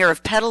city engineer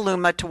of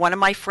Petaluma to one of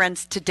my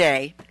friends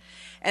today,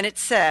 and it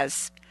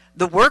says,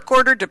 the work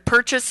order to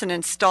purchase and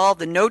install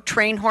the no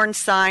train horn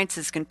signs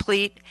is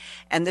complete,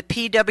 and the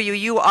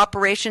PWU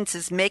operations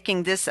is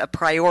making this a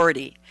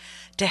priority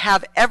to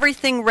have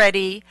everything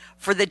ready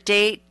for the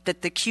date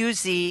that the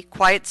QZ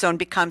quiet zone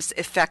becomes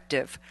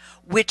effective,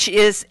 which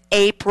is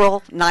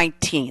April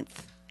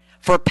 19th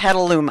for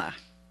Petaluma.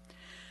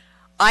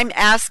 I'm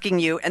asking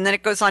you, and then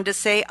it goes on to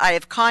say, I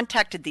have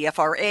contacted the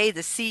FRA,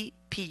 the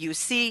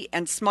CPUC,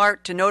 and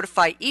SMART to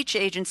notify each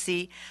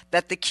agency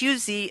that the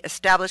QZ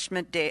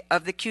establishment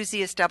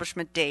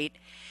date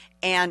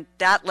and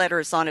that letter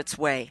is on its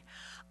way.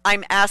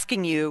 I'm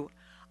asking you,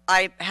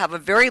 I have a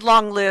very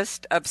long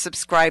list of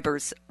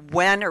subscribers.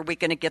 When are we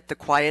going to get the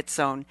quiet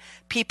zone?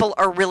 People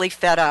are really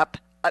fed up.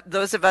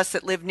 Those of us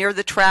that live near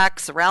the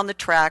tracks, around the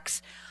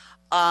tracks,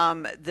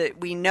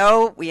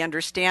 We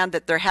understand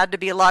that there had to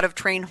be a lot of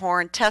train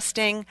horn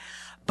testing,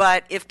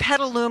 but if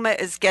Petaluma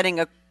is getting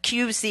a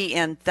QZ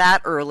in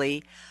that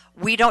early,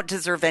 we don't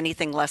deserve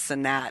anything less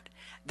than that.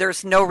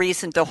 There's no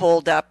reason to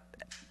hold up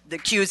the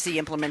QZ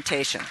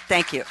implementation.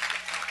 Thank you.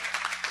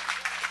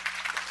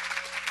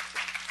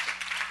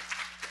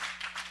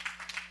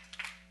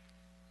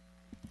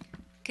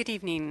 Good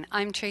evening.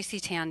 I'm Tracy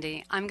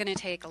Tandy. I'm going to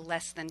take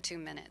less than 2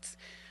 minutes.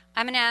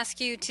 I'm going to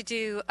ask you to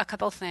do a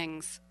couple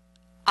things.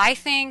 I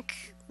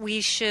think we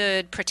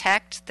should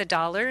protect the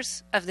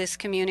dollars of this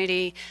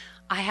community.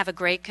 I have a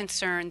great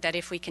concern that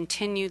if we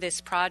continue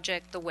this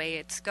project the way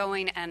it's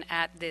going and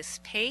at this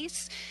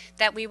pace,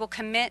 that we will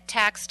commit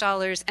tax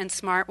dollars and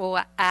SMART will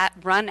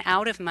run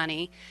out of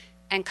money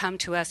and come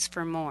to us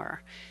for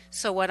more.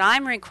 So what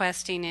I'm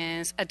requesting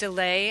is a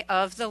delay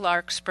of the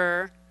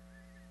Larkspur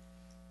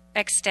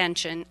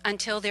extension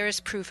until there is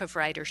proof of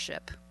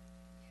ridership.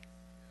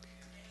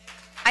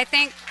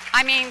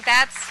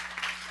 That's,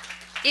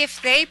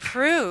 if they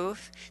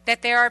prove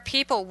that there are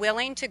people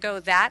willing to go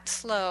that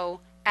slow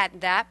at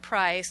that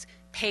price,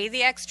 pay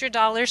the extra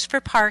dollars for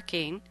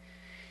parking,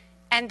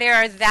 and there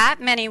are that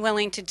many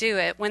willing to do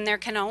it when there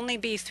can only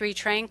be 3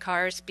 train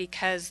cars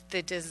because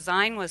the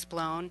design was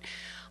blown,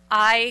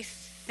 I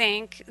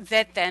think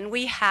that then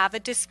we have a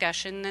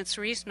discussion that's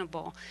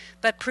reasonable.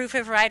 But proof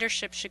of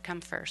ridership should come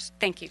first.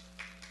 Thank you.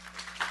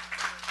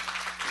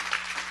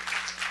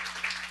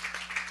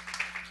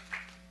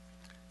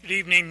 Good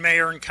evening,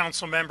 Mayor and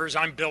Council members.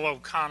 I'm Bill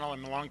O'Connell.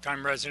 I'm a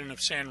longtime resident of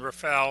San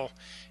Rafael,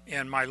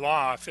 and my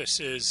law office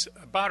is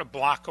about a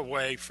block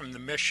away from the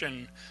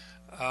Mission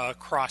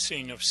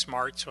crossing of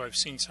SMART, so I've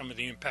seen some of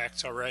the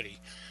impacts already.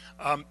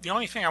 The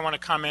only thing I want to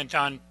comment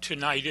on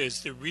tonight is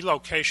the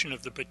relocation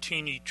of the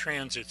Bettini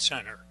Transit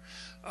Center.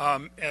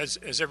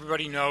 As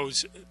everybody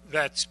knows,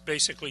 that's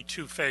basically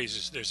 2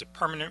 phases. There's a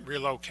permanent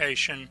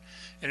relocation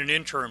and an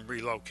interim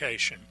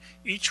relocation.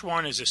 Each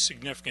one is a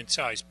significant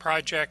size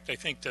project. I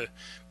think the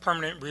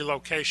permanent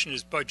relocation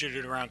is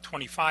budgeted around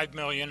 $25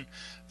 million.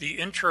 The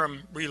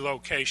interim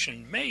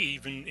relocation may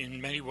even in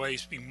many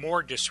ways be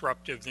more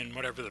disruptive than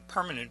whatever the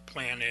permanent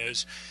plan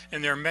is,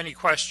 and there are many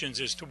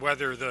questions as to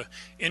whether the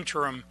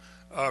interim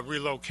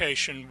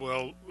relocation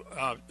will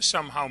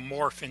somehow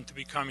morph into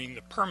becoming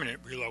the permanent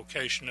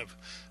relocation of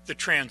the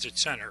transit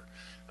center.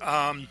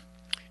 I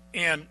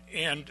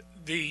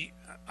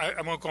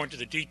won't go into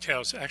the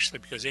details actually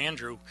because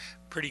Andrew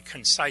pretty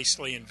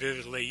concisely and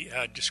vividly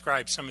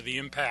described some of the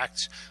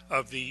impacts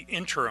of the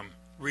interim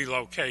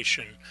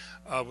relocation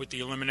with the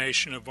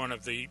elimination of one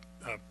of the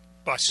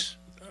bus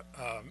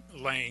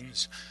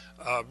lanes,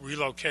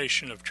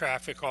 relocation of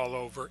traffic all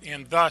over,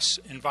 and thus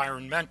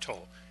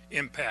environmental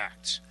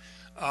impacts.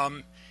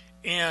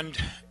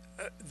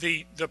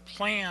 The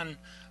plan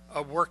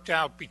worked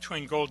out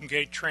between Golden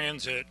Gate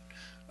Transit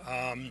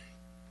and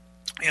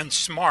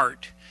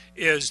SMART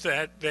is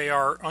that they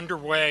are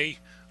underway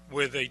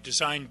with a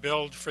design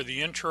build for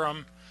the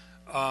interim,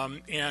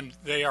 and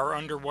they are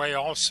underway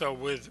also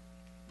with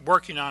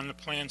working on the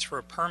plans for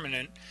a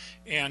permanent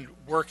and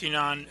working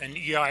on an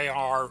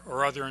EIR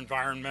or other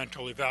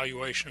environmental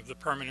evaluation of the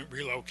permanent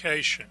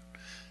relocation.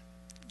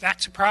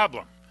 That's a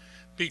problem.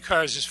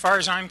 Because as far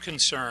as I'm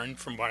concerned,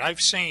 from what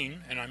I've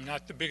seen, and I'm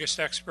not the biggest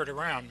expert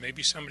around,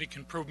 maybe somebody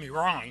can prove me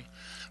wrong,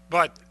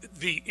 but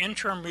the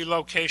interim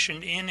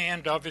relocation in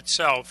and of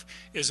itself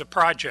is a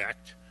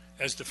project,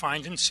 as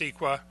defined in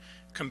CEQA,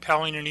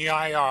 compelling an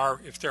EIR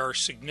if there are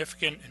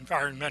significant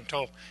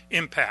environmental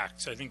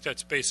impacts. I think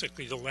that's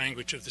basically the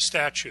language of the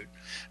statute.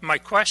 My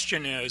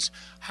question is,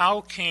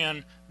 how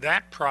can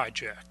that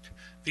project,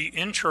 the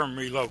interim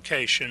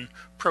relocation,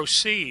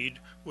 proceed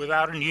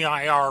without an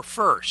EIR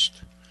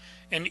first?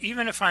 And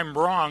even if I'm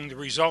wrong, the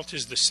result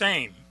is the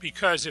same,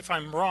 because if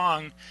I'm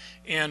wrong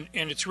and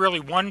it's really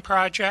one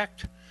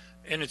project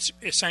and it's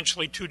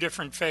essentially 2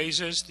 different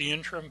phases, the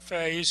interim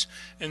phase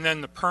and then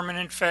the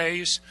permanent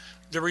phase,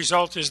 the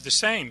result is the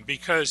same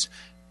because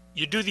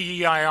you do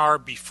the EIR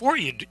before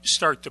you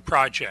start the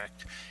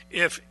project.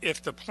 If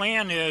the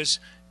plan is,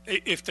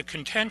 if the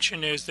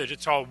contention is that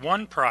it's all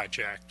one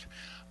project,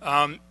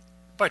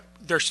 but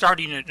they're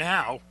starting it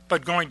now,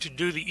 but going to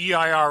do the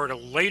EIR at a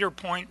later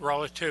point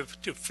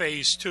relative to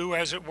phase 2,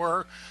 as it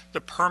were,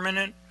 the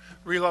permanent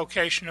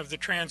relocation of the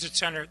transit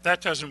center, that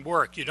doesn't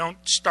work. You don't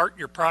start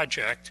your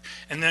project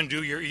and then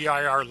do your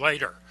EIR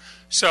later.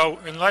 So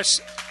unless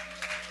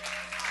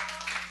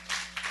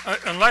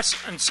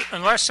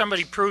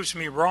somebody proves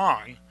me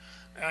wrong,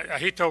 I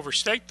hate to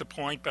overstate the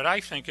point, but I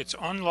think it's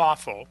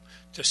unlawful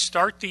to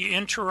start the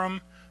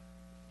interim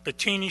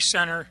Bettini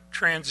Center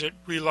transit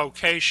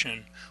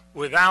relocation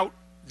without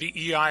the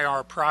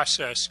EIR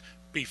process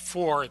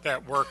before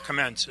that work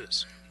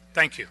commences.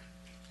 Thank you.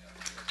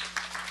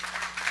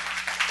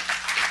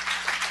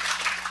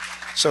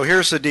 So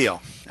here's the deal.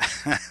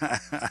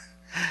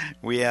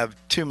 We have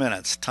 2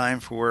 minutes, time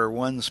for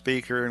 1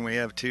 speaker, and we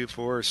have 2,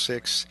 4,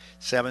 6,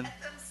 7.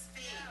 Let them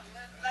speak.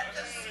 Let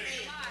them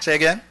speak. Say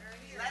again?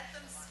 Let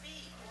them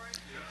speak.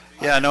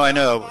 Yeah, no, I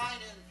know.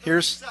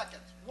 Here's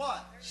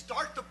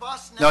start the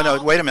bus now?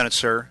 No, wait a minute,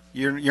 sir.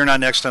 You're not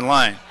next in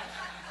line.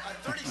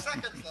 30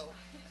 seconds, though.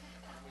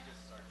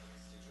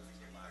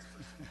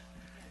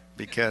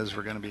 Because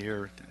we're going to be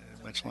here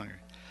much longer.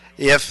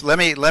 Let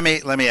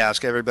me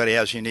ask. Everybody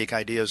has unique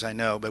ideas, I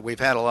know, but we've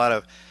had a lot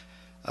of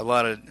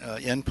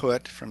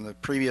input from the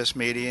previous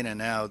meeting and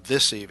now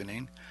this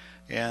evening,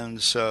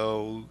 and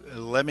so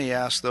let me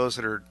ask those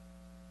that are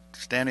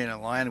standing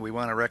in line. We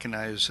want to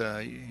recognize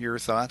your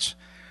thoughts,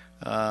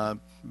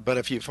 but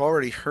if you've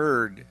already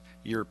heard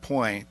your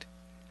point,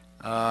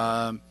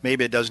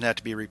 maybe it doesn't have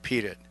to be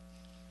repeated.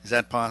 Is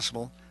that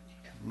possible?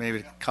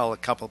 Maybe call a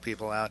couple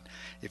people out,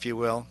 if you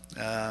will.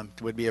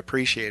 It would be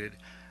appreciated.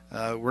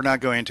 We're not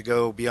going to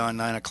go beyond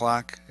 9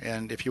 o'clock,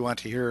 and if you want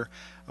to hear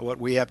what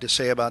we have to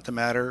say about the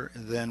matter,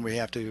 then we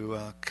have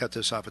to cut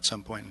this off at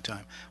some point in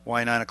time.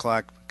 Why 9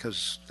 o'clock?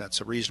 Because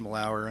that's a reasonable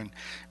hour, and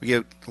we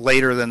get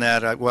later than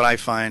that, what I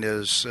find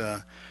is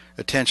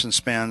attention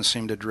spans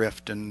seem to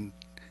drift, and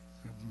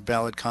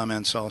valid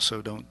comments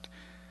also don't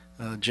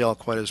gel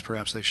quite as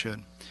perhaps they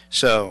should.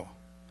 So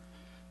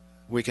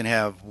we can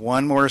have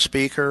one more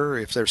speaker.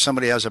 If there's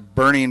somebody has a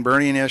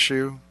burning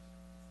issue,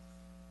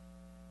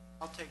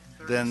 I'll take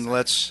 30 then seconds.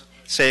 let's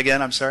say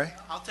again. I'm sorry.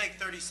 I'll take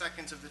 30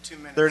 seconds of the 2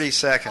 minutes. 30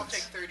 seconds. I'll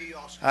take 30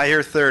 also. I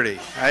hear 30.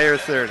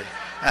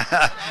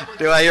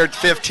 Do I hear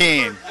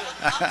 15?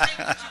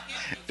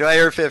 Do I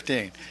hear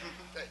 15?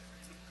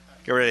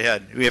 Go right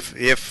ahead.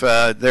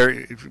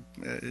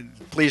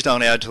 Please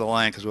don't add to the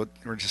line because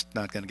we're just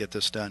not going to get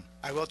this done.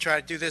 I will try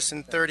to do this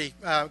in 30.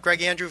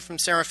 Greg Andrew from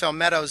San Rafael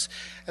Meadows.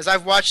 As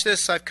I've watched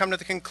this, I've come to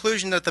the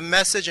conclusion that the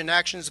message and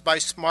actions by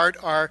SMART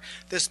are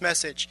this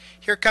message.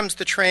 Here comes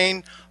the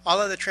train.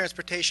 All of the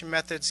transportation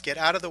methods get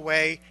out of the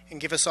way and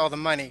give us all the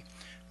money.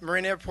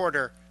 Marine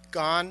Airporter,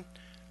 gone.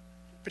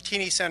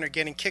 Bettini Center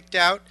getting kicked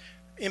out.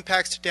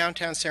 Impacts to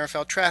downtown San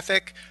Rafael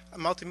traffic. A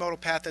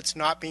multimodal path that's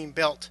not being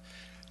built.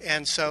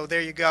 And so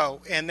there you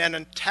go. And then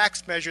a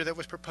tax measure that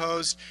was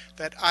proposed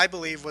that I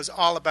believe was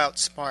all about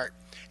SMART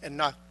and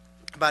not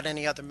about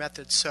any other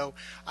methods. So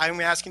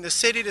I'm asking the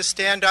city to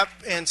stand up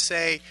and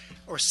say,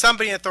 or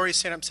somebody in authority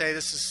stand up and say,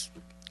 this has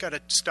got to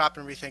stop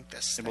and rethink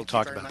this. And we'll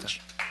talk about that.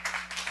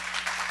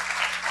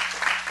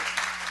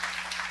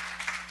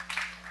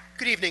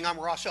 Good evening. I'm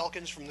Ross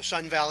Elkins from the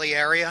Sun Valley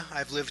area.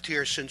 I've lived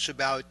here since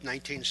about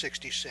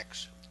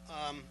 1966.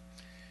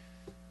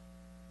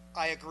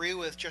 I agree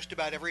with just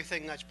about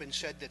everything that's been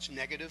said that's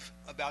negative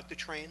about the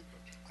train.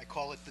 I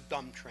call it the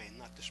dumb train,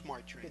 not the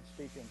smart train.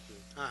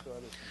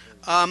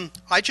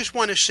 I just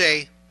want to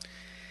say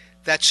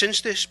that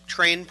since this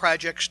train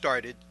project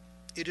started,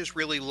 it has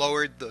really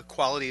lowered the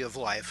quality of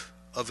life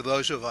of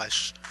those of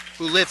us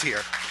who live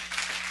here.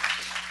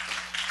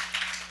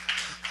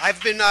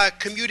 I've been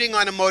commuting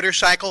on a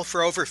motorcycle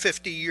for over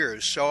 50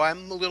 years, so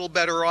I'm a little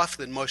better off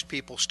than most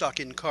people stuck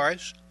in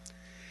cars.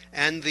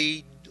 And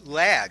the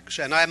lags,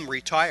 and I'm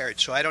retired,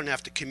 so I don't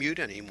have to commute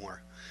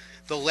anymore.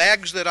 The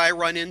lags that I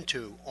run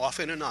into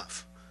often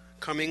enough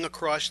coming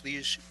across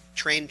these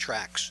train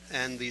tracks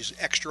and these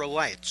extra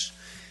lights,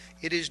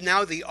 it is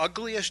now the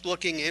ugliest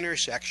looking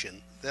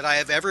intersection that I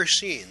have ever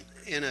seen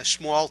in a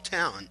small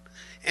town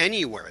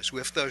anywhere,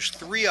 with those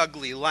three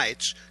ugly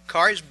lights,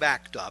 cars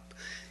backed up.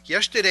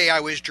 Yesterday I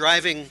was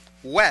driving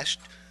west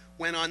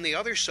when on the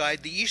other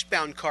side the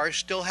eastbound cars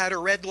still had a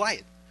red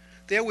light.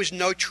 There was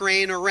no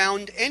train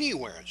around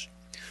anywhere.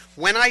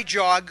 When I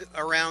jog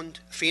around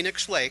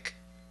Phoenix Lake,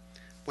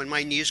 when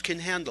my knees can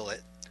handle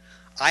it,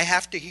 I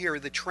have to hear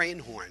the train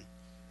horn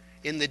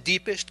in the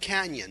deepest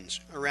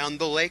canyons around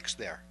the lakes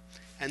there.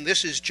 And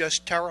this is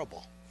just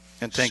terrible.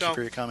 And thank you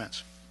for your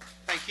comments.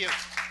 Thank you.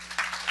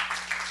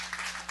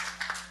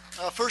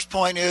 First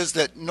point is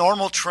that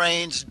normal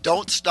trains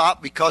don't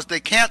stop because they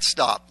can't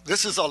stop.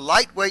 This is a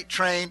lightweight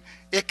train.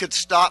 It could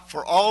stop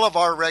for all of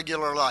our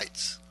regular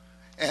lights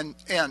and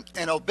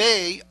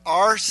obey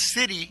our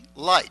city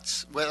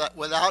lights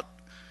without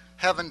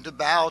having to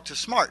bow to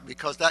SMART,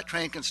 because that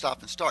train can stop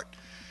and start.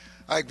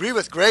 I agree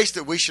with Grace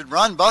that we should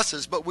run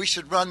buses, but we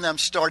should run them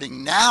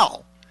starting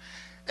now.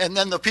 And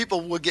then the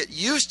people will get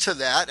used to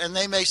that, and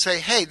they may say,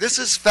 hey, this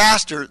is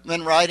faster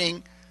than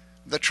riding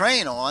the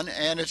train on,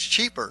 and it's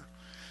cheaper.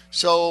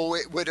 So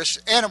it would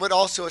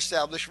also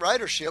establish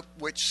ridership,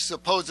 which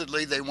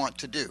supposedly they want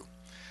to do.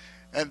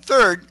 And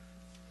third,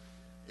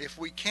 if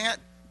we can't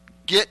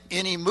get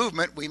any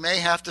movement, we may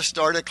have to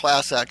start a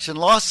class action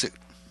lawsuit.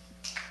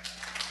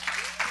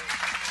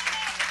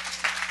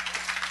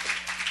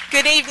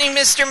 Good evening,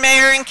 Mr.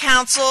 Mayor and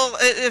Council.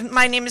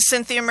 My name is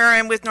Cynthia Murray.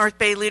 I'm with North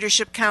Bay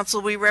Leadership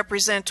Council. We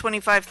represent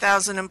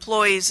 25,000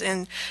 employees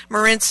in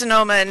Marin,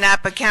 Sonoma, and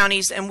Napa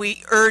counties, and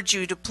we urge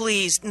you to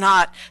please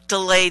not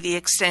delay the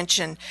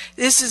extension.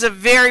 This is a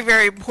very,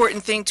 very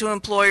important thing to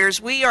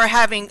employers. We are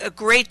having a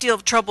great deal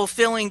of trouble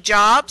filling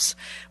jobs.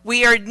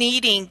 We are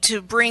needing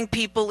to bring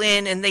people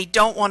in, and they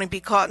don't want to be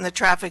caught in the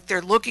traffic.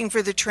 They're looking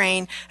for the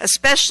train,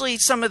 especially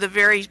some of the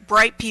very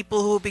bright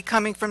people who will be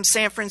coming from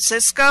San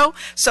Francisco.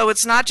 So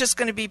it's not just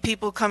going to be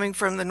people coming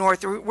from the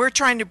north. We're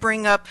trying to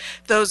bring up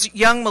those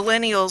young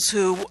millennials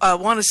who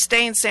want to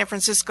stay in San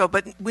Francisco,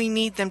 but we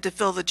need them to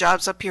fill the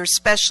jobs up here,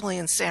 especially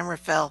in San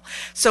Rafael.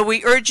 So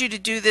we urge you to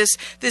do this.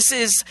 This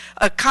is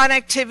a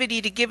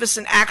connectivity to give us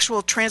an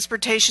actual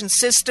transportation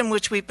system,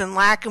 which we've been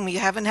lacking. We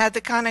haven't had the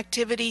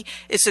connectivity.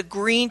 It's a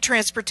green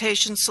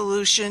transportation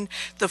solution.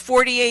 The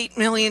 $48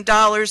 million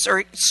are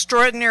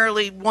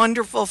extraordinarily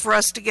wonderful for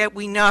us to get.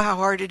 We know how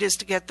hard it is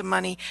to get the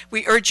money.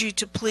 We urge you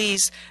to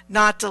please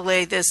not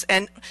delay this.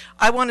 And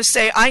I want to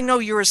say, I know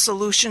you're a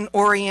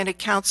solution-oriented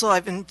council.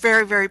 I've been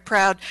very, very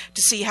proud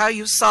to see how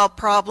you solve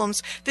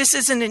problems. This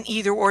isn't an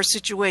either-or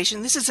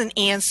situation. This is an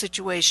and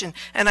situation,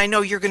 and I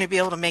know you're going to be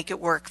able to make it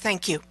work.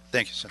 Thank you.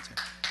 Thank you, Cynthia.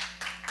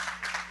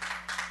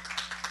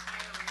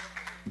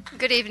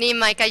 Good evening,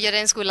 Maika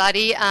Llorens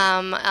Gulari,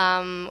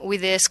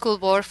 with the school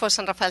board for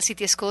San Rafael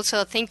City Schools.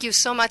 So thank you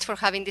so much for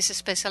having this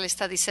special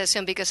study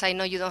session, because I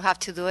know you don't have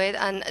to do it,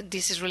 and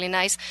this is really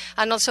nice.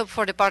 And also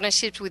for the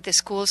partnerships with the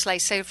schools,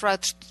 like safe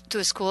routes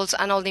to schools,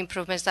 and all the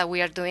improvements that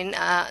we are doing,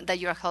 that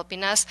you are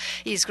helping us,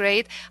 is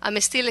great. I'm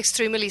still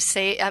extremely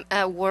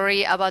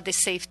worried about the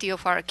safety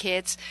of our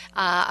kids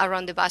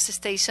around the bus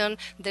station.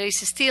 There is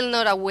still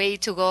not a way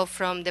to go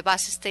from the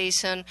bus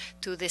station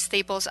to the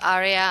Staples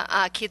area.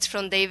 Kids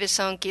from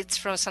Davison, kids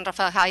from San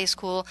Rafael High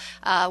School,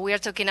 we are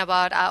talking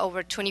about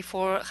over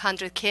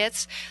 2,400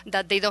 kids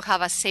that they don't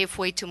have a safe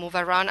way to move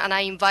around. And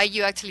I invite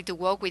you actually to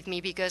walk with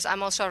me, because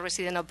I'm also a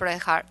resident of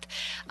Bret Harte.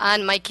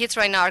 And my kids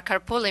right now are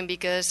carpooling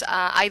because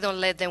I don't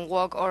let them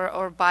walk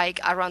or bike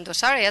around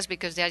those areas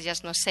because they are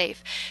just not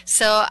safe.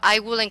 So I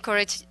will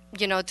encourage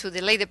to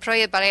delay the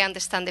project, but I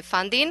understand the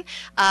funding.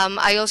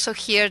 I also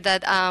hear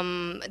that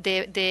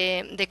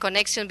the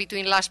connection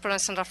between Larkspur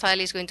and San Rafael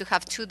is going to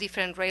have two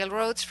different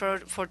railroads for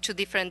two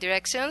different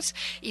directions.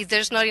 If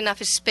there's not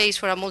enough space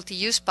for a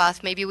multi-use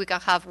path, maybe we can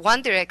have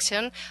one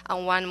direction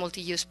and one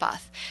multi-use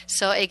path.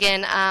 So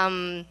again,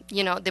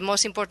 the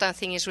most important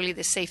thing is really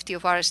the safety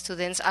of our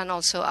students and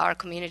also our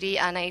community,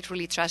 and I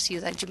really trust you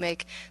that you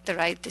make the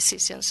right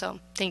decision. So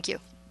thank you.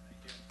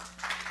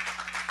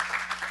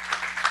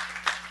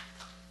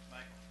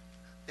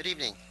 Good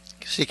evening,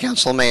 City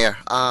Council, Mayor.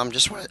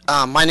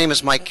 My name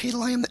is Mike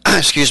Keetle. I am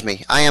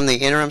the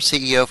interim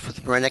CEO for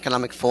the Marin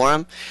Economic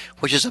Forum,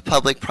 which is a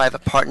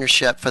public-private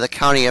partnership for the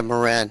County of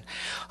Marin.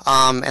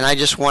 And I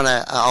just want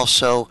to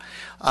also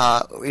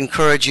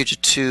encourage you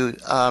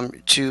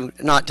to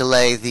not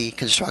delay the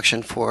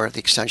construction for the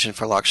extension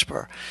for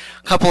Larkspur.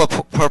 A couple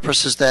of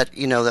purposes that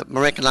that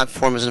Marin Economic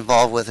Forum is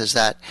involved with is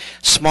that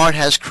SMART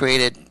has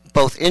created,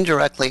 both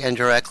indirectly and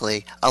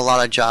directly, a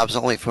lot of jobs,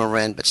 not only for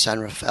Marin but San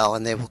Rafael,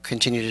 and they will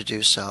continue to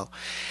do so.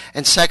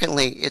 And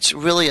secondly, it's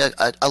really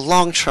a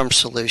long-term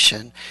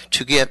solution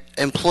to get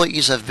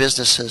employees of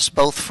businesses,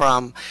 both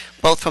from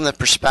the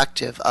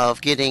perspective of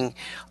getting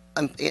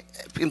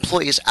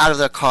employees out of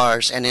their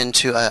cars and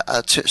into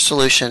a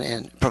solution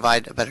and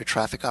provide a better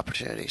traffic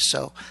opportunity.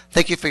 So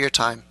thank you for your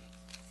time.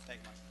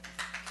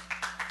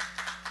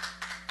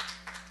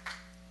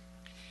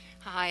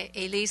 Hi,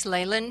 Elise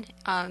Leyland,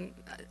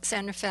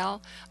 San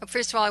Rafael.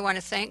 First of all, I want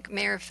to thank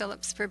Mayor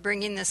Phillips for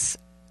bringing this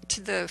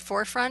to the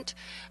forefront,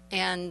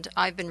 and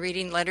I've been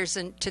reading letters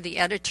to the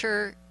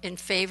editor in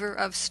favor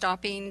of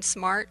stopping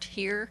SMART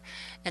here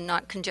and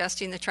not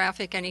congesting the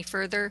traffic any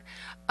further.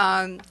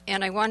 And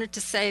I wanted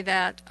to say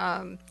that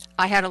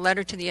I had a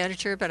letter to the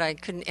editor, but I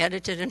couldn't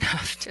edit it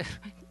enough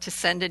to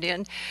send it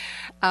in.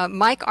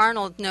 Mike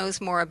Arnold knows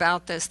more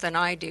about this than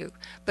I do,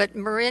 but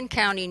Marin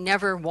County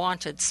never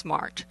wanted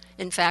SMART.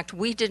 In fact,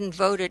 we didn't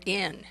vote it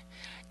in.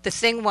 The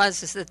thing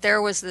is that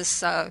there was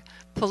this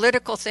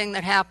political thing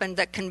that happened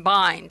that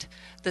combined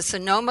the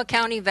Sonoma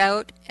County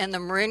vote and the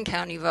Marin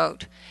County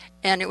vote,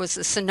 and it was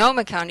the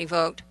Sonoma County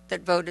vote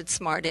that voted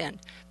SMART in.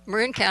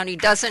 Marin County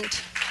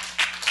doesn't,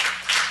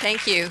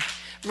 thank you,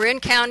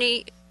 Marin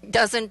County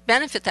doesn't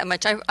benefit that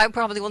much. I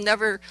probably will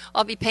never,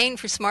 I'll be paying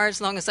for SMART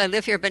as long as I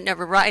live here, but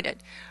never ride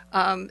it.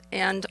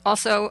 And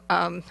also,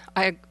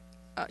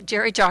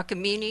 Jerry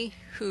Giacomini,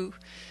 who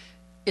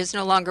is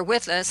no longer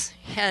with us,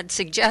 had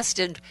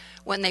suggested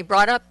when they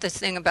brought up the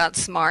thing about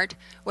SMART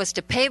was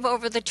to pave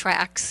over the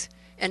tracks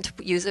and to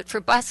use it for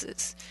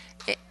buses.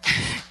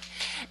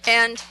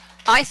 And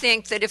I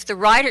think that if the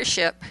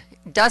ridership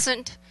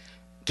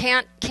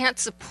can't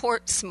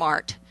support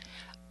SMART,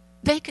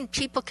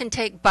 people can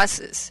take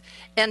buses.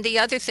 And the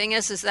other thing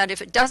is that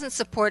if it doesn't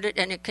support it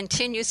and it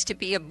continues to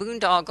be a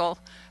boondoggle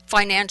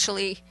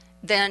financially,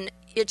 then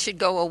it should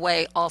go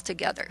away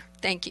altogether.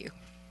 Thank you.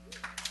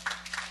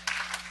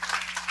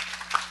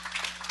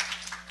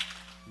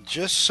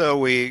 Just so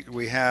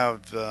we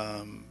have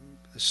the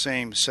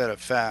same set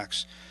of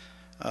facts,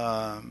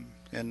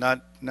 and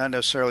not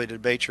necessarily to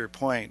debate your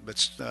point,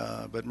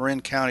 but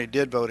Marin County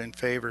did vote in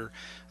favor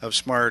of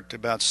SMART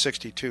about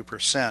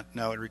 62%.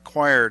 Now, it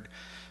required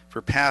for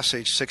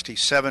passage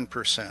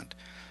 67%,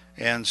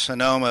 and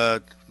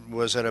Sonoma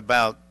was at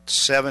about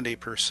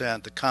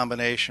 70%. The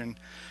combination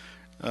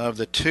of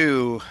the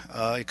two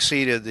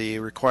exceeded the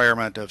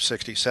requirement of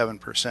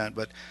 67%,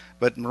 but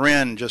But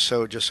Marin, just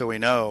so we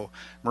know,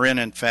 Marin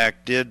in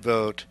fact did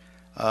vote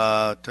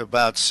to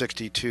about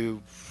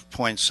 62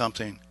 point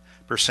something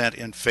 %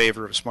 in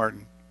favor of SMART.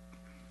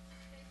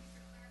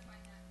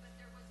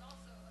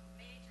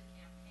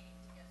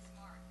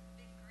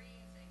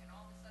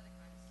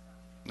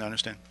 I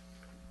understand.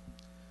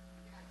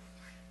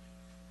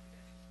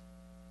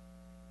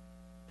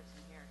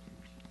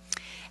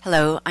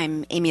 Hello,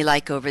 I'm Amy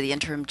Lykover, the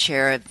interim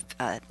chair of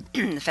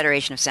the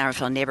Federation of San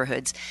Rafael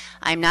Neighborhoods.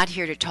 I'm not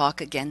here to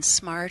talk against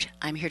SMART.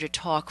 I'm here to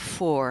talk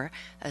for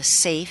a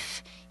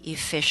safe,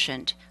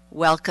 efficient,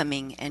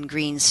 welcoming, and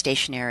green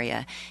station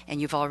area. And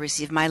you've all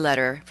received my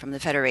letter from the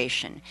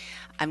Federation.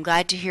 I'm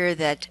glad to hear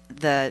that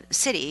the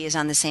city is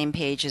on the same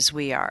page as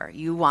we are.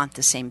 You want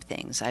the same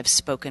things. I've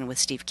spoken with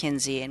Steve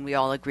Kinsey, and we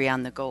all agree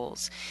on the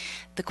goals.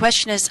 The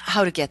question is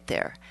how to get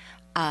there.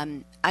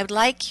 I would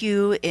like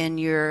you,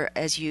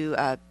 as you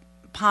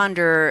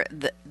ponder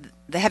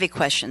the heavy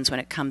questions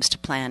when it comes to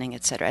planning,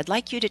 etc., I'd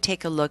like you to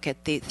take a look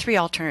at the 3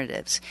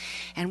 alternatives.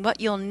 And what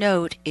you'll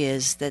note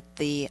is that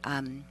the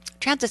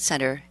transit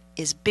center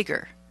is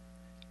bigger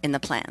in the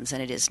plans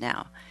than it is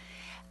now.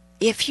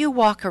 If you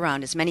walk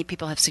around, as many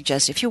people have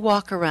suggested, if you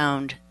walk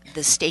around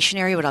the station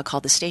area, what I'll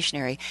call the station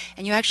area,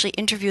 and you actually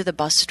interview the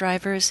bus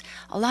drivers,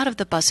 a lot of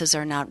the buses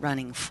are not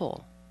running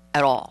full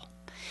at all.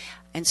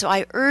 And so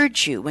I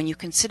urge you, when you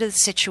consider the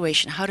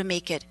situation, how to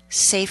make it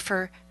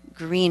safer,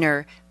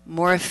 greener,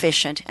 more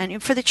efficient,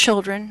 and for the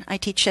children, I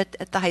teach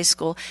at the high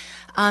school,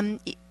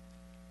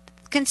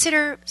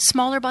 consider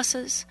smaller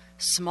buses,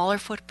 smaller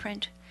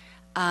footprint,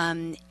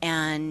 I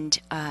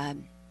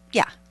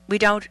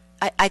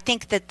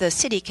think that the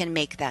city can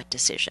make that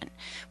decision.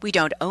 We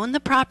don't own the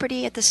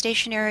property at the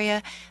station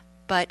area,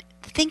 but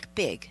think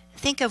big.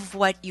 Think of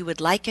what you would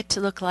like it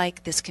to look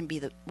like. This can be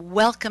the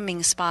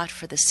welcoming spot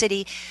for the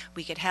city.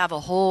 We could have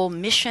a whole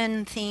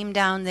mission theme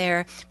down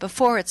there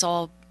before it's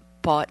all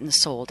bought and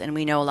sold, and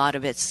we know a lot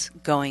of it's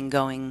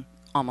going,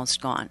 almost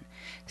gone.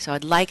 So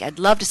I'd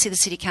love to see the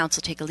City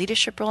Council take a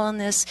leadership role in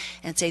this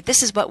and say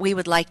this is what we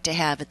would like to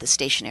have at the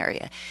station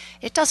area.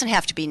 It doesn't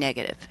have to be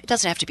negative. It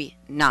doesn't have to be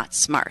not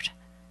smart.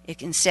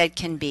 It instead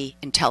can be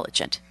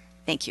intelligent.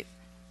 Thank you.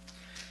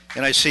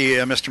 And I see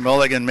Mr.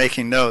 Mulligan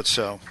making notes,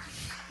 so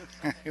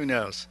who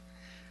knows?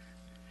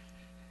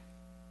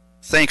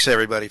 Thanks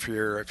everybody for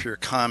your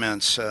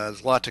comments.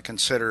 There's a lot to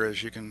consider,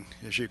 as you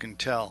can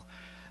tell.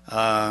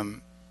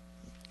 And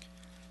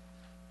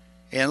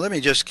let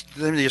me just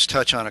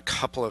touch on a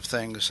couple of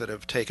things that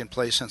have taken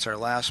place since our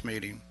last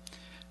meeting.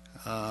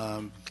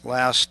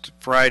 Last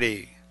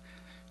Friday,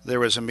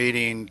 there was a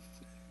meeting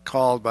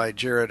called by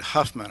Jared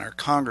Huffman, our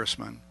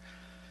congressman,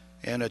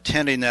 and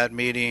attending that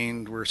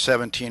meeting were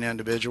 17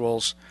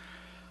 individuals,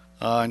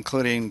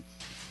 including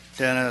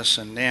Dennis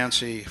and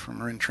Nancy from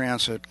Marin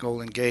Transit,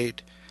 Golden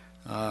Gate,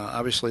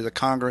 obviously the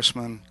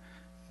congressman,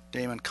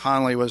 Damon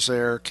Conley was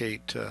there,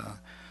 Kate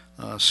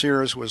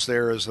Sears was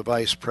there as the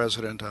vice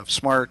president of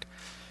SMART.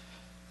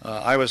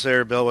 I was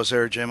there, Bill was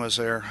there, Jim was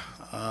there.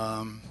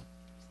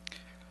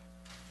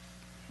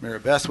 Mary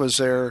Beth was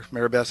there.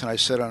 Mary Beth and I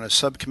sit on a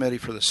subcommittee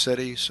for the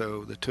city,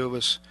 so the two of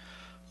us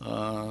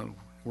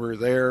were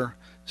there.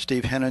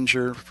 Steve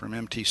Henninger from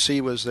MTC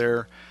was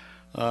there.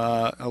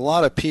 A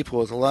lot of people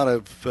with a lot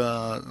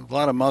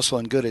of muscle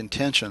and good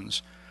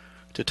intentions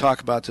to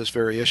talk about this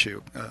very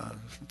issue.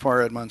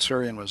 Farhad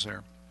Mansourian was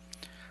there.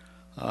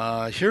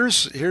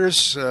 Here's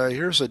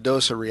a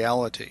dose of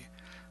reality.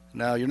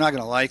 Now, you're not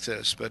going to like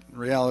this, but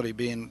reality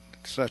being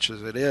such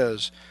as it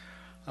is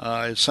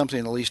something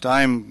at least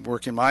I'm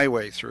working my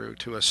way through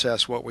to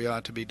assess what we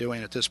ought to be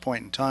doing at this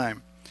point in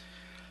time.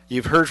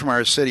 You've heard from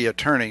our city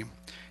attorney,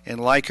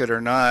 and like it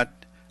or not,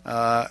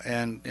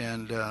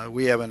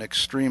 we have an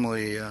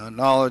extremely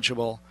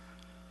knowledgeable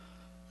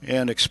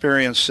and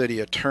experienced city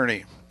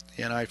attorney.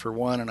 And I, for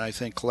one, and I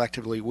think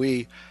collectively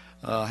we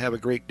have a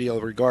great deal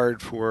of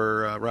regard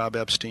for Rob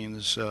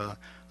Epstein's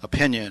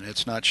opinion.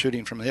 It's not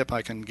shooting from the hip,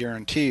 I can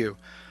guarantee you,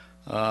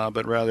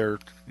 but rather,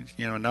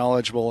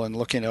 knowledgeable and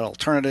looking at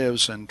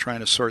alternatives and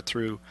trying to sort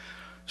through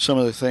some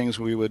of the things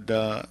we would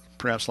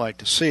perhaps like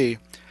to see.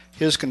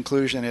 His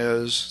conclusion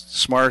is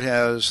SMART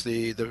has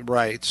the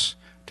rights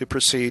to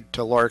proceed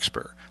to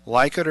Larkspur.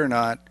 Like it or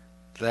not,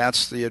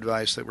 that's the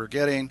advice that we're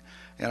getting,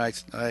 and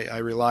I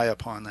rely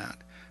upon that.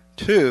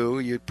 Two,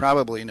 you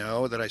probably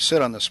know that I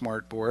sit on the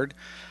SMART board,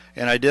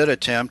 and I did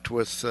attempt,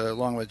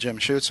 along with Jim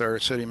Schutz, our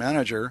city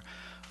manager,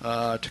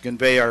 to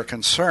convey our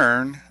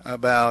concern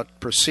about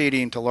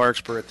proceeding to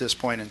Larkspur at this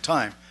point in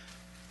time.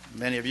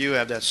 Many of you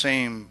have that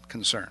same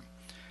concern.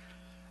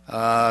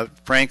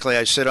 Frankly,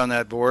 I sit on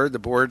that board. The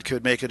board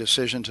could make a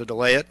decision to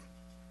delay it.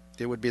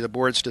 It would be the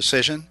board's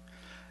decision,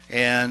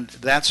 and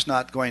that's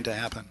not going to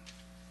happen.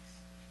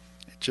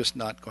 It's just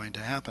not going to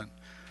happen.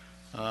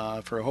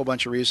 For a whole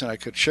bunch of reasons I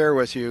could share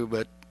with you,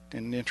 but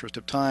in the interest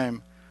of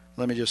time,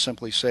 let me just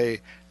simply say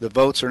the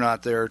votes are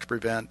not there to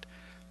prevent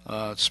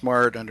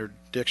SMART under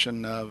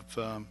direction of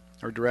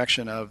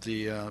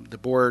the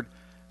board.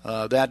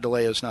 That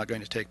delay is not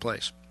going to take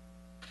place.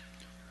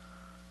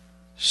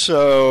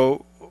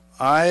 So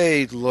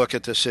I look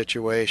at the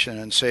situation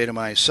and say to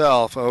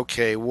myself,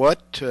 okay,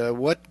 what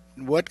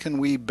can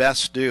we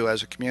best do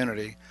as a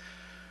community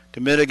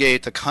to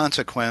mitigate the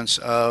consequence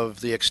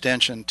of the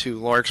extension to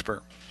Larkspur?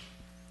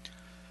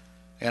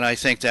 And I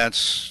think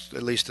that's,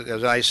 at least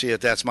as I see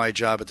it, that's my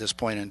job at this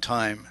point in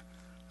time.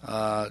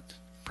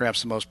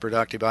 Perhaps the most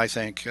productive, I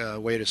think,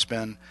 way to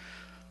spend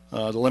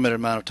the limited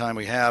amount of time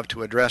we have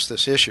to address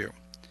this issue.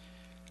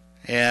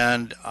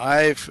 And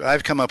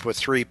I've come up with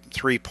three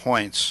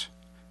points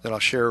that I'll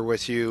share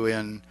with you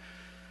in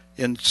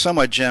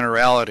somewhat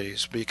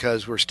generalities,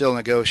 because we're still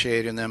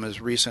negotiating them as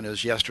recent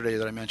as yesterday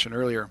that I mentioned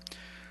earlier.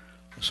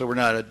 So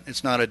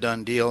it's not a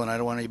done deal, and I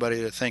don't want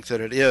anybody to think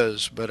that it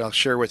is, but I'll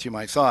share with you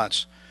my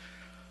thoughts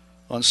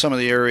on some of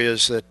the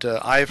areas that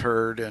I've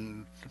heard,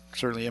 and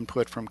certainly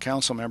input from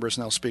council members,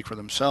 and they'll speak for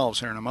themselves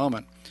here in a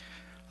moment.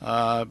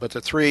 But the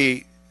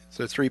three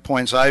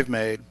points I've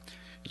made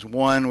is,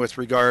 one, with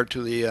regard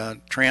to the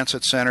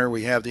transit center.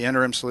 We have the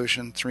interim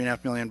solution,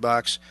 $3.5 million.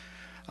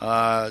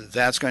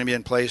 That's going to be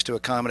in place to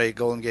accommodate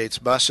Golden Gate's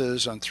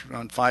buses on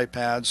 5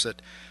 pads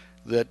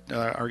that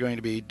are going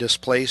to be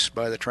displaced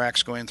by the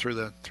tracks going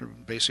through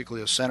basically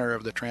the center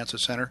of the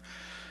transit center.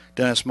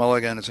 Dennis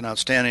Mulligan is an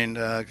outstanding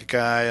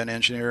guy, an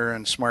engineer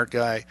and smart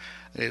guy,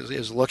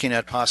 is looking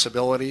at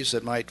possibilities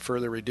that might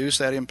further reduce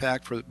that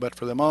impact. But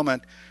for the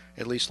moment,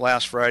 at least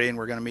last Friday, and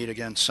we're going to meet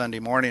again Sunday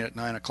morning at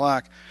 9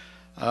 o'clock,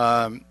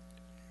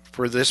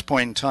 for this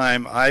point in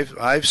time,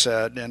 I've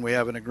said, and we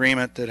have an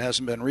agreement that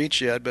hasn't been reached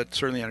yet, but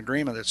certainly an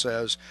agreement that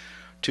says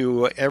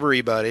to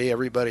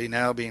everybody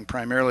now being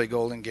primarily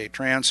Golden Gate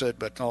Transit,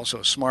 but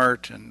also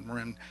SMART and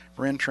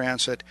Marin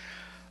Transit,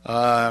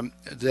 that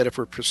if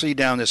we proceed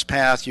down this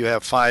path, you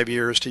have 5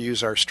 years to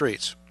use our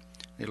streets.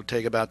 It'll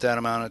take about that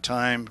amount of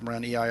time,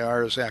 run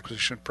EIRs,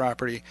 acquisition of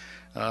property,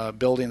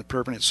 building the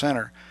permanent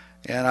center.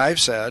 And I've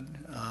said,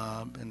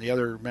 and the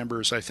other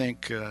members, I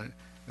think,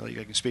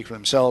 they can speak for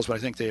themselves, but I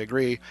think they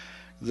agree,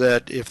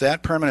 that if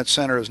that permanent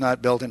center is not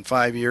built in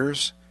 5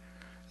 years,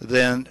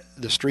 then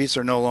the streets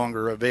are no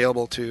longer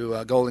available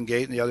to Golden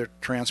Gate and the other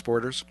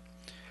transporters.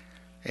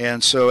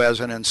 And so as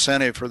an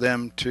incentive for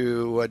them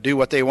to do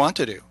what they want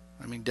to do,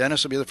 I mean,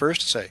 Dennis will be the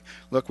first to say,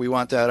 look, we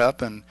want that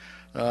up, and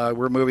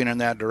we're moving in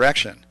that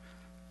direction.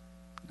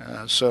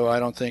 So I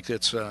don't think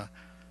it's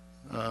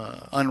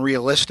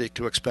unrealistic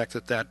to expect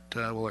that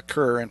will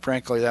occur, and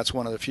frankly, that's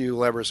one of the few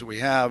levers that we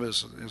have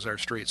is our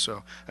streets.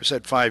 So I've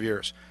said 5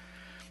 years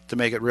to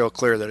make it real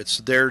clear that it's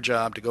their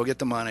job to go get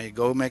the money,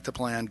 go make the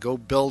plan, go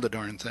build a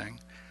darn thing.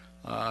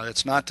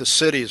 It's not the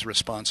city's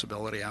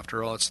responsibility,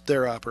 after all. It's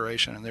their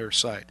operation and their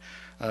site.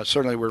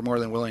 Certainly, we're more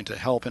than willing to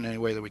help in any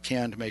way that we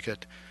can to make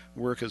it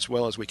work as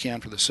well as we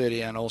can for the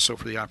city and also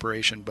for the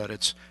operation, but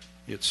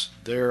it's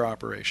their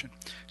operation.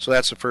 So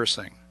that's the first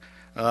thing,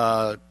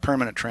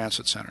 permanent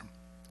transit center.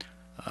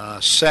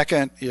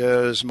 Second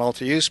is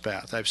multi-use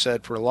path. I've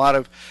said for a lot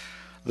of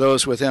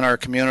those within our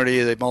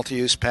community, the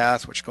multi-use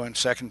path, which going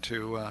second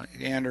to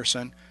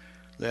Anderson,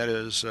 that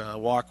is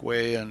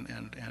walkway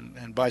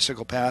and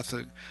bicycle path,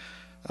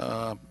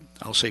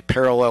 I'll say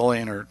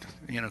paralleling or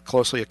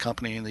closely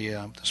accompanying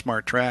the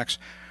SMART tracks.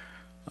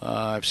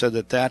 I've said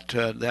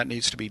that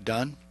needs to be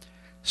done.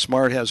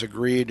 SMART has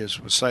agreed, as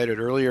was cited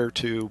earlier,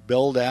 to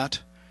build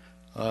that.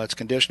 It's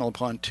conditional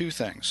upon two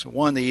things.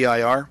 One, the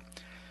EIR.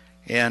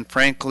 And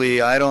frankly,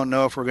 I don't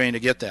know if we're going to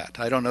get that.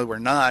 I don't know we're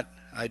not.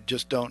 I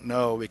just don't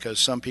know, because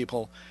some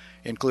people,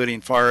 including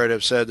FARD,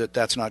 have said that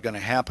that's not going to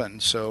happen.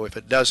 So if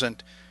it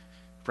doesn't,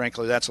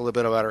 frankly, that's a little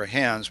bit out of our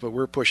hands. But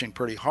we're pushing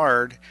pretty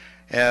hard,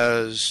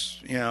 as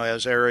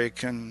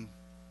Eric and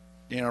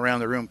around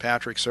the room,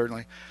 Patrick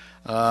certainly,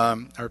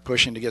 are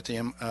pushing to get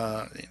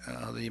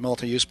the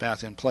multi-use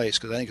path in place,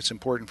 because I think it's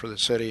important for the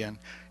city, and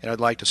I'd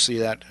like to see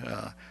that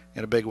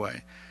in a big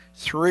way.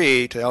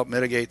 3, to help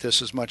mitigate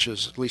this as much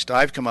as at least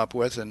I've come up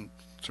with, and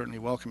certainly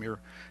welcome your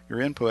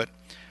input.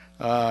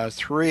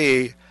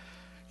 3,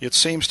 it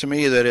seems to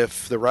me that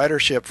if the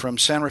ridership from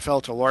San Rafael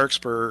to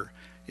Larkspur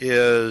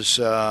is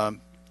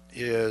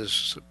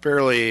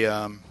fairly,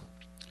 I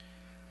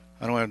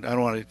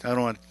don't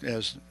want,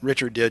 as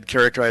Richard did,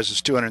 characterize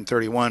as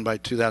 231 by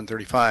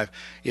 2035.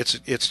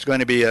 It's going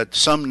to be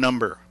some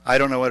number. I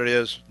don't know what it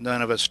is.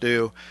 None of us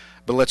do.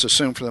 But let's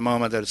assume for the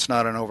moment that it's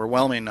not an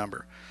overwhelming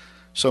number.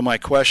 So my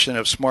question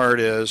of SMART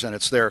is, and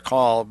it's their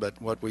call,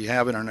 but what we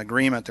have in an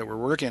agreement that we're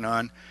working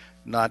on,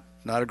 not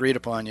agreed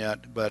upon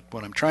yet, but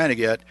what I'm trying to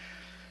get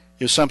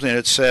is something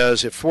that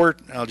says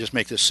I'll just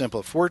make this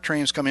simple, if 4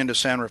 trains come into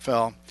San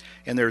Rafael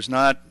and there's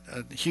not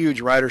a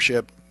huge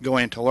ridership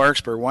going to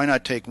Larkspur, why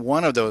not take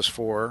one of those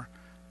 4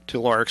 to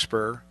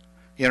Larkspur,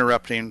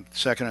 interrupting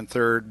second and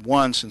third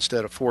once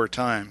instead of 4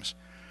 times?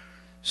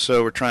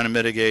 So we're trying to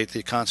mitigate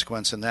the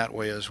consequence in that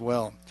way as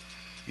well.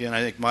 Again,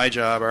 I think my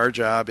job, our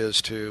job, is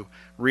to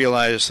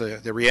realize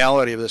the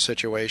reality of the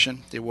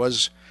situation. It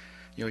was,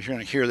 you're going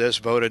to hear this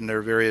voted, and there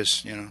are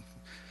various,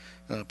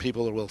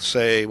 people that will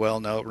say,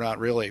 well, no, not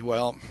really.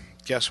 Well,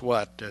 guess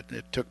what?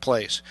 It took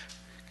place.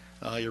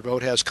 Your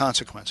vote has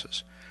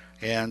consequences.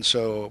 And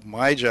so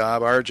my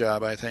job, our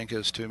job, I think,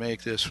 is to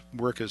make this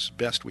work as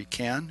best we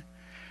can.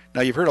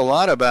 Now, you've heard a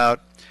lot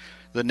about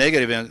the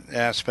negative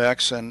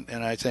aspects, and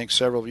I think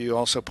several of you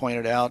also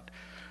pointed out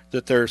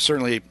that there are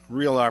certainly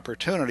real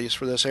opportunities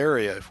for this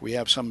area. If we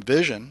have some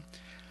vision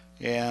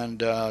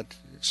and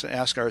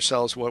ask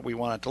ourselves what we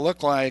want it to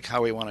look like,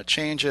 how we want to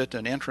change it,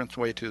 an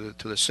entranceway to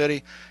the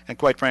city, and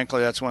quite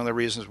frankly, that's one of the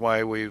reasons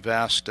why we've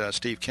asked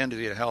Steve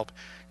Kennedy to help.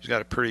 He's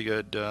got a pretty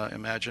good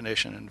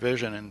imagination and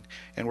vision,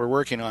 and we're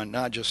working on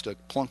not just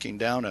plunking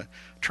down a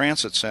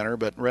transit center,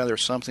 but rather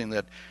something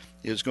that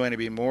is going to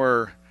be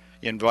more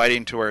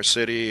inviting to our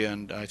city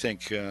and I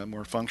think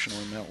more functional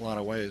in a lot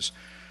of ways.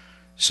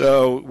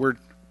 So we're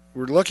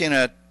looking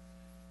at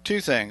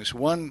two things.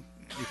 One,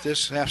 if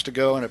this has to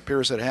go and it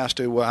appears that it has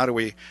to, well, how do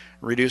we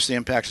reduce the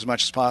impact as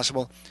much as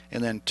possible?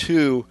 And then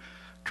two,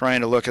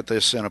 trying to look at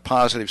this in a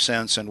positive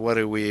sense and what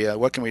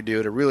can we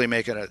do to really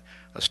make it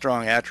a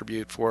strong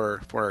attribute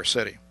for our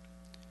city.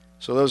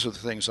 So those are the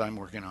things I'm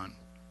working on.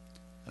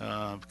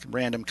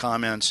 Random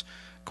comments,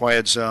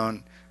 quiet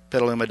zone.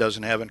 Petaluma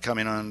doesn't have it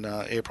coming on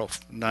April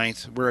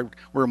 9th.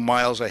 We're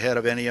miles ahead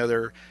of any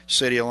other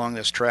city along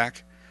this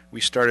track. We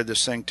started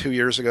this thing 2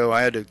 years ago.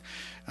 I had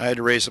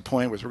to raise a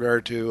point with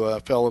regard to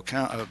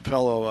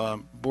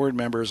fellow board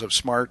members of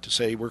SMART to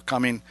say we're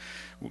coming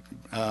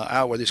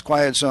out with these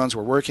quiet zones.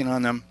 We're working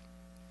on them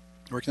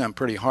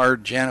pretty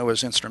hard. Janet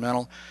was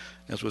instrumental,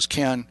 as was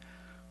Ken,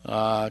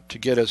 to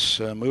get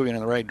us moving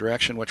in the right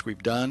direction, which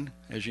we've done.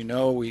 As you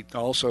know, we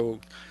also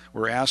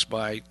were asked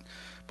by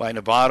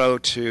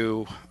Novato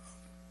to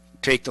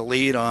take the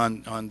lead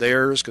on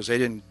theirs because they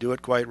didn't do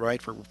it quite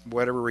right for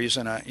whatever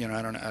reason. I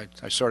don't know.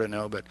 I sort of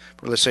know, but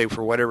let's say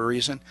for whatever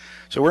reason.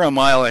 So we're a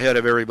mile ahead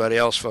of everybody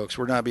else, folks.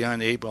 We're not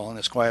behind the 8 ball in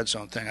this quiet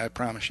zone thing. I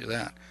promise you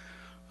that.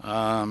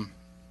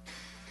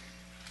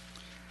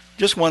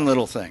 Just one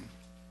little thing.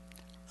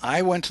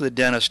 I went to the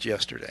dentist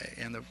yesterday,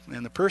 and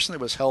the person that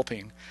was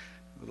helping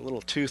with a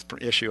little tooth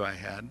issue I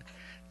had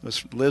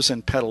lives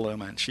in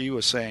Petaluma, and she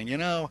was saying,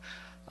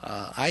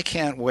 I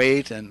can't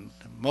wait, and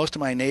most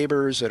of my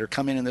neighbors that are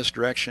coming in this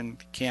direction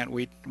can't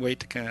wait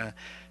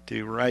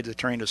to ride the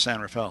train to San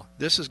Rafael.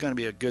 This is going to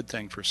be a good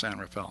thing for San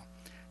Rafael.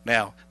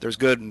 Now, there's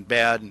good and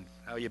bad, and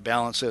how you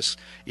balance this,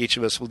 each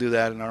of us will do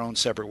that in our own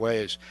separate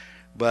ways.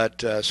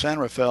 But San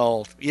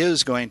Rafael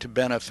is going to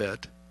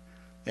benefit,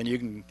 and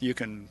you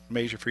can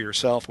measure for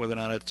yourself whether or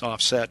not it's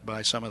offset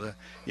by some of the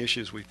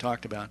issues we've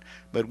talked about.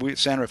 But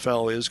San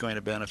Rafael is going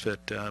to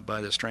benefit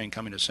by this train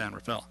coming to San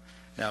Rafael.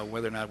 Now,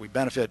 whether or not we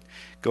benefit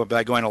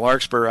by going to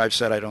Larkspur, I've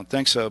said I don't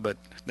think so, but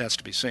that's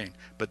to be seen.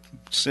 But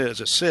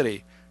as a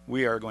city,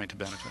 we are going to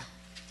benefit.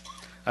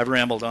 I've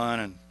rambled on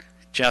and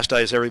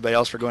chastised everybody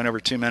else for going over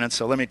 2 minutes,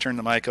 so let me turn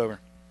the mic over.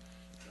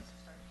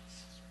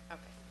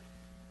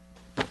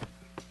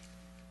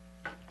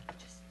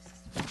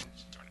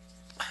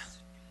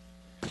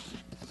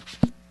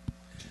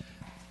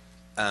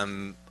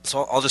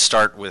 So I'll just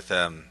start with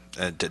to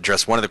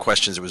address one of the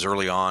questions that was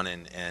early on,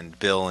 and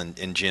Bill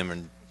and Jim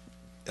and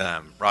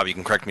Rob, you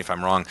can correct me if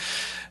I'm wrong.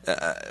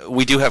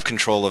 We do have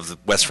control of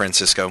West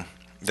Francisco.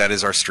 That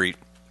is our street.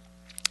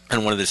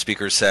 And one of the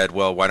speakers said,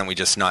 well, why don't we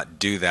just not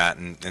do that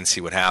and see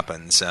what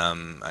happens?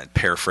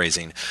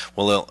 Paraphrasing.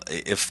 Well,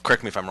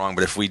 correct me if I'm wrong,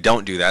 but if we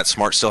don't do that,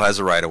 SMART still has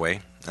a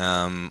right-of-way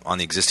on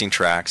the existing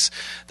tracks.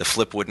 The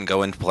flip wouldn't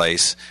go into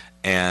place,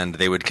 and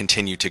they would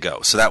continue to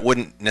go. So that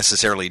wouldn't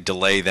necessarily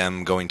delay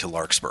them going to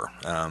Larkspur.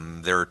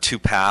 There are two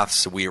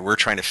paths. We're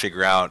trying to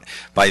figure out,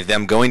 by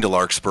them going to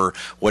Larkspur,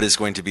 what is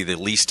going to be the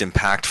least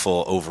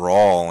impactful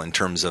overall in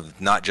terms of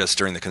not just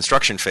during the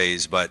construction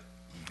phase, but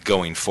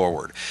going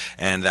forward.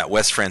 And that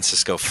West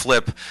Francisco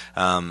flip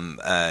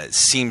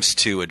seems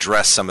to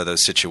address some of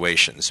those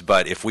situations.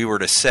 But if we were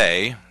to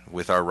say,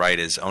 with our right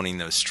as owning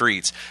those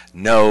streets,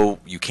 no,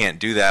 you can't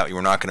do that,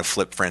 we're not going to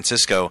flip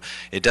Francisco,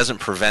 it doesn't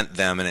prevent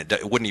them, and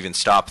it wouldn't even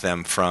stop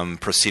them from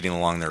proceeding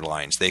along their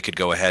lines. They could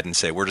go ahead and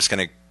say, we're just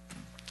going to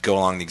go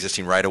along the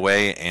existing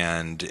right-of-way,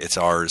 and it's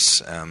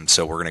ours,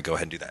 so we're going to go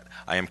ahead and do that.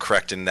 I am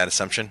correct in that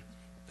assumption?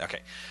 Okay.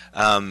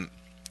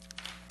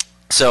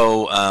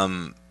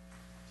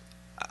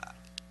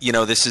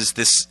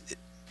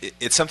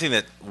 It's something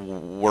that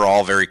we're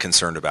all very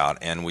concerned about,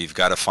 and we've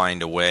got to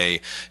find a way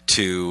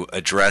to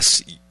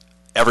address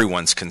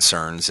everyone's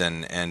concerns,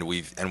 and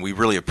we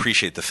really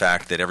appreciate the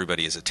fact that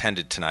everybody has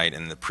attended tonight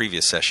and the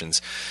previous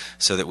sessions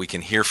so that we can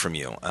hear from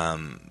you.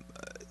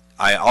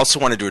 I also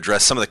wanted to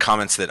address some of the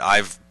comments that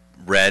I've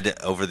read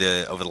over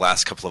the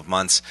last couple of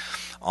months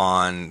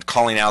on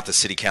calling out the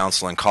city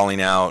council and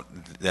calling out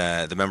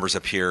the members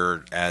up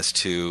here as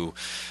to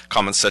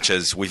comments such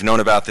as, we've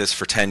known about this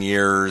for 10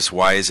 years,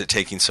 why is it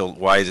taking so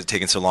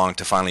long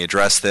to finally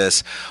address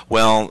this?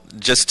 Well,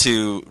 just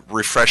to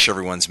refresh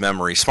everyone's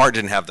memory, SMART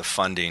didn't have the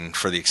funding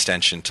for the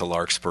extension to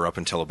Larkspur up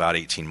until about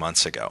 18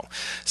 months ago.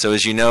 So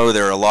as you know,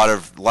 there are a lot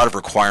of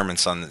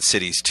requirements on the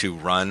cities to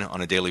run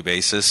on a daily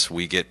basis.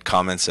 We get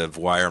comments of,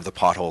 why are the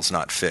potholes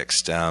not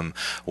fixed?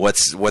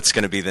 What's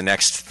going to be the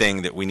next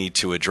thing that we need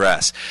to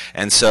address?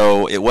 And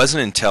so it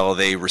wasn't until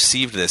they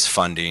received this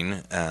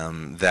funding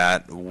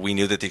that we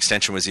knew that the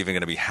extension was even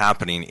going to be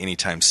happening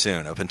anytime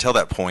soon. Up until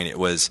that point, it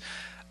was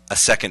a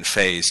second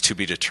phase to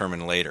be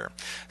determined later.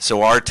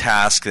 So our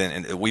task,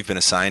 and we've been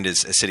assigned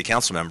as city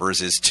council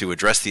members, is to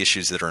address the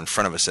issues that are in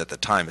front of us at the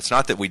time. It's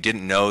not that we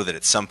didn't know that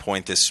at some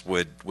point this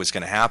was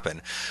going to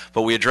happen,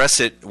 but we address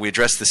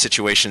the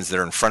situations that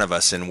are in front of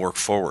us and work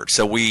forward.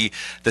 So the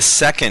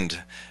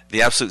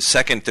absolute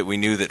second that we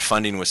knew that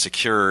funding was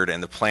secured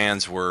and the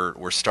plans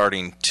were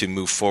starting to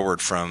move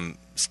forward from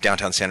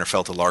downtown San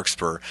Rafael to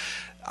Larkspur,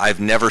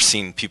 I've never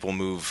seen people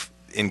move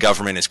in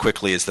government as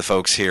quickly as the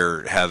folks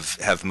here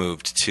have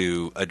moved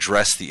to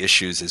address the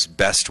issues as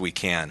best we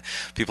can.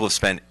 People have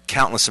spent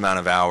countless amount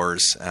of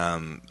hours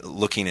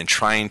looking and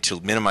trying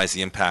to minimize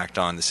the impact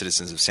on the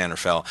citizens of San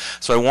Rafael.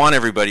 So I want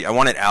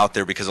it out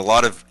there, because a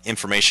lot of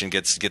information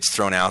gets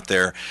thrown out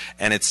there,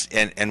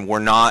 and we're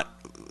not,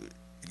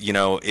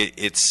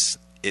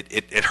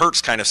 it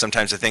hurts kind of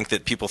sometimes to think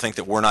that people think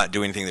that we're not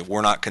doing anything, that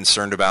we're not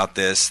concerned about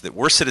this, that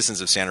we're citizens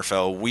of San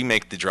Rafael. We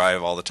make the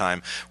drive all the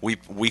time. We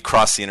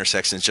cross the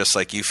intersections just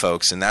like you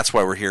folks, and that's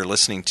why we're here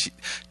listening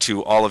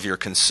to all of your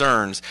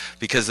concerns,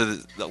 because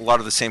of a lot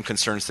of the same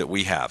concerns that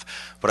we have.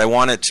 But I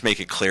wanted to make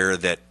it clear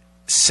that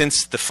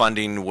since the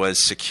funding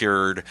was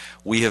secured,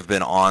 we have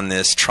been on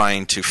this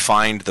trying to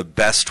find the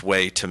best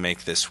way to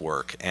make this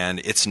work. And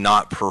it's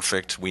not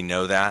perfect, we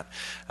know that,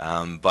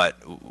 but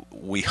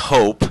we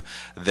hope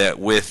that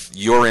with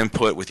your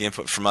input, with the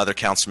input from other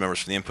council members,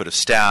 from the input of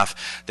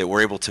staff, that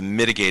we're able to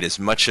mitigate as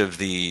much of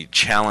the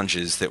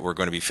challenges that we're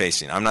going to be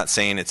facing. I'm not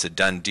saying it's a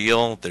done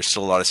deal. There's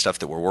still a lot of stuff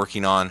that we're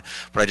working on,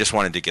 but I just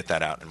wanted to get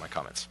that out in my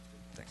comments.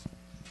 Thanks.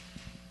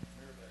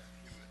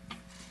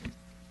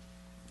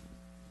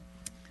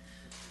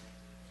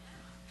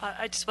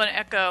 I just want to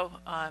echo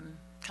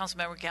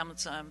Councilmember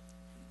Gamlin's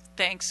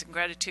thanks and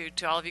gratitude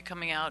to all of you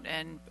coming out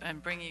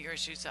and bringing your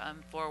issues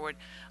forward.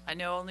 I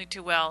know only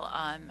too well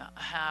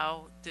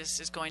how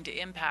this is going to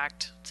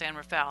impact San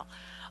Rafael.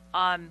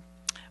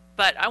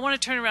 But I want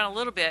to turn around a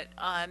little bit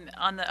on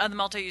the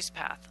multi-use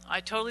path. I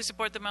totally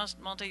support the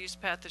multi-use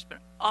path. There's been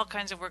all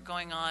kinds of work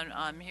going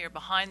on here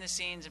behind the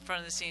scenes, in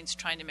front of the scenes,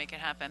 trying to make it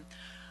happen.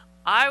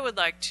 I would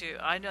like to,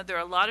 I know there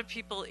are a lot of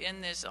people in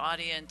this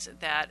audience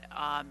that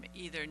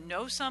either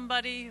know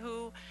somebody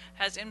who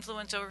has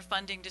influence over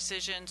funding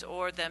decisions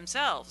or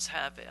themselves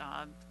have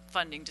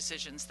funding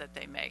decisions that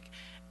they make.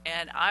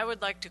 And I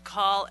would like to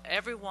call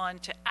everyone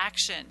to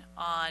action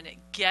on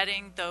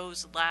getting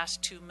those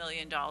last $2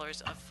 million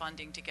of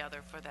funding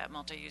together for that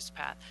multi-use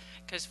path.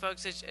 Because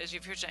folks, as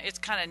you've heard, it's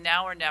kind of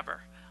now or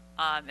never.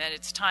 And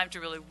it's time to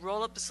really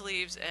roll up the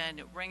sleeves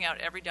and wring out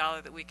every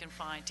dollar that we can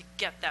find to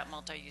get that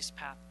multi-use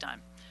path done.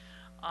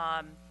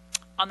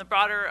 On the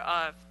broader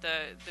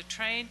the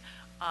train,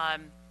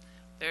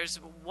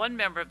 there's one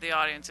member of the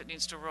audience that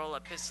needs to roll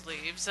up his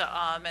sleeves,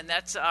 and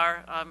that's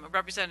our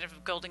representative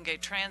of Golden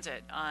Gate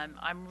Transit.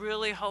 I'm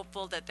really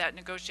hopeful that that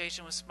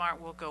negotiation with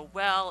SMART will go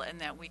well,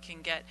 and that we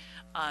can get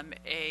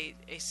a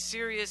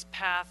serious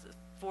path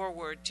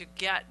forward to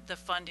get the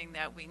funding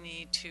that we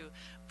need to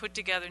put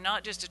together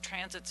not just a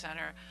transit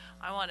center.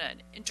 I want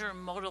an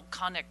intermodal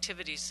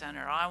connectivity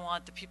center. I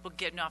want the people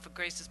getting off of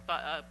Grace's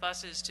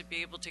buses to be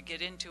able to get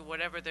into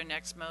whatever their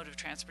next mode of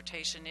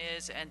transportation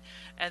is,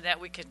 and that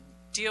we can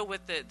deal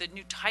with the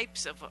new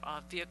types of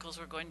vehicles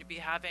we're going to be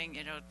having,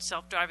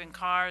 self-driving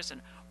cars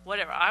and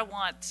whatever. I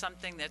want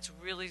something that's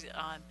really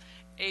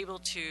able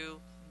to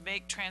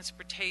make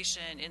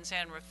transportation in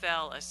San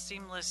Rafael a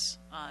seamless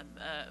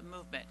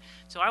movement.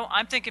 So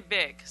I'm thinking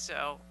big.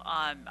 So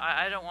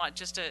I don't want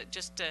just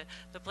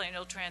the plain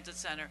old transit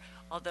center,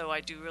 although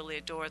I do really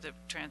adore the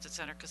transit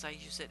center because I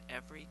use it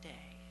every day.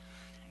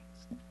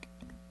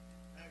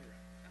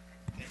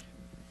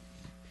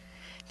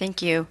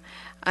 Thank you.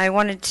 I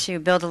wanted to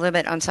build a little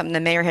bit on something the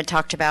mayor had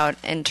talked about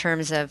in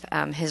terms of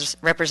his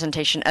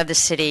representation of the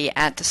city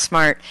at the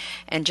SMART.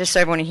 And just so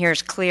everyone here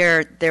is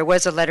clear, there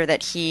was a letter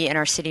that he and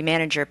our city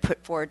manager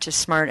put forward to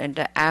SMART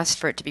and asked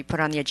for it to be put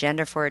on the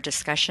agenda for a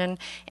discussion,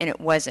 and it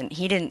wasn't.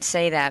 He didn't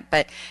say that,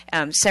 but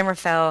San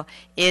Rafael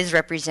is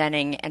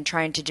representing and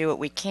trying to do what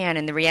we can.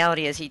 And the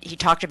reality is, he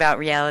talked about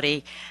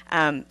reality.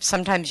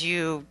 Sometimes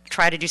you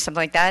try to do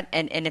something like that,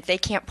 and if they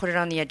can't put it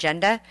on the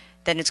agenda,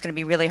 then it's going to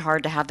be really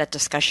hard to have that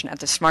discussion at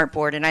the SMART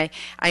board. And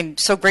I'm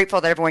so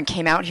grateful that everyone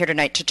came out here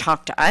tonight to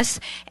talk to us.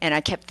 And I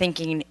kept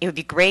thinking it would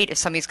be great if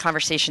some of these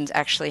conversations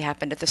actually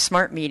happened at the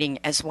SMART meeting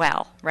as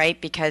well,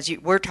 right? Because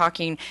we're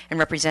talking and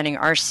representing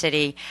our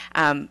city,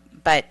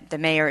 but the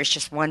mayor is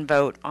just one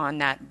vote on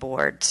that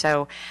board.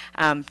 So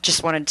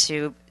just wanted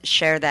to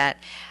share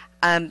that.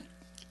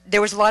 There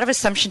was a lot of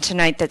assumption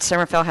tonight that San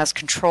Rafael has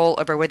control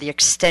over where the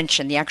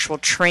extension, the actual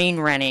train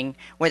running,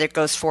 whether it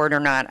goes forward or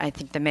not. I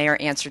think the mayor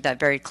answered that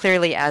very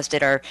clearly, as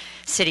did our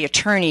city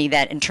attorney,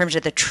 that in terms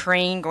of the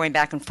train going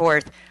back and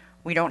forth,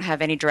 we don't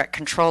have any direct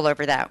control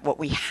over that. What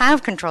we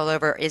have control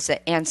over is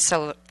the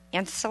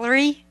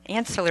ancillary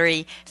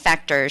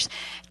factors.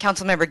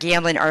 Councilmember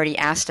Gamblin already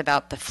asked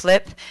about the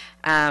flip.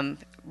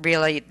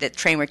 really the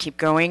train would keep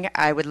going,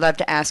 I would love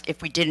to ask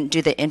if we didn't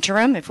do the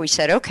interim, if we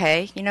said,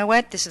 okay, you know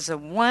what, this is the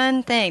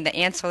one thing, the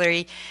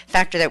ancillary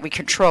factor that we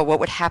control, what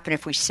would happen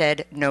if we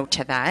said no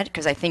to that?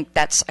 Because I think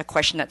that's a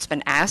question that's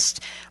been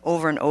asked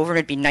over and over.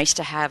 It'd be nice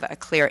to have a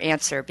clear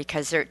answer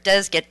because there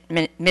does get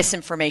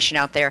misinformation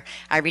out there.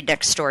 I read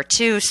next door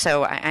too,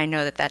 so I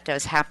know that that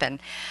does happen.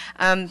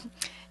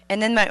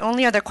 And then my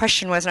only other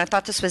question was, and I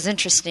thought this was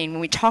interesting, when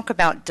we talk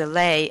about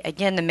delay,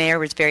 again, the mayor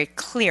was very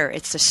clear.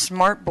 It's the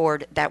SMART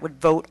board that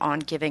would vote on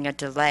giving a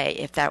delay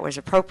if that was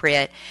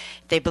appropriate.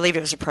 They believed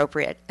it was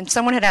appropriate. And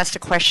someone had asked a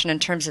question in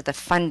terms of the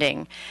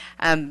funding.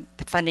 The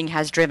funding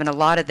has driven a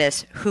lot of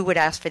this. Who would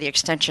ask for the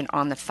extension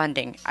on the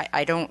funding?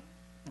 I don't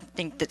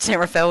think that San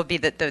Rafael would be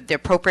the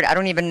appropriate. I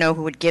don't even know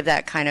who would give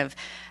that kind of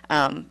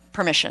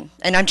permission.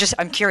 And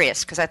I'm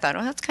curious because I thought,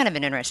 oh, that's kind of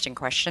an interesting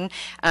question.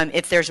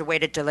 If there's a way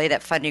to delay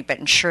that funding but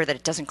ensure that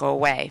it doesn't go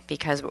away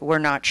because we're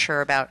not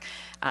sure about,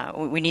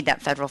 we need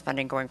that federal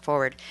funding going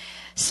forward.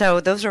 So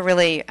those are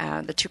really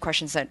the two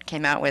questions that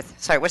came out with.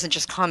 Sorry, it wasn't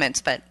just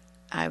comments, but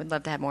I would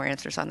love to have more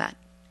answers on that.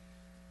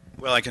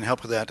 Well, I can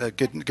help with that.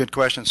 Good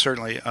question,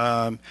 certainly.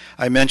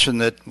 I mentioned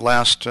that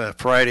last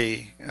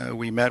Friday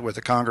we met with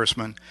a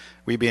congressman,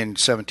 we being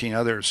 17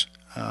 others,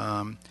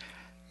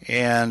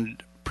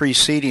 and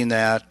preceding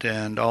that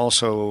and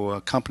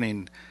also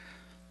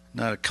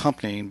not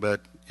accompanying,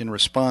 but in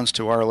response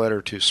to our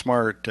letter to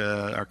SMART,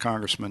 our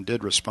congressman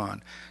did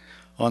respond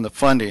on the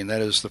funding,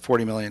 that is the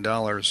 $40 million.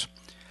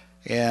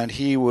 And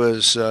he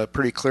was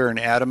pretty clear and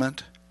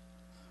adamant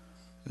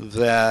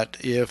that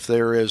if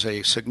there is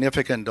a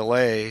significant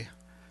delay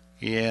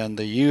in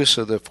the use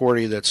of the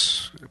 40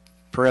 that's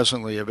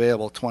presently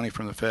available, 20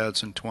 from the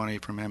feds and 20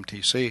 from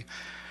MTC,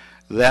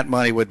 that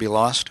money would be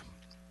lost.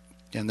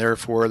 And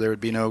therefore, there would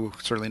be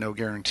certainly no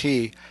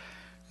guarantee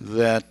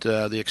that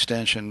the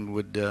extension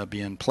would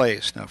be in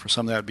place. Now, for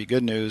some that would be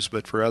good news,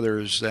 but for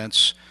others,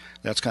 that's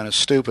kind of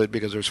stupid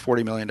because there's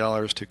 $40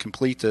 million to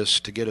complete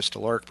this to get us to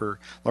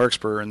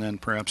Larkspur, and then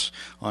perhaps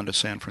on to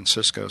San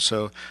Francisco.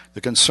 So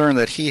the concern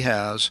that he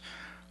has,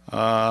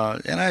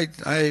 and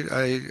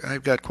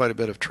I've got quite a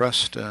bit of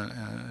trust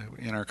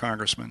in our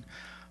congressman.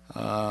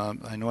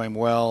 I know him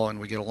well, and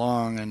we get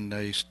along, and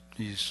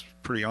he's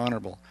pretty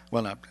honorable.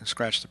 Well, not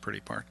scratch the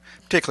pretty part,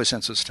 particularly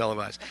since it's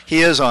televised.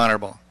 He is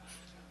honorable,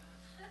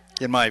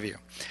 in my view.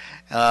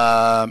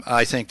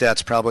 I think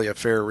that's probably a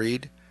fair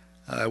read.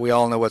 We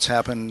all know what's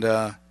happened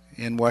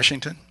in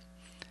Washington,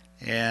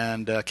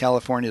 and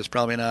California is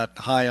probably not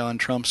high on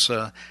Trump's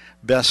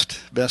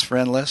best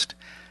friend list.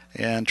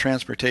 And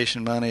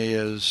transportation money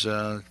is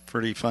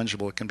pretty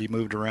fungible; it can be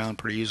moved around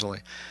pretty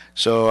easily.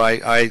 So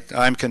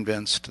I'm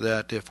convinced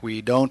that if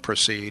we don't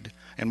proceed,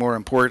 and more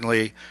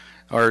importantly,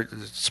 our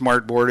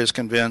SMART board is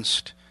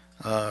convinced,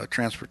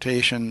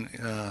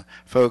 transportation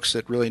folks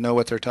that really know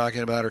what they're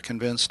talking about are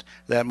convinced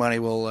that money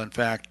will, in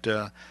fact,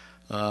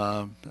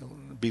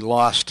 be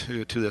lost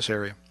to this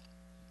area.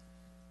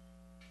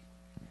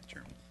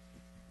 Sure.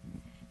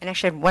 And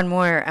actually, I have one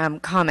more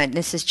comment.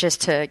 This is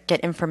just to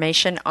get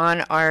information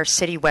on our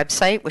city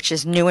website, which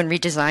is new and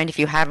redesigned. If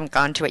you haven't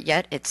gone to it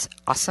yet, it's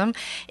awesome.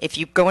 If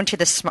you go into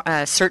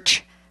the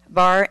search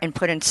bar and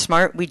put in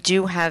SMART, we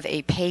do have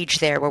a page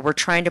there where we're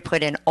trying to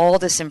put in all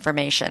this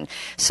information.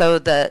 So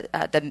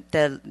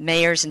the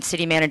mayor's and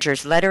city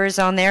manager's letter is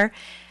on there.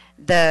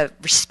 The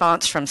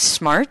response from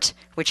SMART,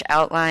 which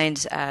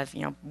outlines,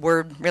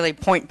 word really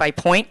point by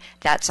point,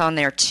 that's on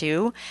there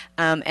too.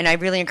 And I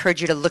really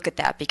encourage you to look at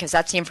that because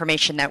that's the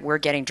information that we're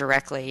getting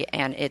directly,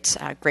 and it's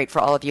great for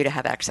all of you to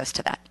have access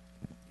to that.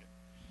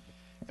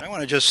 I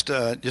want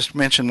to just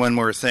mention one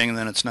more thing, and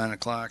then it's 9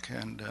 o'clock,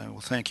 and we'll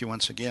thank you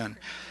once again.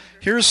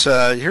 Here's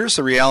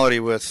the reality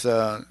with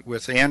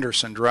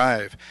Anderson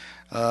Drive.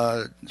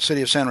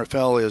 City of San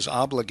Rafael is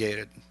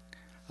obligated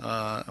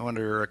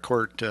under a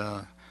court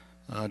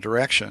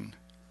direction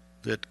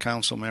that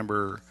Council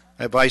Member,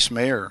 Vice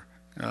Mayor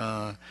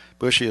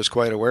Bushy is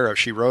quite aware of.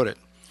 She wrote it,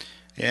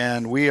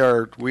 and we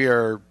are.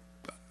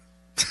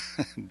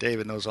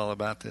 David knows all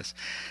about this.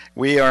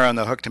 We are on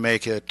the hook to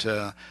make it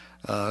the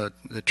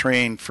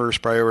train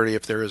first priority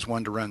if there is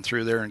one to run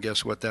through there. And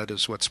guess what? That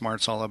is what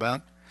SMART's all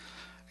about.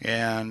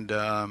 And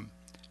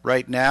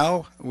right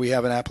now, we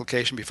have an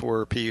application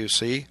before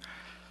PUC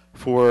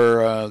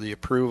for the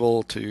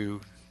approval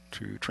to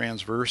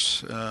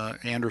transverse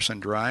Anderson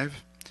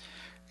Drive.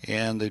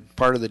 And the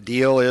part of the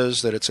deal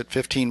is that it's at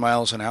 15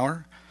 miles an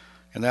hour,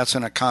 and that's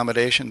an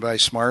accommodation by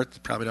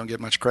SMART. Probably don't get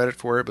much credit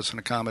for it, but it's an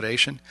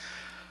accommodation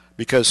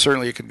because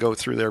certainly you could go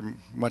through there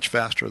much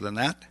faster than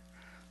that.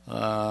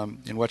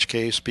 In which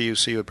case,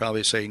 PUC would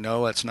probably say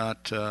no, that's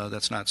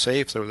not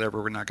safe, so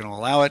therefore we're not going to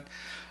allow it.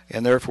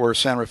 And therefore,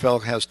 San Rafael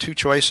has two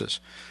choices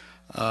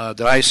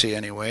that I see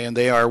anyway, and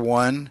they are,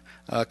 one,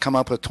 come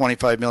up with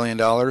 $25 million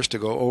to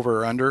go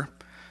over or under.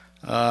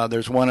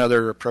 There's one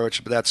other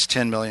approach, but that's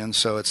 $10 million,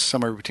 so it's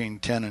somewhere between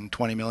 10 and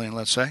 20 million,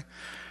 let's say.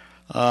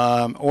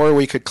 Or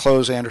we could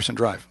close Anderson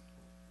Drive.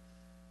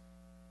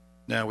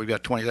 Now, we've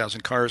got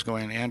 20,000 cars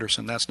going in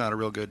Anderson. That's not a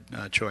real good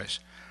choice.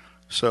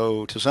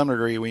 So to some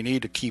degree, we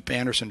need to keep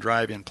Anderson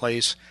Drive in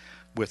place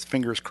with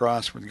fingers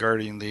crossed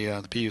regarding the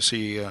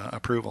PUC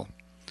approval.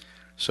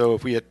 So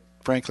if we had,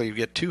 frankly,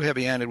 get too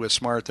heavy-handed with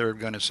SMART, they're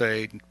going to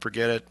say,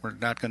 forget it, we're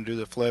not going to do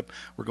the flip,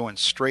 we're going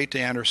straight to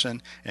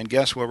Anderson, and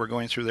guess what, we're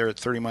going through there at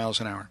 30 miles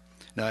an hour.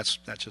 Now, that's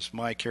just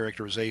my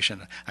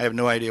characterization. I have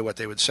no idea what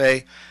they would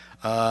say,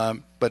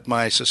 but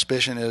my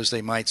suspicion is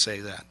they might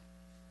say that,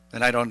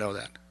 and I don't know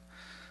that.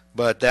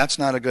 But that's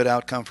not a good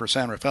outcome for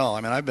San Rafael.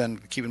 I mean, I've been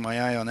keeping my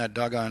eye on that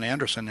doggone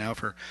Anderson now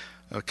for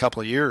a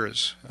couple of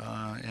years,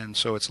 and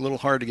so it's a little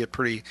hard to get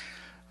pretty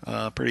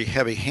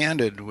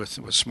heavy-handed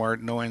with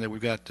SMART, knowing that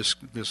we've got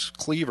this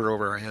cleaver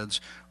over our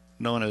heads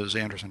known as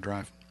Anderson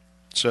Drive.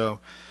 So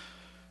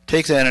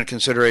take that into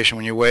consideration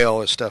when you weigh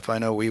all this stuff. I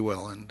know we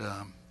will.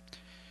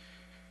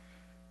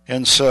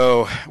 And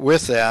so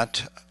with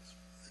that,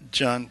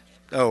 John,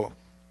 oh.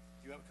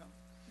 You have a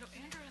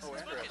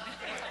comment?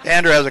 No,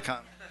 Andrew has a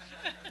comment.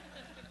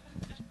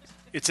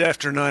 It's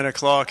after 9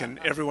 o'clock, and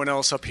everyone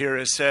else up here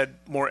has said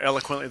more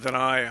eloquently than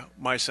I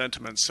my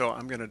sentiments, so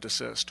I'm going to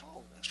desist.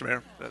 Mr.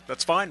 Mayor,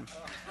 that's fine.